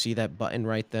pad. You see that button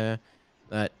right there?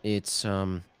 That it's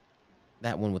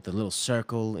that one with the little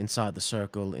circle inside the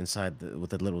circle inside the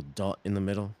with the little dot in the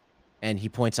middle. And he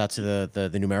points out to the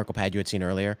numerical pad you had seen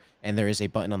earlier, and there is a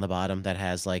button on the bottom that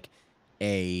has like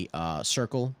a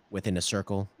circle within a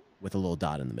circle with a little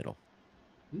dot in the middle.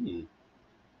 Hmm.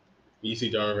 You see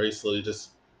Darn very slowly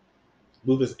just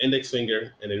move his index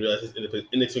finger, and then realize his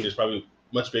index finger is probably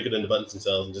much bigger than the buttons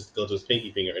themselves, and just go to his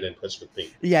pinky finger and then push the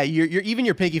pink. Yeah, you're even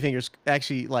your pinky fingers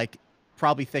actually like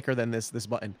probably thicker than this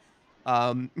button.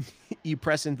 Um, you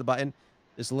press into the button,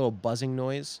 there's a little buzzing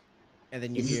noise, and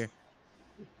then you hear,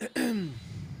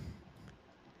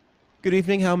 "Good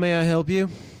evening. How may I help you?"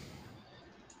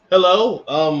 Hello,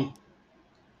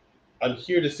 I'm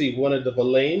here to see one of the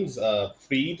Valanes.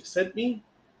 Freed sent me.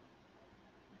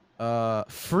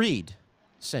 Freed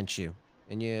sent you,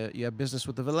 and you have business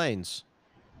with the Villains.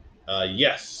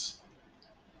 Yes.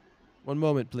 One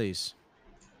moment, please.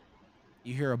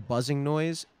 You hear a buzzing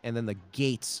noise, and then the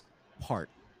gates part.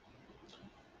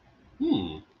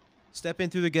 Hmm. Step in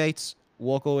through the gates,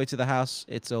 walk all the way to the house.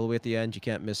 It's all the way at the end. You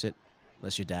can't miss it,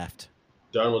 unless you're daft.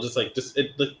 Darn will just it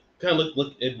look kind of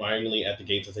look admiringly at the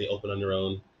gates as they open on their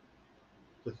own.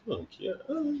 Like, oh, yeah,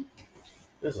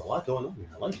 there's a lot going on here.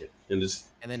 I like it. And just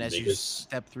And then as make you this.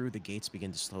 step through, the gates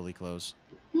begin to slowly close.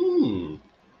 Hmm.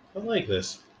 I like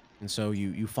this. And so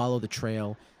you follow the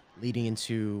trail leading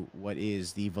into what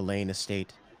is the Villain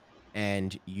estate,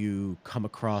 and you come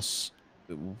across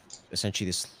essentially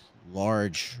this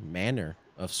large manor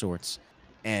of sorts.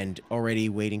 And already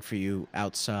waiting for you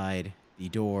outside the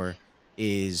door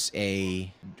is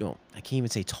a don't I can't even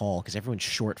say tall because everyone's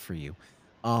short for you.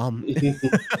 you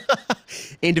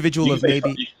Individual can of say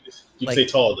maybe you can say like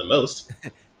taller than most.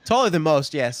 taller than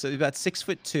most, yes. So about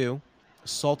 6'2",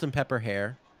 salt and pepper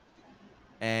hair,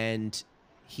 and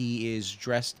he is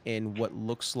dressed in what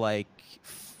looks like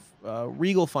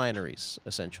regal fineries,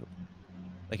 essentially.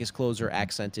 Like his clothes are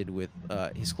accented with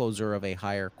his clothes are of a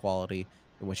higher quality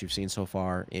than what you've seen so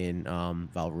far in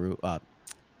Valru,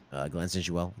 Glen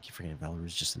Sinjuel. I keep forgetting Valru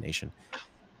is just a nation.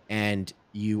 And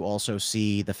you also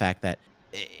see the fact that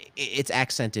it's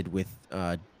accented with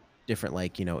different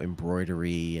like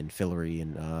embroidery and fillery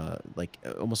and like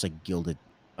almost like gilded.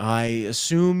 I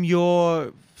assume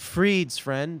you're Freed's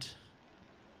friend.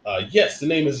 Yes, the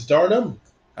name is Darnum.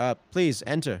 Please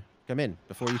enter. Come in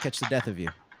before you catch the death of you.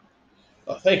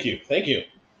 Thank you, thank you.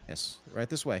 Yes, right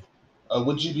this way.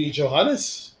 Would you be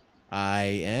Johannes? I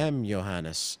am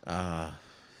Johannes.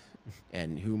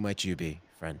 And who might you be,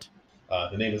 friend?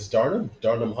 The name is Darnum.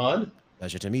 Darnum Han.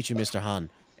 Pleasure to meet you, Mr. Han.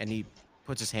 And he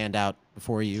puts his hand out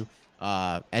before you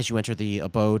as you enter the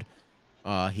abode.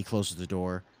 He closes the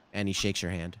door and he shakes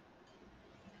your hand.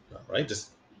 All right, just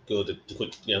go to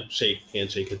quick, shake,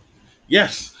 handshake.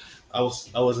 Yes, I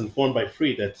was informed by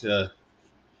Free that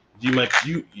you might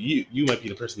be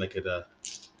the person that could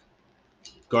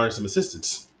garner some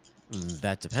assistance.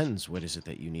 That depends. What is it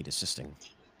that you need assisting?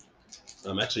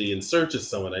 I'm actually in search of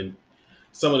someone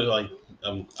who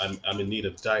I'm in need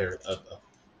of dire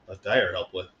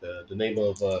help with. The name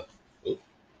of oh,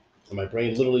 my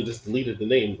brain literally just deleted the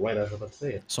name right as I was about to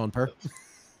say it. Son Per?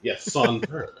 Yes, Son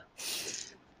Per.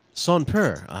 Son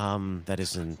Per. That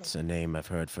isn't a name I've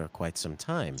heard for quite some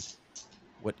time.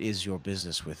 What is your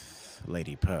business with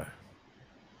Lady Per?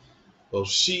 Well,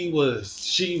 she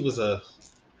was a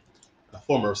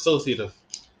former associate of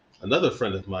another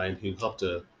friend of mine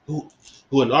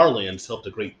who in our lands helped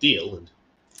a great deal, and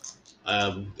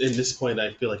in this point,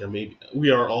 I feel like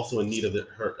we are also in need of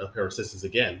her assistance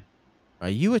again. Are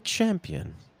you a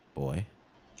champion, boy?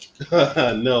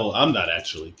 No, I'm not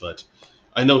actually, but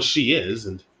I know she is,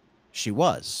 and She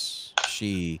was.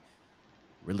 She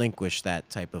relinquished that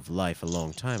type of life a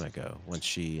long time ago once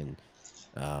she and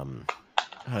um,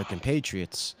 her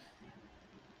compatriots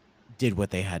did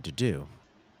what they had to do.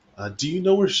 do you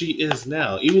know where she is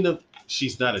now? Even if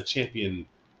she's not a champion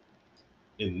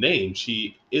in name,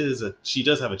 she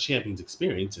does have a champion's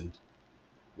experience, and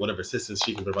whatever assistance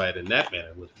she can provide in that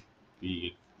manner would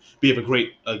be be of a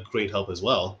great help as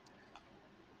well.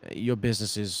 Your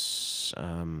business is,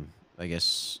 I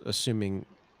guess, assuming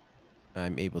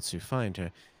I'm able to find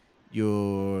her,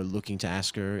 you're looking to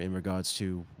ask her in regards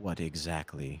to what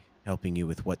exactly? Helping you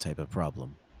with what type of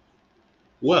problem?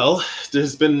 Well,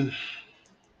 there's been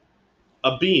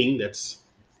a being that's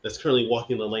currently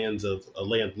walking the lands of a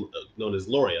land known as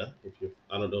Loria.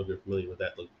 I don't know if you're familiar with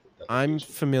that I'm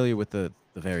location. familiar with the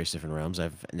various different realms.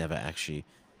 I've never actually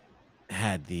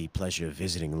had the pleasure of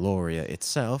visiting Loria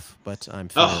itself, but I'm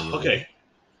Oh, familiar with it. okay.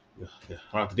 Yeah,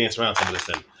 I'll have to dance around some of this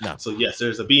then. No, So yes,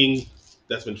 there's a being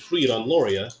that's been freed on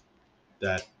Loria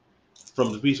that,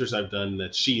 from the research I've done,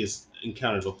 that she has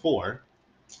encountered before,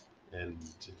 and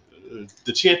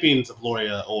the champions of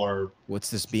Loria, or what's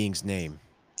this being's name?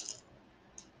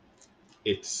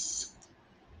 it's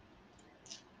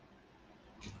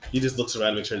he just looks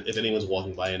around to make sure if anyone's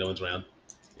walking by and no one's around.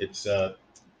 It's uh,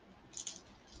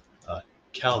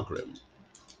 Calgrim.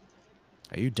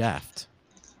 Are you daft?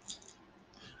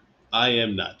 I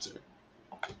am not, sir.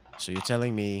 So you're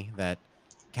telling me that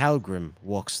Calgrim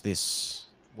walks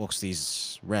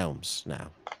these realms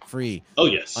now, free, Oh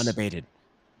yes, unabated,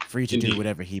 free to do indeed,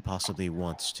 whatever he possibly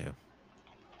wants to.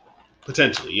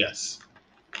 potentially yes.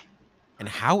 And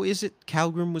how is it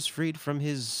Calgrim was freed from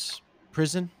his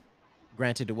prison?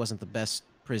 Granted, it wasn't the best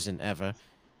prison ever.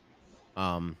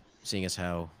 Seeing as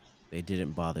how they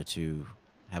didn't bother to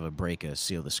have a breaker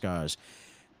seal the scars.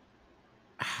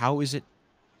 How is it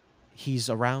he's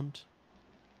around?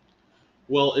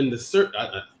 Well, in the search,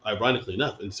 ironically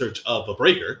enough, in search of a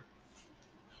breaker,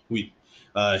 we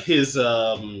his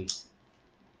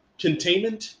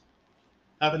containment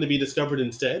happened to be discovered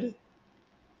instead,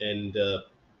 and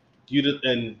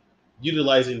and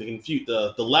utilizing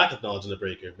the lack of knowledge of the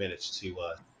breaker, managed to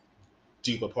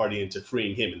dupe a party into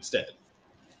freeing him instead.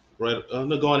 Right?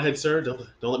 No, go on ahead, sir. Don't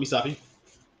let me stop you.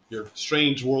 Your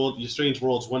strange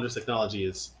world's wondrous technology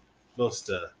is most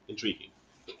intriguing.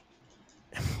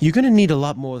 You're gonna need a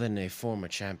lot more than a former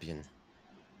champion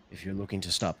if you're looking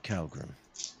to stop Calgrim.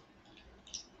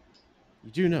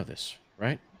 You do know this,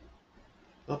 right?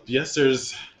 Yes,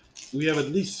 we have at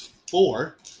least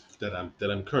four that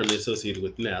I'm currently associated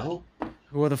with now.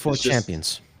 Who are the four It's just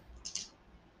champions?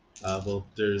 well,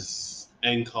 there's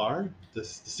Ankar, the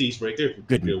Siege Breaker, if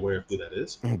Good, you're aware of who that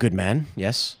is. good man.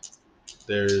 Yes.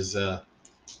 There's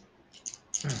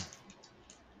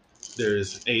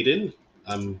there's Aiden.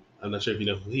 I'm not sure if you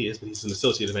know who he is, but he's an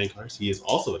associate of Ankar's. He is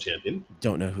also a champion.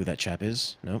 Don't know who that chap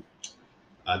is. Nope.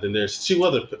 Then there's two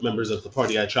other members of the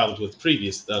party I traveled with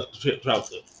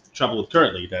travel with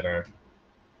currently that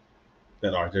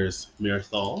are there's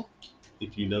Mirthal,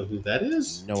 if you know who that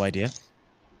is, No idea.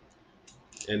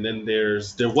 and then there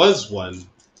was one.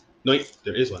 No, wait,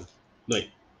 there is one. No,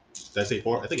 wait, did I say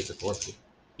four? I think it said four.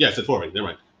 Yeah, it said four. Right, never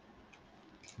mind.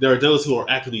 There are those who are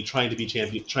actively trying to be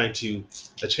champion, trying to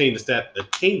attain the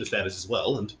status as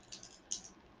well. And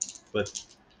but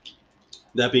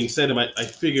that being said, I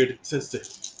figured since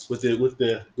with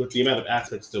the amount of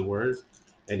aspects there were,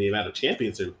 and the amount of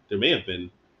champions there may have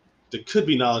been, there could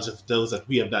be knowledge of those that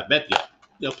we have not met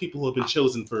yet. People who have been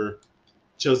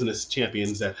chosen as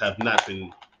champions that have not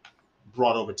been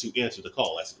brought over to answer the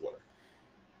call, as it were.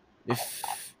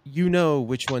 If you know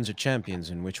which ones are champions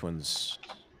and which ones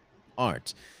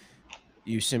aren't,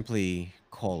 You simply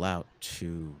call out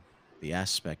to the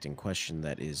aspect in question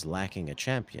that is lacking a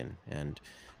champion and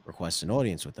request an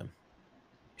audience with them.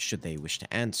 Should they wish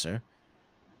to answer,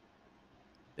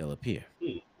 they'll appear.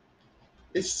 Hmm.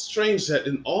 It's strange that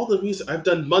in all the research I've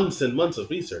done months and months of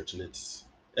research, and it's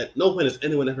at no point has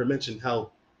anyone ever mentioned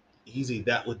how easy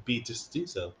that would be to do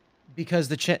so. Because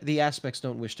the aspects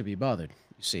don't wish to be bothered,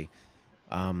 you see.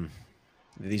 Um,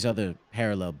 these other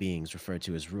parallel beings referred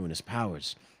to as ruinous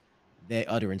powers, the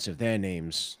utterance of their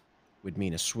names would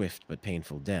mean a swift but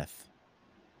painful death.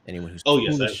 Anyone who's Oh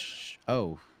yes, I foolish.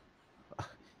 Oh,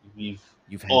 we've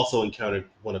you've had. also encountered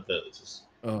one of those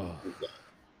Oh, as well.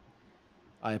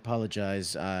 I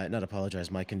apologize. Not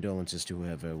apologize. My condolences to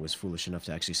whoever was foolish enough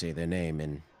to actually say their name,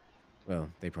 and well,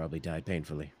 they probably died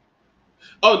painfully.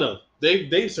 Oh no,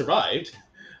 they survived.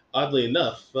 Oddly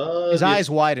enough, His eyes yes,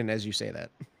 widen as you say that.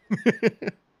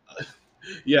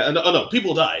 yeah, no, oh no,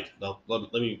 people died. No, let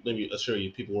me assure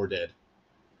you, people were dead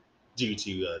due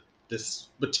to this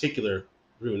particular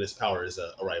ruinous power's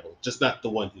arrival. Just not the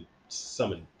one who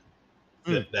summoned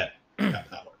Mm. that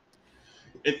power.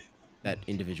 It, That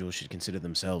individual should consider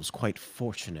themselves quite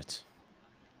fortunate.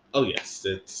 oh yes,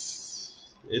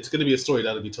 it's going to be a story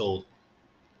that'll be told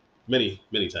many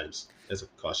times as a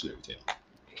cautionary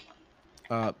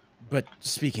tale. But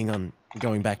speaking on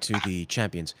going back to the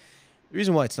champions, the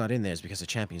reason why it's not in there is because the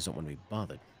champions don't want to be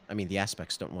bothered. I mean, the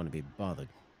aspects don't want to be bothered.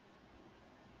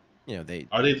 You know, they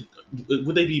Are they?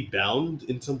 Would they be bound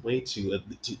in some way to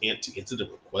answer the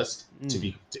request mm, to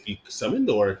be summoned,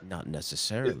 or not is,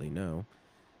 necessarily. No,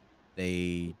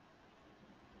 they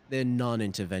they're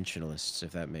non-interventionalists,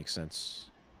 if that makes sense.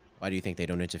 Why do you think they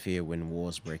don't interfere when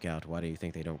wars break out? Why do you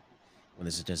think they don't, when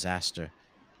there's a disaster,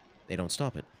 they don't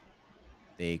stop it?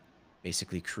 They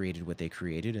basically created what they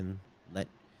created and let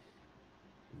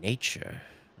nature,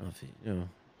 of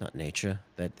not nature,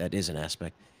 that is an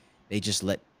aspect. They just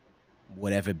let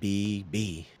whatever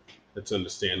be. that's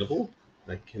understandable?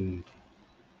 I can,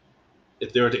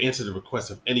 if they were to answer the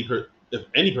request of if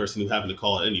any person who happened to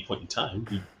call at any point in time,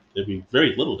 there'd be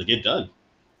very little to get done.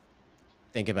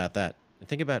 Think about that. And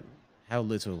think about how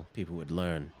little people would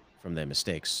learn from their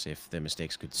mistakes if their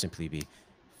mistakes could simply be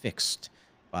fixed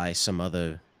by some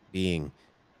other being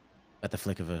at the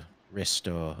flick of a wrist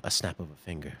or a snap of a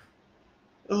finger.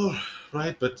 Oh,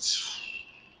 right, but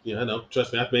yeah, I know.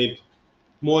 Trust me, I've made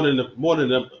more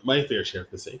than my fair share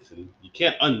of mistakes, and you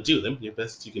can't undo them. Your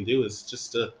best you can do is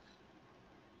just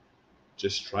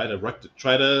try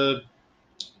to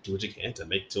do what you can to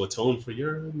make to atone for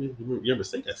your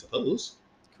mistake, I suppose.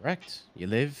 Correct. You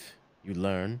live, you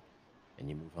learn, and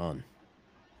you move on.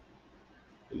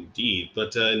 Indeed,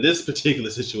 but in this particular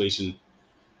situation,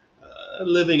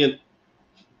 living and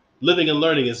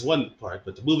learning is one part,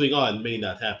 but moving on may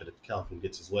not happen if Calvin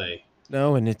gets his way.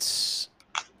 No, and it's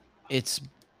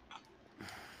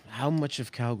how much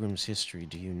of Calgrim's history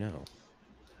do you know?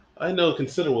 I know a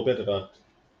considerable bit about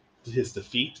his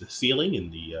defeat, the sealing,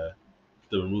 and the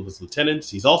removal of his lieutenants.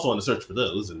 He's also on the search for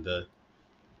those, and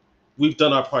we've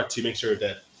done our part to make sure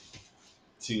that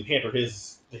to hamper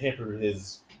his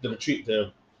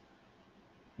the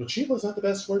retrieval is not the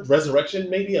best word. Resurrection,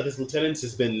 maybe, of his lieutenants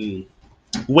has been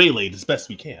waylaid as best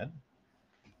we can,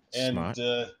 and Smart.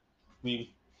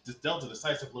 we just dealt a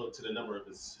decisive blow to the number of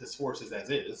his forces as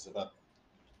is. About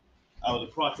I would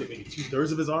approximate maybe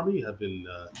 2/3 of his army have been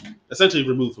essentially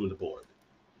removed from the board,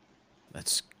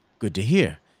 That's good to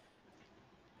hear.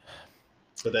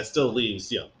 but that still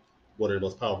leaves one of the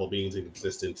most powerful beings in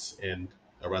existence and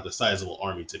a rather sizable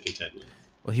army to contend with.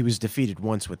 Well, he was defeated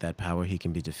once with that power. He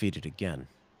can be defeated again.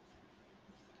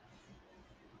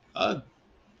 Uh,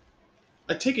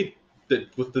 I take it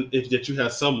that that you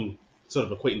have some sort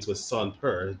of acquaintance with Son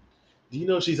Per. Do you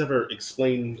know if she's ever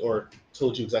explained or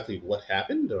told you exactly what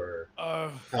happened, or Uh,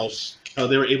 how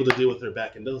they were able to deal with her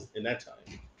back in that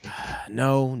time?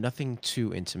 no, nothing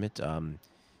too intimate.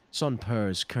 Son Per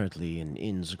is currently in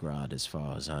Innsgrad, as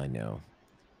far as I know.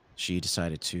 She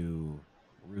decided to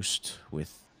roost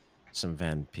with some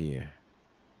vampire,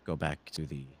 go back to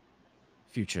the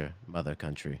future mother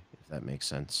country, if that makes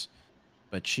sense.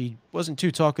 But she wasn't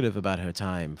too talkative about her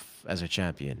time as a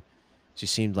champion. She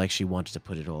seemed like she wanted to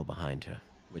put it all behind her,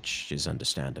 which is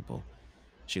understandable.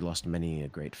 She lost many a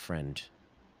great friend,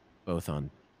 both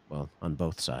on, well, on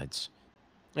both sides.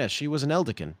 Yeah, she was an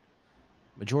Eldican.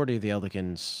 Majority of the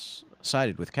Eldicans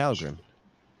sided with Calgrim.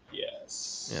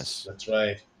 Yes, Yes. that's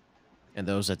right. And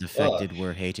those that Uh, defected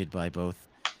were hated by both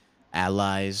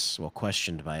allies, well,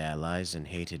 questioned by allies, and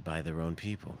hated by their own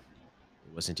people.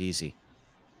 It wasn't easy,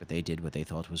 but they did what they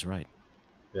thought was right.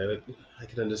 yeah, I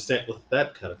can understand with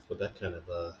that kind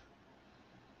of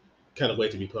kind of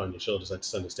weight to be put on your shoulders.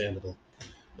 That's understandable.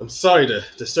 I'm sorry to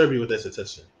disturb you with this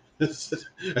attention.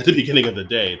 At the beginning of the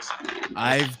day, it's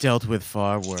I've dealt with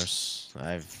far worse.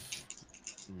 I've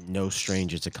no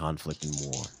stranger to conflict and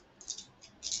war.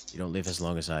 You don't live as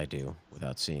long as I do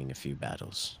without seeing a few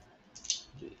battles.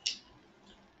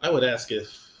 I would ask if,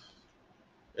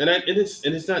 and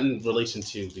it's not in relation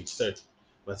to the search,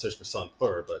 my search for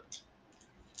Sonpur, but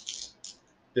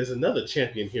there's another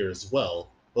champion here as well.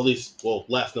 At least, well,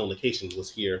 last known location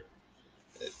was here.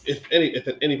 If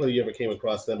anybody ever came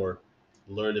across them or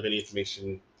learned of any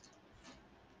information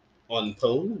on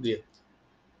Pone the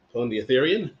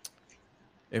Etherean,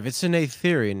 If it's an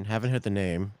Aetherian, haven't heard the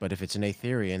name, but if it's an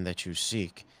Aetherian that you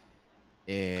seek,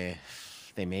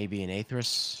 if they may be in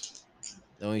Aethris,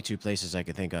 the only two places I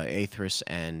could think are Aethris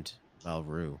and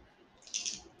Valru.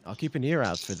 I'll keep an ear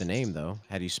out for the name, though.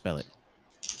 How do you spell it?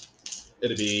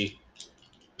 it'd be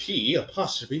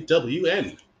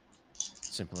P''WN.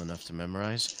 Simple enough to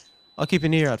memorize. I'll keep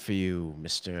an ear out for you,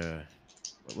 Mr.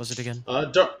 What was it again?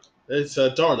 It's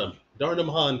Darnum. Darnum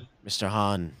Han. Mr.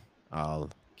 Han. I'll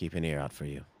keep an ear out for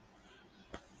you.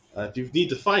 If you need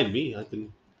to find me, I've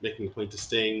been making a point of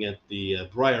staying at the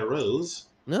Briar Rose.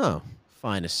 No,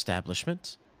 fine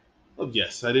establishment. Oh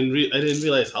yes, I didn't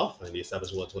realize how fine the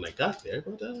establishment was when I got there,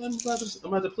 but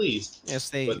I'm rather pleased. Yes,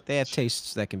 But they have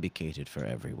tastes that can be catered for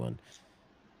everyone.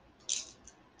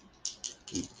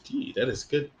 indeed, that is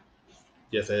good.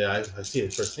 Yes, I've seen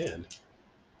it firsthand.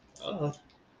 Uh,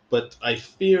 but I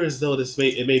fear as though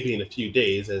it may be in a few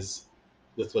days, as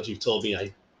with what you've told me,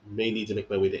 I may need to make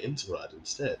my way to Interlude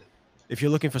instead. If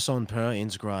you're looking for Sonpur,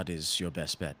 Innsgrad is your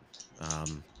best bet.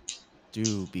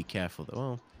 Do be careful, though.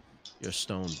 Well, you're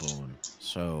stoneborn,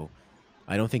 so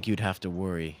I don't think you'd have to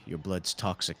worry. Your blood's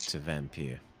toxic to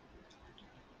vampire.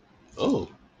 Oh,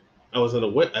 I wasn't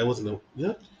aware. I wasn't.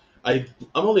 Yeah, I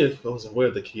was aware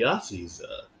of the Kiasi's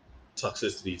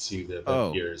toxicity to the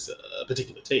Oh, vampire's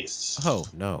particular tastes. oh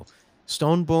no,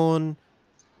 stoneborn,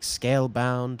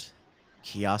 scalebound,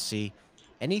 Kiasi,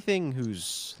 anything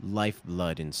whose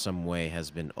lifeblood in some way has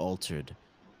been altered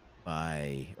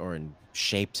by or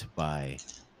shaped by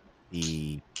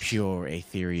the pure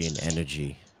Aetherian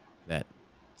energy that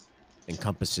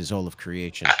encompasses all of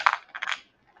creation,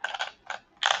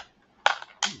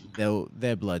 though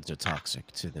their bloods are toxic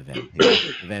to the vampire.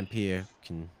 The vampire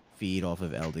can feed off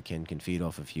of Elderkin, can feed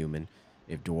off of human.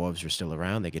 If dwarves are still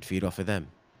around, they could feed off of them.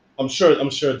 I'm sure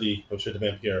the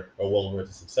vampire are well aware of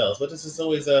this themselves. But this is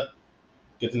always a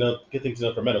good thing to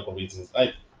know for medical reasons.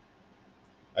 I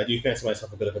do fancy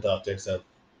myself a bit of a doctor, so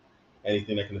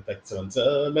anything that can affect someone's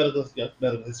medical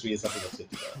history is something that's good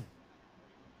to know.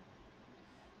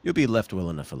 You'll be left well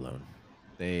enough alone.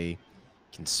 They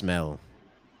can smell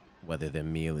whether their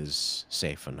meal is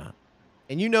safe or not.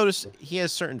 And you notice he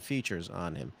has certain features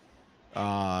on him,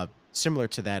 similar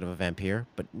to that of a vampire,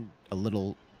 but a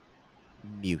little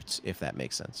mute, if that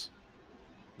makes sense.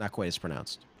 Not quite as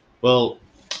pronounced. Well,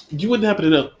 you wouldn't happen to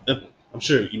know. I'm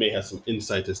sure you may have some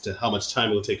insight as to how much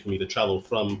time it will take for me to travel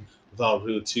from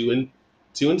Valru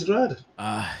to Innsgrad.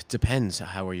 Depends.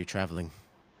 How are you traveling?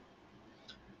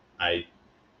 I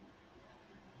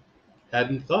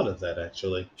hadn't thought of that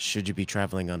actually. Should you be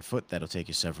traveling on foot, that'll take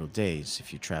you several days.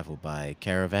 If you travel by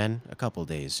caravan, a couple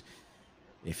days.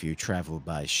 If you travel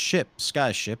by ship,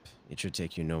 sky ship, it should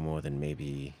take you no more than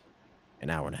maybe an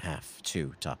hour and a half,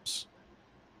 two tops.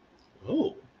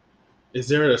 Oh, is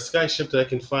there a sky ship that I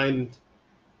can find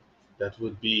that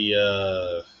would be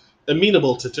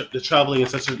amenable to traveling in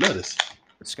such a notice?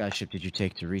 What sky ship did you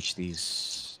take to reach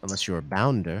these? Unless you're a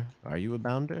bounder. Are you a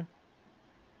bounder?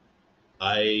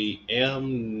 I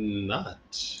am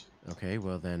not. Okay,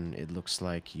 well then it looks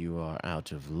like you are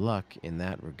out of luck in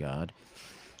that regard.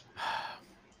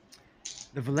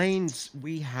 The Verlaines,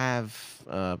 we have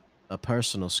a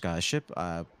personal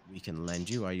skyship we can lend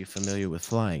you. Are you familiar with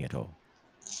flying at all?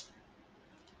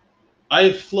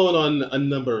 I've flown on a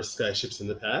number of sky ships in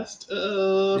the past.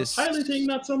 This Piloting,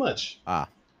 not so much. ah,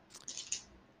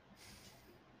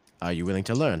 are you willing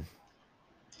to learn?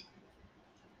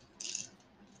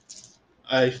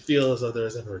 I feel as though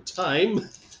there's ever a time,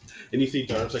 and you see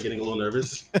Darnum start getting a little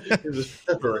nervous. There's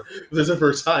ever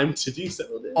a time to do so.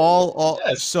 All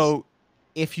Yes. so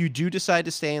if you do decide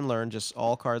to stay and learn, just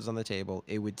all cards on the table,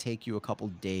 it would take you a couple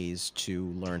days to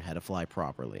learn how to fly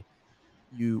properly.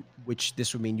 Which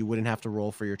this would mean you wouldn't have to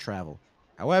roll for your travel.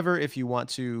 However, if you want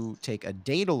to take a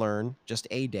day to learn, just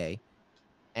a day,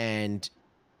 and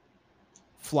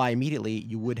fly immediately,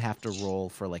 you would have to roll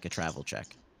for like a travel check.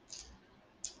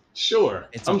 Sure.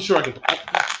 It's I'm sure I can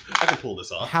pull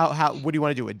this off. What do you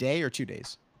want to do? A day or 2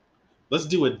 days? Let's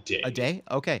do a day. A day?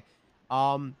 Okay.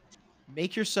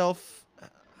 make yourself.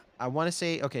 I want to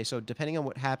say okay. So depending on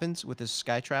what happens with this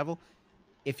sky travel,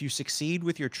 if you succeed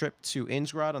with your trip to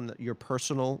Innsgrad on your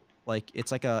personal, like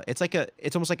it's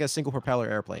almost like a single propeller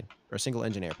airplane or a single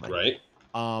engine airplane. Right.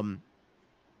 Um,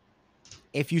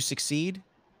 if you succeed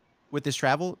with this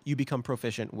travel, you become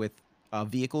proficient with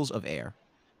vehicles of air.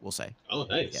 We'll say Oh,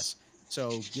 nice. yes.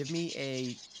 So give me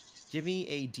a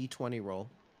d20 roll.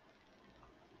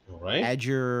 All right. Add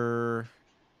your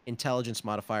intelligence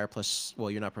modifier plus. Well,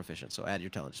 you're not proficient, so add your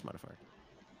intelligence modifier.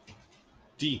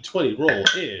 D20 roll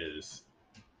is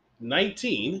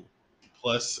 19 Ooh,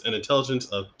 plus an intelligence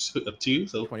of 2,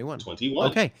 so 21. 21.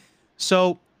 Okay,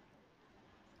 so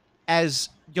as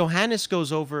Johannes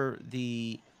goes over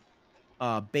the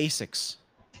basics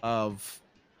of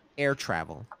air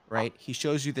travel, right? He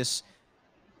shows you this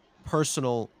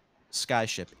personal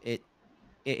skyship.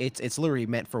 It's literally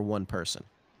meant for one person,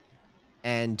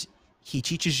 and he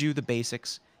teaches you the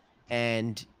basics,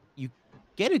 and you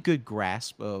get a good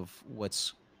grasp of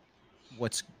what's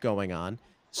going on.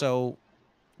 So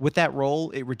with that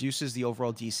roll, it reduces the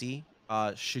overall DC.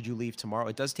 Should you leave tomorrow,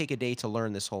 it does take a day to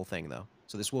learn this whole thing though,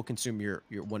 so this will consume your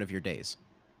one of your days.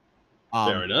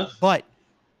 Fair enough. But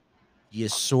you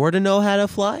sort of know how to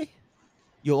fly.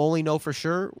 You'll only know for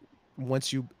sure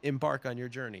once you embark on your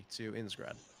journey to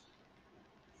Innsgrad.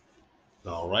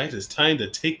 All right, it's time to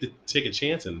take a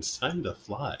chance, and it's time to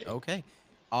fly. Okay.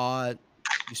 Uh,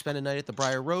 you spend a night at the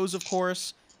Briar Rose, of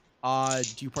course. Do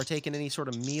you partake in any sort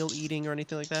of meal eating or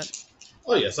anything like that?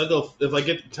 Oh yes, I go if I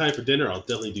get time for dinner. I'll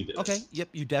definitely do dinner. Okay. Yep.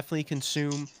 You definitely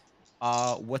consume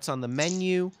what's on the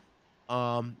menu.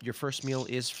 Your first meal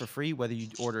is for free, whether you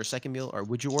order a second meal or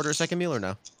would you order a second meal or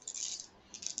no?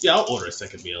 Yeah, I'll order a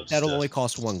second meal. Just That'll only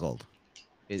cost 1 gold.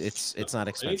 It's not all right.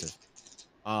 expensive.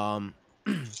 Um,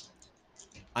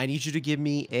 I need you to give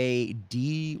me a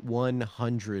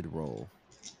D100 roll.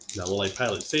 Now, will I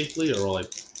pilot safely, or will I?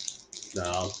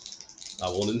 No, I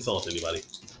won't insult anybody.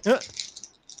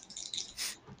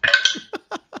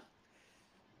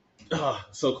 Ah,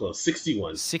 so close.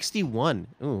 61. 61.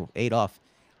 Ooh, 8 off.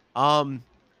 Um,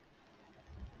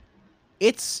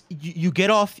 it's you get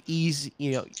off easy,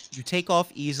 you take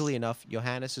off easily enough.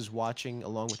 Johannes is watching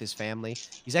along with his family.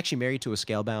 He's actually married to a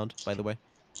scalebound, by the way.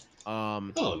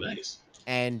 Um, Oh, nice.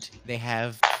 and they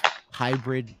have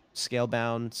hybrid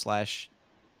scalebound slash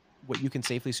what you can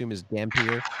safely assume is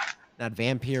Dampier, not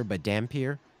vampire, but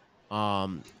Dampier,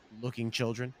 looking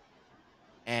children.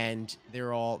 And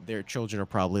their children are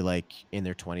probably like in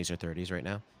their 20s or 30s right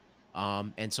now.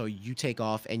 And so you take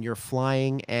off and you're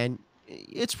flying and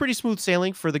it's pretty smooth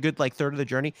sailing for the good like third of the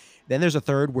journey. Then there's a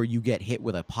third where you get hit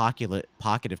with a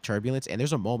pocket of turbulence and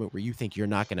there's a moment where you think you're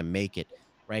not going to make it,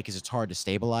 right? Because it's hard to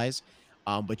stabilize.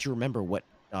 But you remember what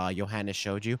Johannes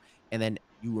showed you, and then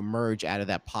you emerge out of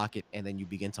that pocket and then you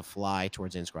begin to fly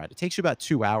towards Innsgrad. It takes you about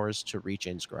 2 hours to reach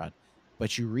Innsgrad,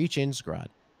 but you reach Innsgrad.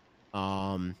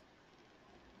 Um,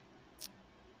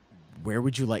 where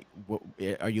would you like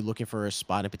are you looking for a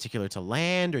spot in particular to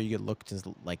land, or you could look to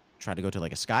like try to go to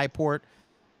like a skyport,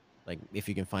 like if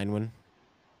you can find one?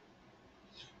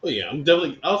 Oh yeah, I'm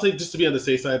definitely. I'll say just to be on the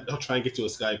safe side, I'll try and get to a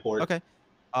skyport. Okay.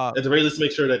 uh At the very least,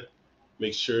 make sure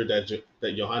that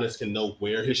Johannes can know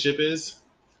where his ship is.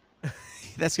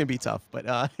 that's gonna be tough,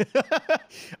 but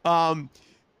um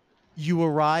you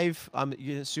arrive,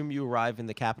 you assume you arrive in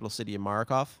the capital city of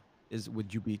Markov.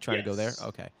 Would you be trying to go there? Yes.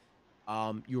 Okay.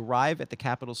 You arrive at the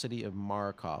capital city of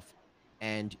Markov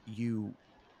and you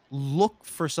look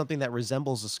for something that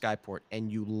resembles a skyport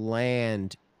and you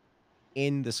land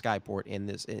in the skyport in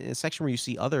a section where you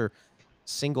see other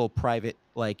single private,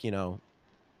 like,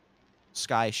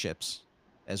 sky ships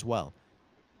as well.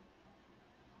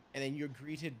 And then you're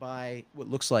greeted by what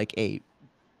looks like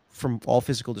from all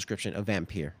physical description, a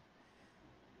vampire.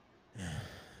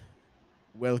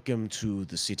 Welcome to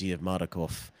the city of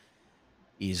Marakov.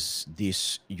 Is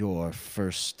this your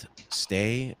first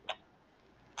stay?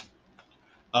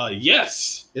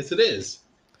 Yes, it is.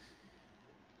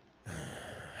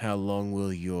 How long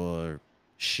will your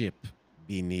ship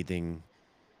be needing?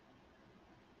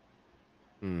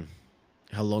 Hmm.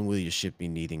 How long will your ship be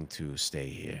needing to stay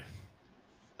here?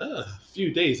 A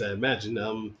few days, I imagine.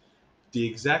 The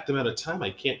exact amount of time I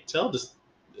can't tell. Just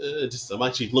I'm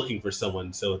actually looking for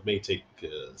someone, so it may take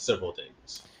several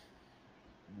days.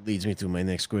 Leads me to my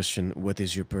next question. What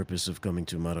is your purpose of coming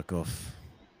to Marakov?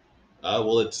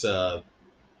 Well, it's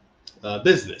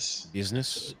business.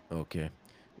 Business? Okay.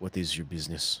 What is your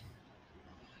business?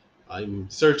 I'm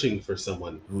searching for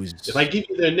someone. If I Who's give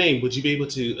you their name, would you be able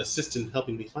to assist in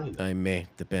helping me find them? I may,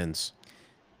 depends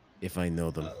if I know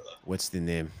them. Uh, What's the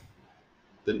name?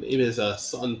 the name is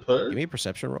Son Give Per. me a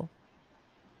perception roll.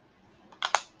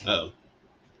 Oh,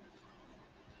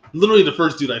 literally the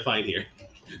first dude I find here.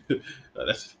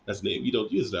 That's a name you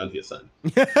don't use around here, son.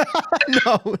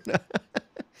 No, no.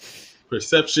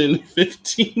 Perception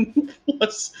 15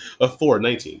 plus a 4,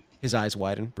 19. His eyes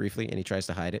widen briefly, and he tries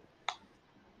to hide it.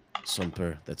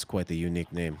 Sumper, that's quite a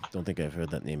unique name. Don't think I've heard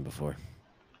that name before.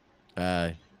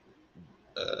 Uh,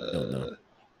 don't know. Uh,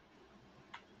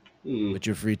 hmm. But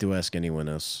you're free to ask anyone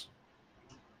else.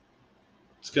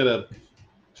 Just gonna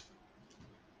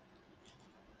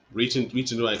reach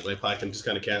into my pocket and just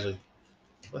kind of casually.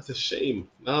 That's a shame.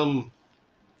 I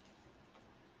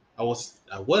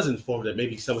was informed that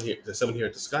maybe someone here at the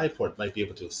Skyport might be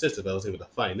able to assist if I was able to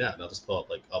find out. And I'll just pull up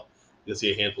like up. You'll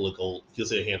see a handful of gold. He'll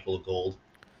see a handful of gold.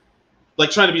 Like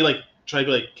trying to be like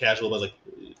casual, but like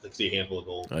see a handful of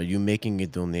gold. Are you making a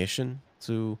donation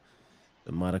to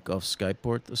the Marakov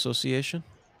Skyport Association?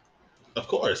 Of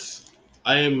course,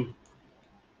 I am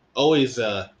always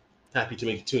happy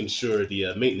to ensure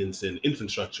the maintenance and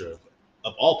infrastructure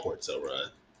of all ports are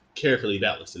carefully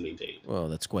balanced and maintained. Well,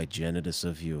 that's quite generous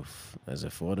of you as a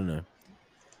foreigner.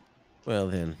 Well,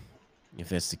 then, if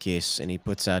that's the case, and he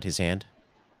puts out his hand.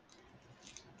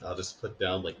 I'll just put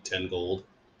down like 10 gold.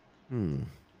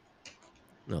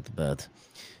 Not bad.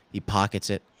 He pockets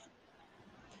it.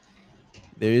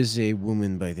 There is a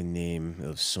woman by the name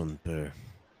of Sunper.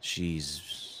 She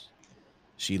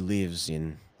lives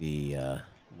in the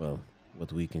well,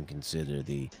 what we can consider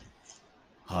the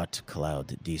Hot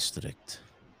Cloud district.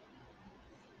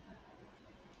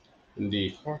 In the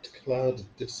Heart Cloud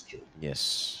district.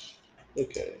 Yes.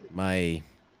 Okay. My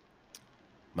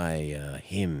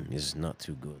hymn is not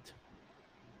too good.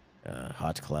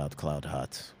 Hot Cloud, Cloud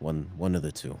Hot. One of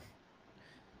the two.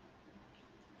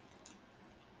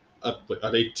 But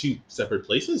are they two separate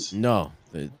places? No,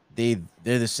 they're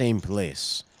the same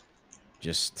place.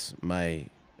 Just my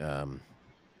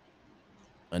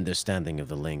understanding of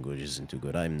the language isn't too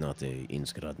good. I'm not a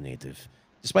Innsgrad native.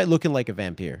 Despite looking like a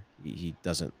vampire, he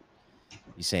doesn't.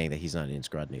 He's saying that he's not an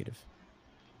Innsgrad native.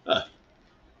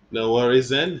 No worries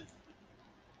then.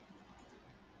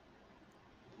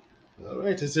 All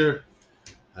right. Is there?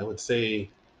 I would say,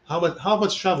 how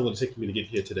much travel would it take me to get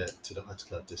here to the Heart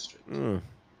Cloud district?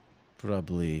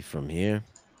 Probably from here.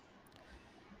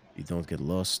 You don't get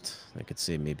lost. I could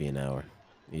say maybe an hour.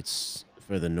 It's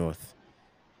further north.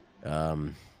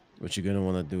 What you're gonna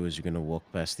want to do is you're gonna walk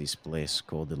past this place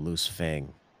called the Loose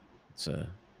Fang. It's a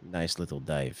nice little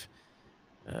dive.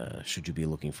 Should you be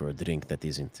looking for a drink that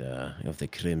isn't of the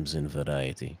crimson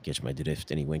variety? Catch my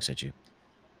drift? And he winks at you.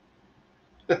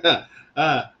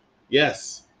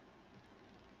 Yes.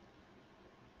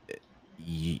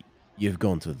 You've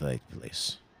gone to the right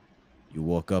place. You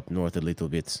walk up north a little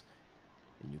bit,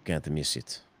 and you can't miss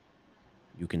it.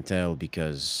 You can tell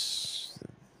because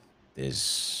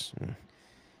there's,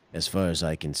 as far as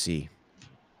I can see,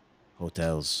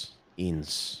 hotels,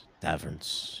 inns,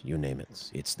 taverns, you name it,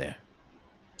 it's there.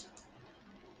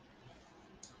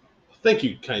 Thank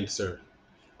you, kind sir.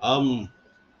 Um.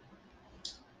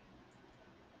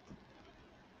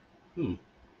 Hmm.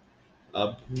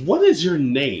 What is your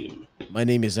name? My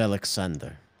name is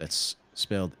Alexander. That's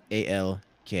spelled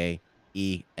Alkesandr.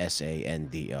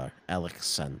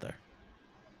 Alexander.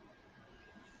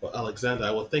 Well, Alexander,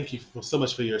 I will thank you so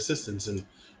much for your assistance, and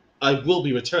I will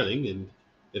be returning, and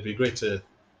it'd be great to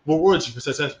reward you for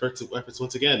such efforts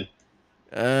once again.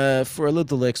 For a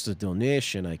little extra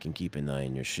donation, I can keep an eye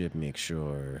on your ship, make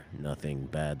sure nothing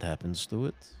bad happens to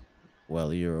it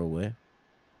while you're away.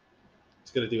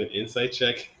 Just gonna do an insight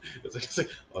check. It's like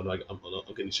oh no,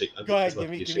 I'm getting shake. Go ahead, it's about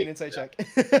give to me get an insight shaken.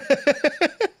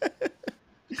 check.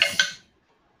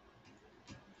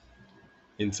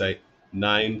 Insight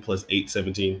 9 plus 8,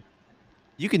 17.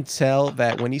 You can tell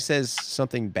that when he says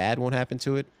something bad won't happen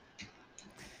to it,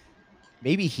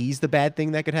 maybe he's the bad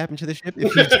thing that could happen to the ship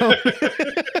if you don't.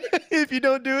 If you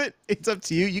don't do it, it's up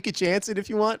to you. You can chance it if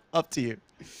you want. Up to you.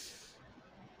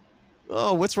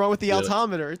 Oh, what's wrong with the Yeah.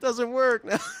 altimeter? It doesn't work.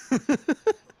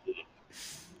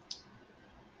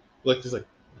 Just like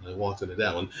I walked into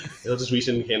that one. He'll just reach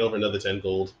in and hand over another 10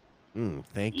 gold.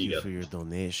 Thank You you go. for your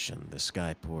donation. The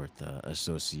Skyport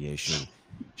Association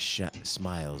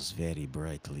smiles very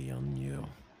brightly on you.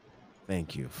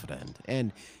 Thank you, friend.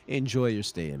 And enjoy your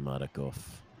stay in Marakov.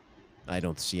 I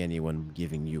don't see anyone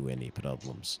giving you any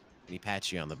problems. And he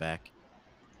pats you on the back.